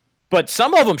 But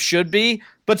some of them should be,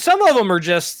 but some of them are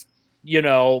just,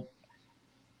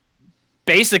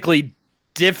 basically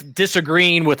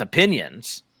disagreeing with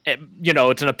opinions.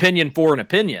 It's an opinion for an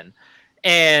opinion.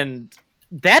 And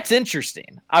that's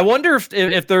interesting. I wonder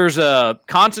if there's a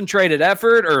concentrated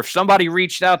effort, or if somebody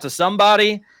reached out to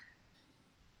somebody.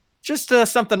 Just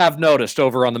something I've noticed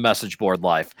over on the message board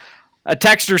life. A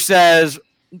texter says,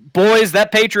 boys,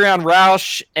 that Patreon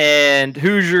Roush and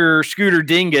Hoosier Scooter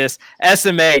Dingus,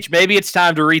 SMH, maybe it's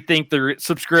time to rethink the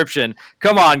subscription.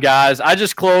 Come on, guys. I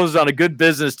just closed on a good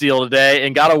business deal today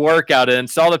and got a workout in,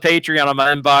 saw the Patreon on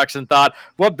my inbox, and thought,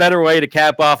 what better way to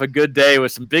cap off a good day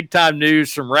with some big-time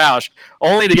news from Roush,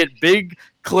 only to get big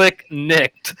click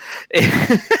nicked.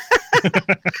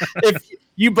 If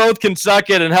you both can suck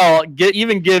it, and hell,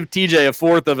 even give TJ a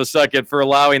fourth of a suck it for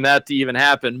allowing that to even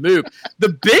happen. Mook. The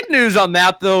big news on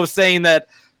that, though, is saying that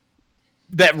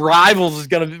Rivals is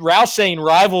going to – Roush saying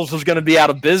Rivals was going to be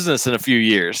out of business in a few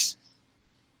years.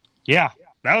 Yeah,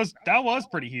 that was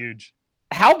pretty huge.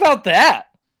 How about that?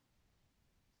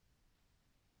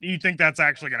 Do you think that's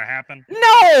actually going to happen?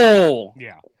 No.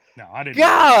 Yeah. No, I didn't.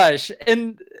 Gosh,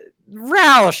 and –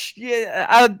 Roush, yeah,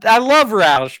 I love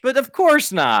Roush, but of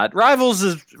course not. Rivals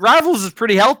is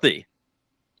pretty healthy.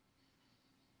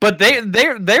 But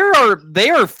they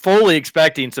are fully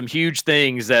expecting some huge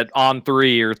things at On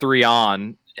 3 or 3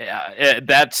 On.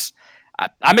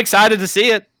 I'm excited to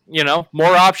see it. You know,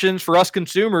 more options for us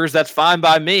consumers. That's fine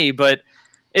by me. But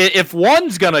if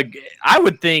one's I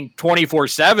would think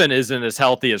 24/7 isn't as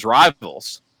healthy as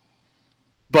Rivals.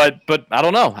 But I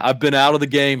don't know. I've been out of the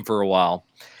game for a while.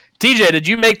 TJ, did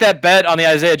you make that bet on the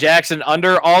Isaiah Jackson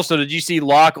under? Also, did you see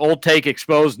Locke old take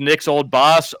exposed Nick's old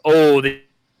boss? Oh, the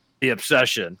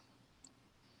obsession.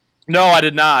 No, I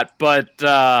did not, but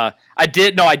I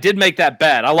did. No, I did make that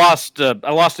bet. I lost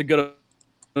a good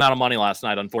amount of money last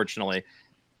night, unfortunately.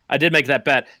 I did make that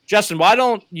bet. Justin, why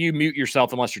don't you mute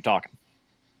yourself unless you're talking?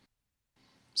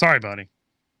 Sorry, buddy.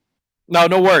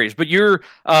 No worries. But you're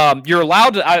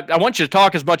allowed to. I want you to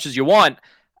talk as much as you want,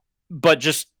 but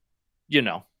just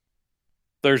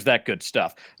there's that good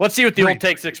stuff. Let's see what the old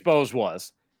takes exposed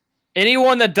was.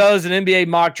 Anyone that does an NBA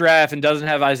mock draft and doesn't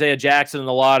have Isaiah Jackson in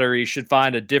the lottery should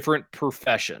find a different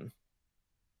profession.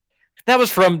 That was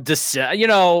from December.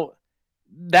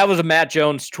 That was a Matt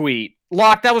Jones tweet.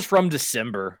 Locke, that was from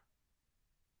December.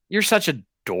 You're such a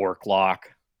dork,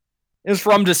 Locke. It was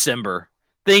from December.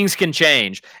 Things can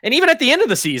change. And even at the end of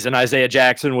the season, Isaiah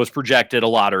Jackson was projected a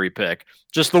lottery pick.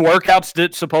 Just the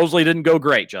workouts supposedly didn't go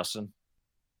great, Justin.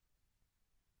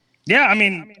 Yeah, I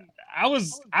mean,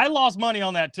 I lost money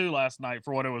on that too last night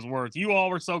for what it was worth. You all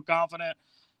were so confident,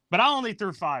 but I only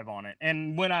threw 5 on it.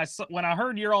 And when I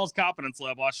heard your all's confidence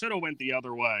level, I should have went the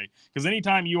other way, because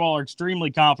anytime you all are extremely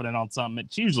confident on something,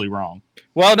 it's usually wrong.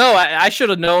 Well, no, I should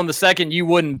have known the second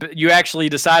you actually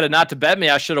decided not to bet me.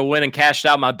 I should have went and cashed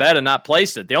out my bet and not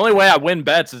placed it. The only way I win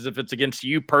bets is if it's against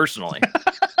you personally.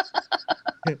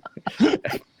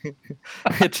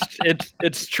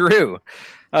 It's true.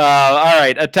 All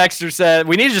right. A texter said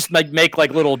we need to just make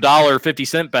like little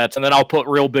 $1.50 bets, and then I'll put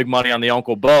real big money on the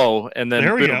Uncle Bo, and then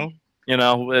there we go.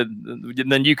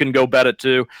 Then you can go bet it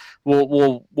too.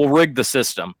 We'll rig the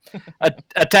system.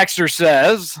 A texter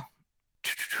says,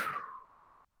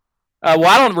 well,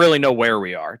 I don't really know where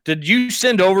we are. Did you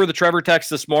send over the Trevor text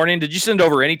this morning? Did you send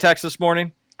over any text this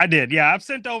morning? I did. Yeah, I've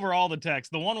sent over all the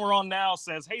texts. The one we're on now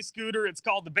says, "Hey, Scooter, it's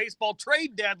called the baseball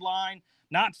trade deadline,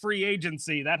 not free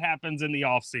agency. That happens in the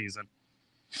off season."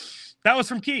 That was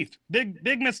from Keith.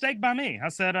 Big mistake by me. I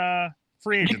said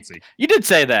free agency. You did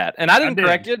say that, and I didn't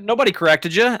correct you. Nobody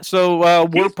corrected you, so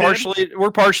we're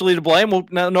partially to blame. Well,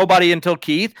 nobody until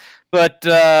Keith, but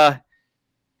yeah,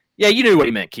 you knew what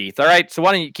he meant, Keith. All right, so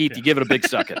why don't you, Keith? You give it a big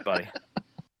suck it, buddy.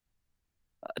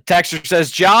 Texter says,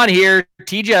 "John here,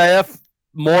 TGIF."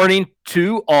 Morning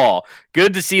to all.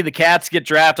 Good to see the Cats get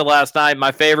drafted last night.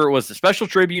 My favorite was the special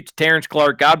tribute to Terrence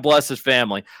Clark. God bless his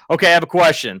family. Okay, I have a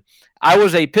question. I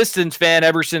was a Pistons fan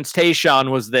ever since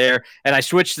Tayshaun was there, and I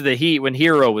switched to the Heat when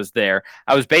Hero was there.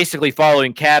 I was basically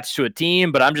following Cats to a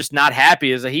team, but I'm just not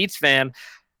happy as a Heat fan.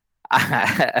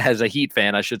 As a Heat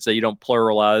fan, I should say. You don't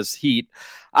pluralize Heat.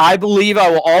 I believe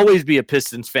I will always be a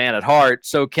Pistons fan at heart.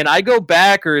 So can I go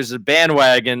back, or is it a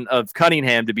bandwagon of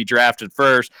Cunningham to be drafted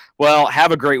first? Well,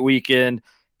 have a great weekend.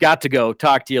 Got to go.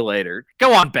 Talk to you later.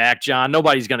 Go on back, John.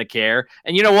 Nobody's going to care.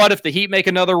 And you know what? If the Heat make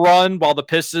another run while the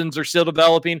Pistons are still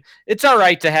developing, it's all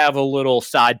right to have a little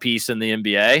side piece in the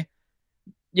NBA.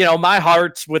 My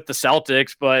heart's with the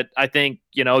Celtics, but I think,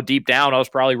 deep down, I was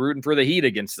probably rooting for the Heat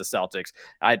against the Celtics.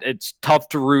 It's tough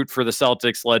to root for the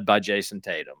Celtics led by Jason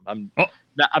Tatum.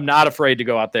 I'm not afraid to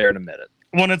go out there and admit it.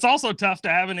 Well, it's also tough to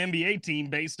have an NBA team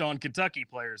based on Kentucky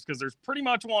players, because there's pretty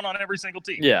much one on every single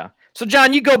team. Yeah. So,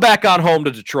 John, you go back on home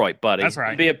to Detroit, buddy. That's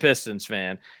right. Be a Pistons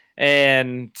fan.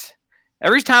 And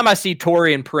every time I see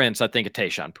Torian Prince, I think of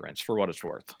Tayshaun Prince, for what it's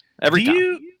worth. Every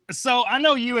time. So I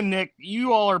know you and Nick,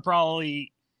 you all are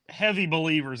probably heavy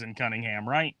believers in Cunningham,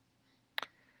 right?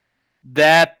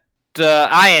 That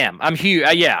I am. I'm huge.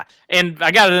 Yeah. And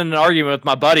I got in an argument with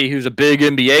my buddy who's a big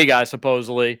NBA guy,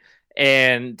 supposedly.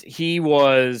 And he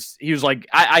was like,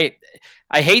 I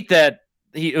hate that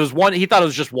he thought it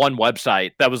was just one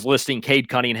website that was listing Cade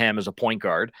Cunningham as a point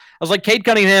guard. I was like, Cade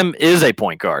Cunningham is a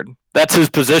point guard. That's his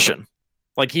position.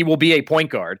 Like, he will be a point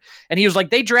guard. And he was like,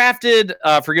 they drafted,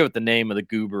 forget what the name of the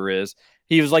goober is.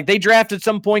 He was like, they drafted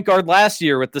some point guard last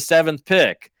year with the 7th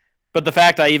pick. But the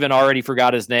fact I even already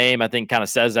forgot his name, I think kind of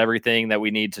says everything that we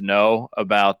need to know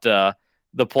about the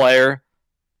player.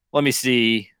 Let me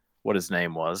see what his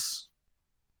name was.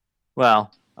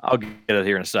 Well, I'll get it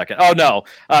here in a second. Oh no,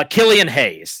 Killian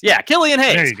Hayes. Yeah, Killian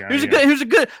Hayes. There you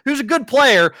go, Who's a good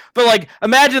player. But like,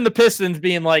 imagine the Pistons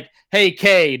being like, "Hey,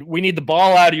 Cade, we need the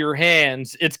ball out of your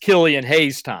hands. It's Killian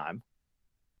Hayes time."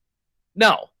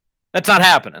 No, that's not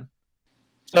happening.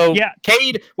 So yeah,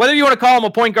 Cade, whether you want to call him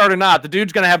a point guard or not, the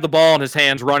dude's going to have the ball in his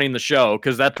hands running the show,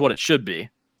 because that's what it should be.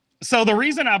 So the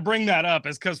reason I bring that up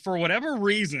is because for whatever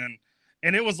reason,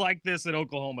 and it was like this at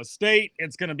Oklahoma State,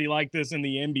 it's going to be like this in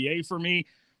the NBA for me.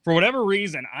 For whatever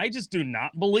reason, I just do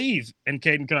not believe in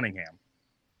Caden Cunningham.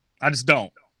 I just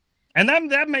don't. And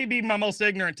that may be my most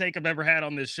ignorant take I've ever had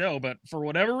on this show, but for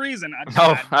whatever reason, I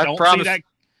don't see that.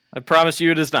 I promise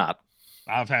you it is not.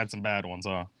 I've had some bad ones,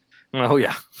 huh? Oh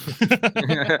yeah.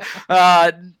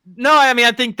 No, I mean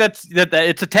I think that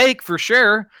it's a take for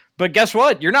sure. But guess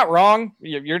what? You're not wrong.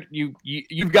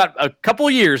 You've got a couple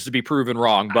years to be proven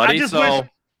wrong, buddy.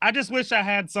 I just wish I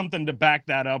had something to back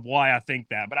that up. Why I think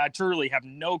that, but I truly have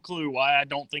no clue why I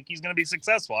don't think he's going to be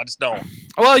successful. I just don't.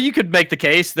 Well, you could make the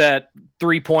case that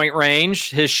 3-point range,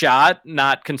 his shot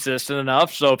not consistent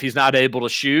enough. So if he's not able to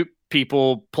shoot,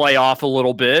 people play off a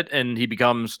little bit and he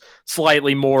becomes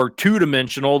slightly more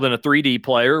two-dimensional than a 3D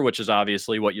player, which is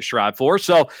obviously what you strive for.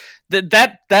 So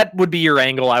that would be your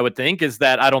angle, I would think, is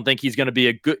that I don't think he's going to be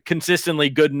a consistently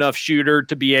good enough shooter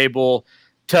to be able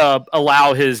to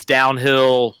allow his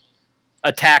downhill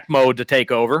attack mode to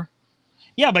take over.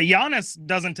 Yeah, but Giannis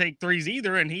doesn't take threes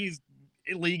either, and he's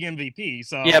league MVP.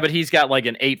 So yeah, but he's got like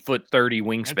an 8'30"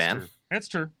 wingspan. That's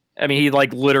true. I mean, he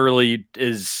like literally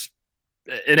is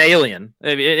an alien.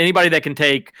 I mean, anybody that can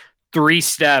take 3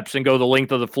 steps and go the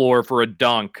length of the floor for a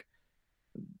dunk.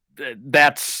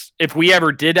 That's if we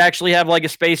ever did actually have like a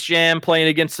Space Jam playing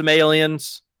against some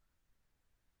aliens,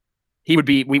 he would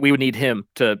be. We would need him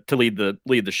to lead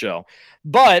the show.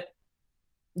 But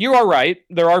you are right.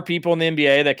 There are people in the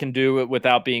NBA that can do it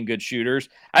without being good shooters.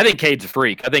 I think Cade's a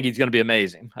freak. I think he's going to be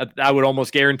amazing. I would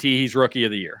almost guarantee he's Rookie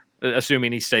of the Year,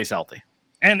 assuming he stays healthy.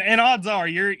 And odds are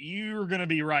you're going to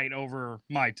be right over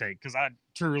my take because I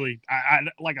truly, I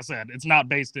like I said, it's not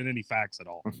based in any facts at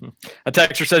all. A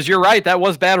texter says you're right. That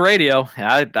was bad radio.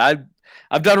 I've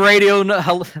done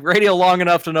radio long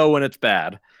enough to know when it's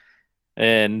bad,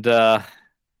 and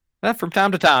from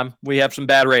time to time we have some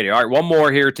bad radio. All right, one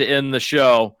more here to end the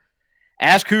show.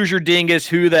 Ask Hoosier Dingus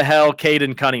who the hell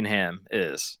Caden Cunningham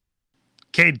is.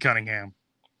 Cade Cunningham.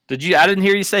 I didn't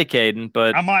hear you say Caden,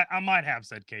 but I might have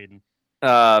said Caden.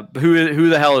 Who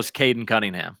the hell is Caden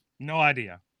Cunningham? No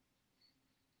idea.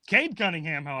 Cade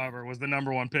Cunningham, however, was the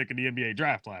number 1 pick in the NBA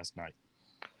draft last night.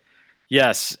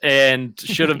 Yes, and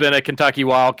should have been a Kentucky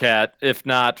Wildcat if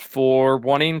not for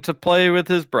wanting to play with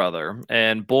his brother.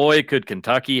 And boy, could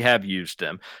Kentucky have used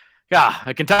him. Yeah,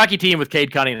 a Kentucky team with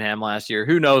Cade Cunningham last year.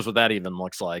 Who knows what that even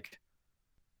looks like?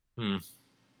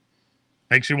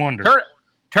 Makes you wonder.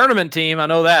 Tournament team, I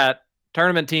know that.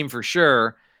 Tournament team for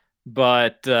sure.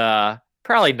 But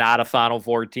probably not a Final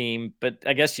Four team, but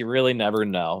I guess you really never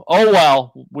know. Oh,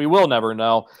 well, we will never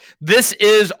know. This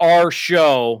is our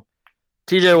show.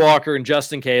 TJ Walker and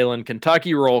Justin Kalen,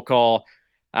 Kentucky Roll Call.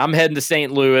 I'm heading to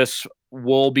St. Louis.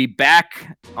 We'll be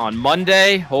back on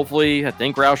Monday. Hopefully, I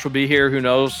think Roush will be here. Who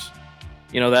knows?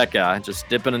 You know that guy, just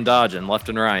dipping and dodging left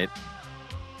and right.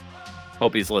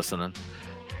 Hope he's listening.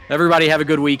 Everybody have a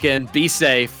good weekend. Be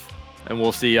safe, and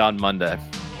we'll see you on Monday.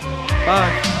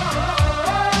 Bye.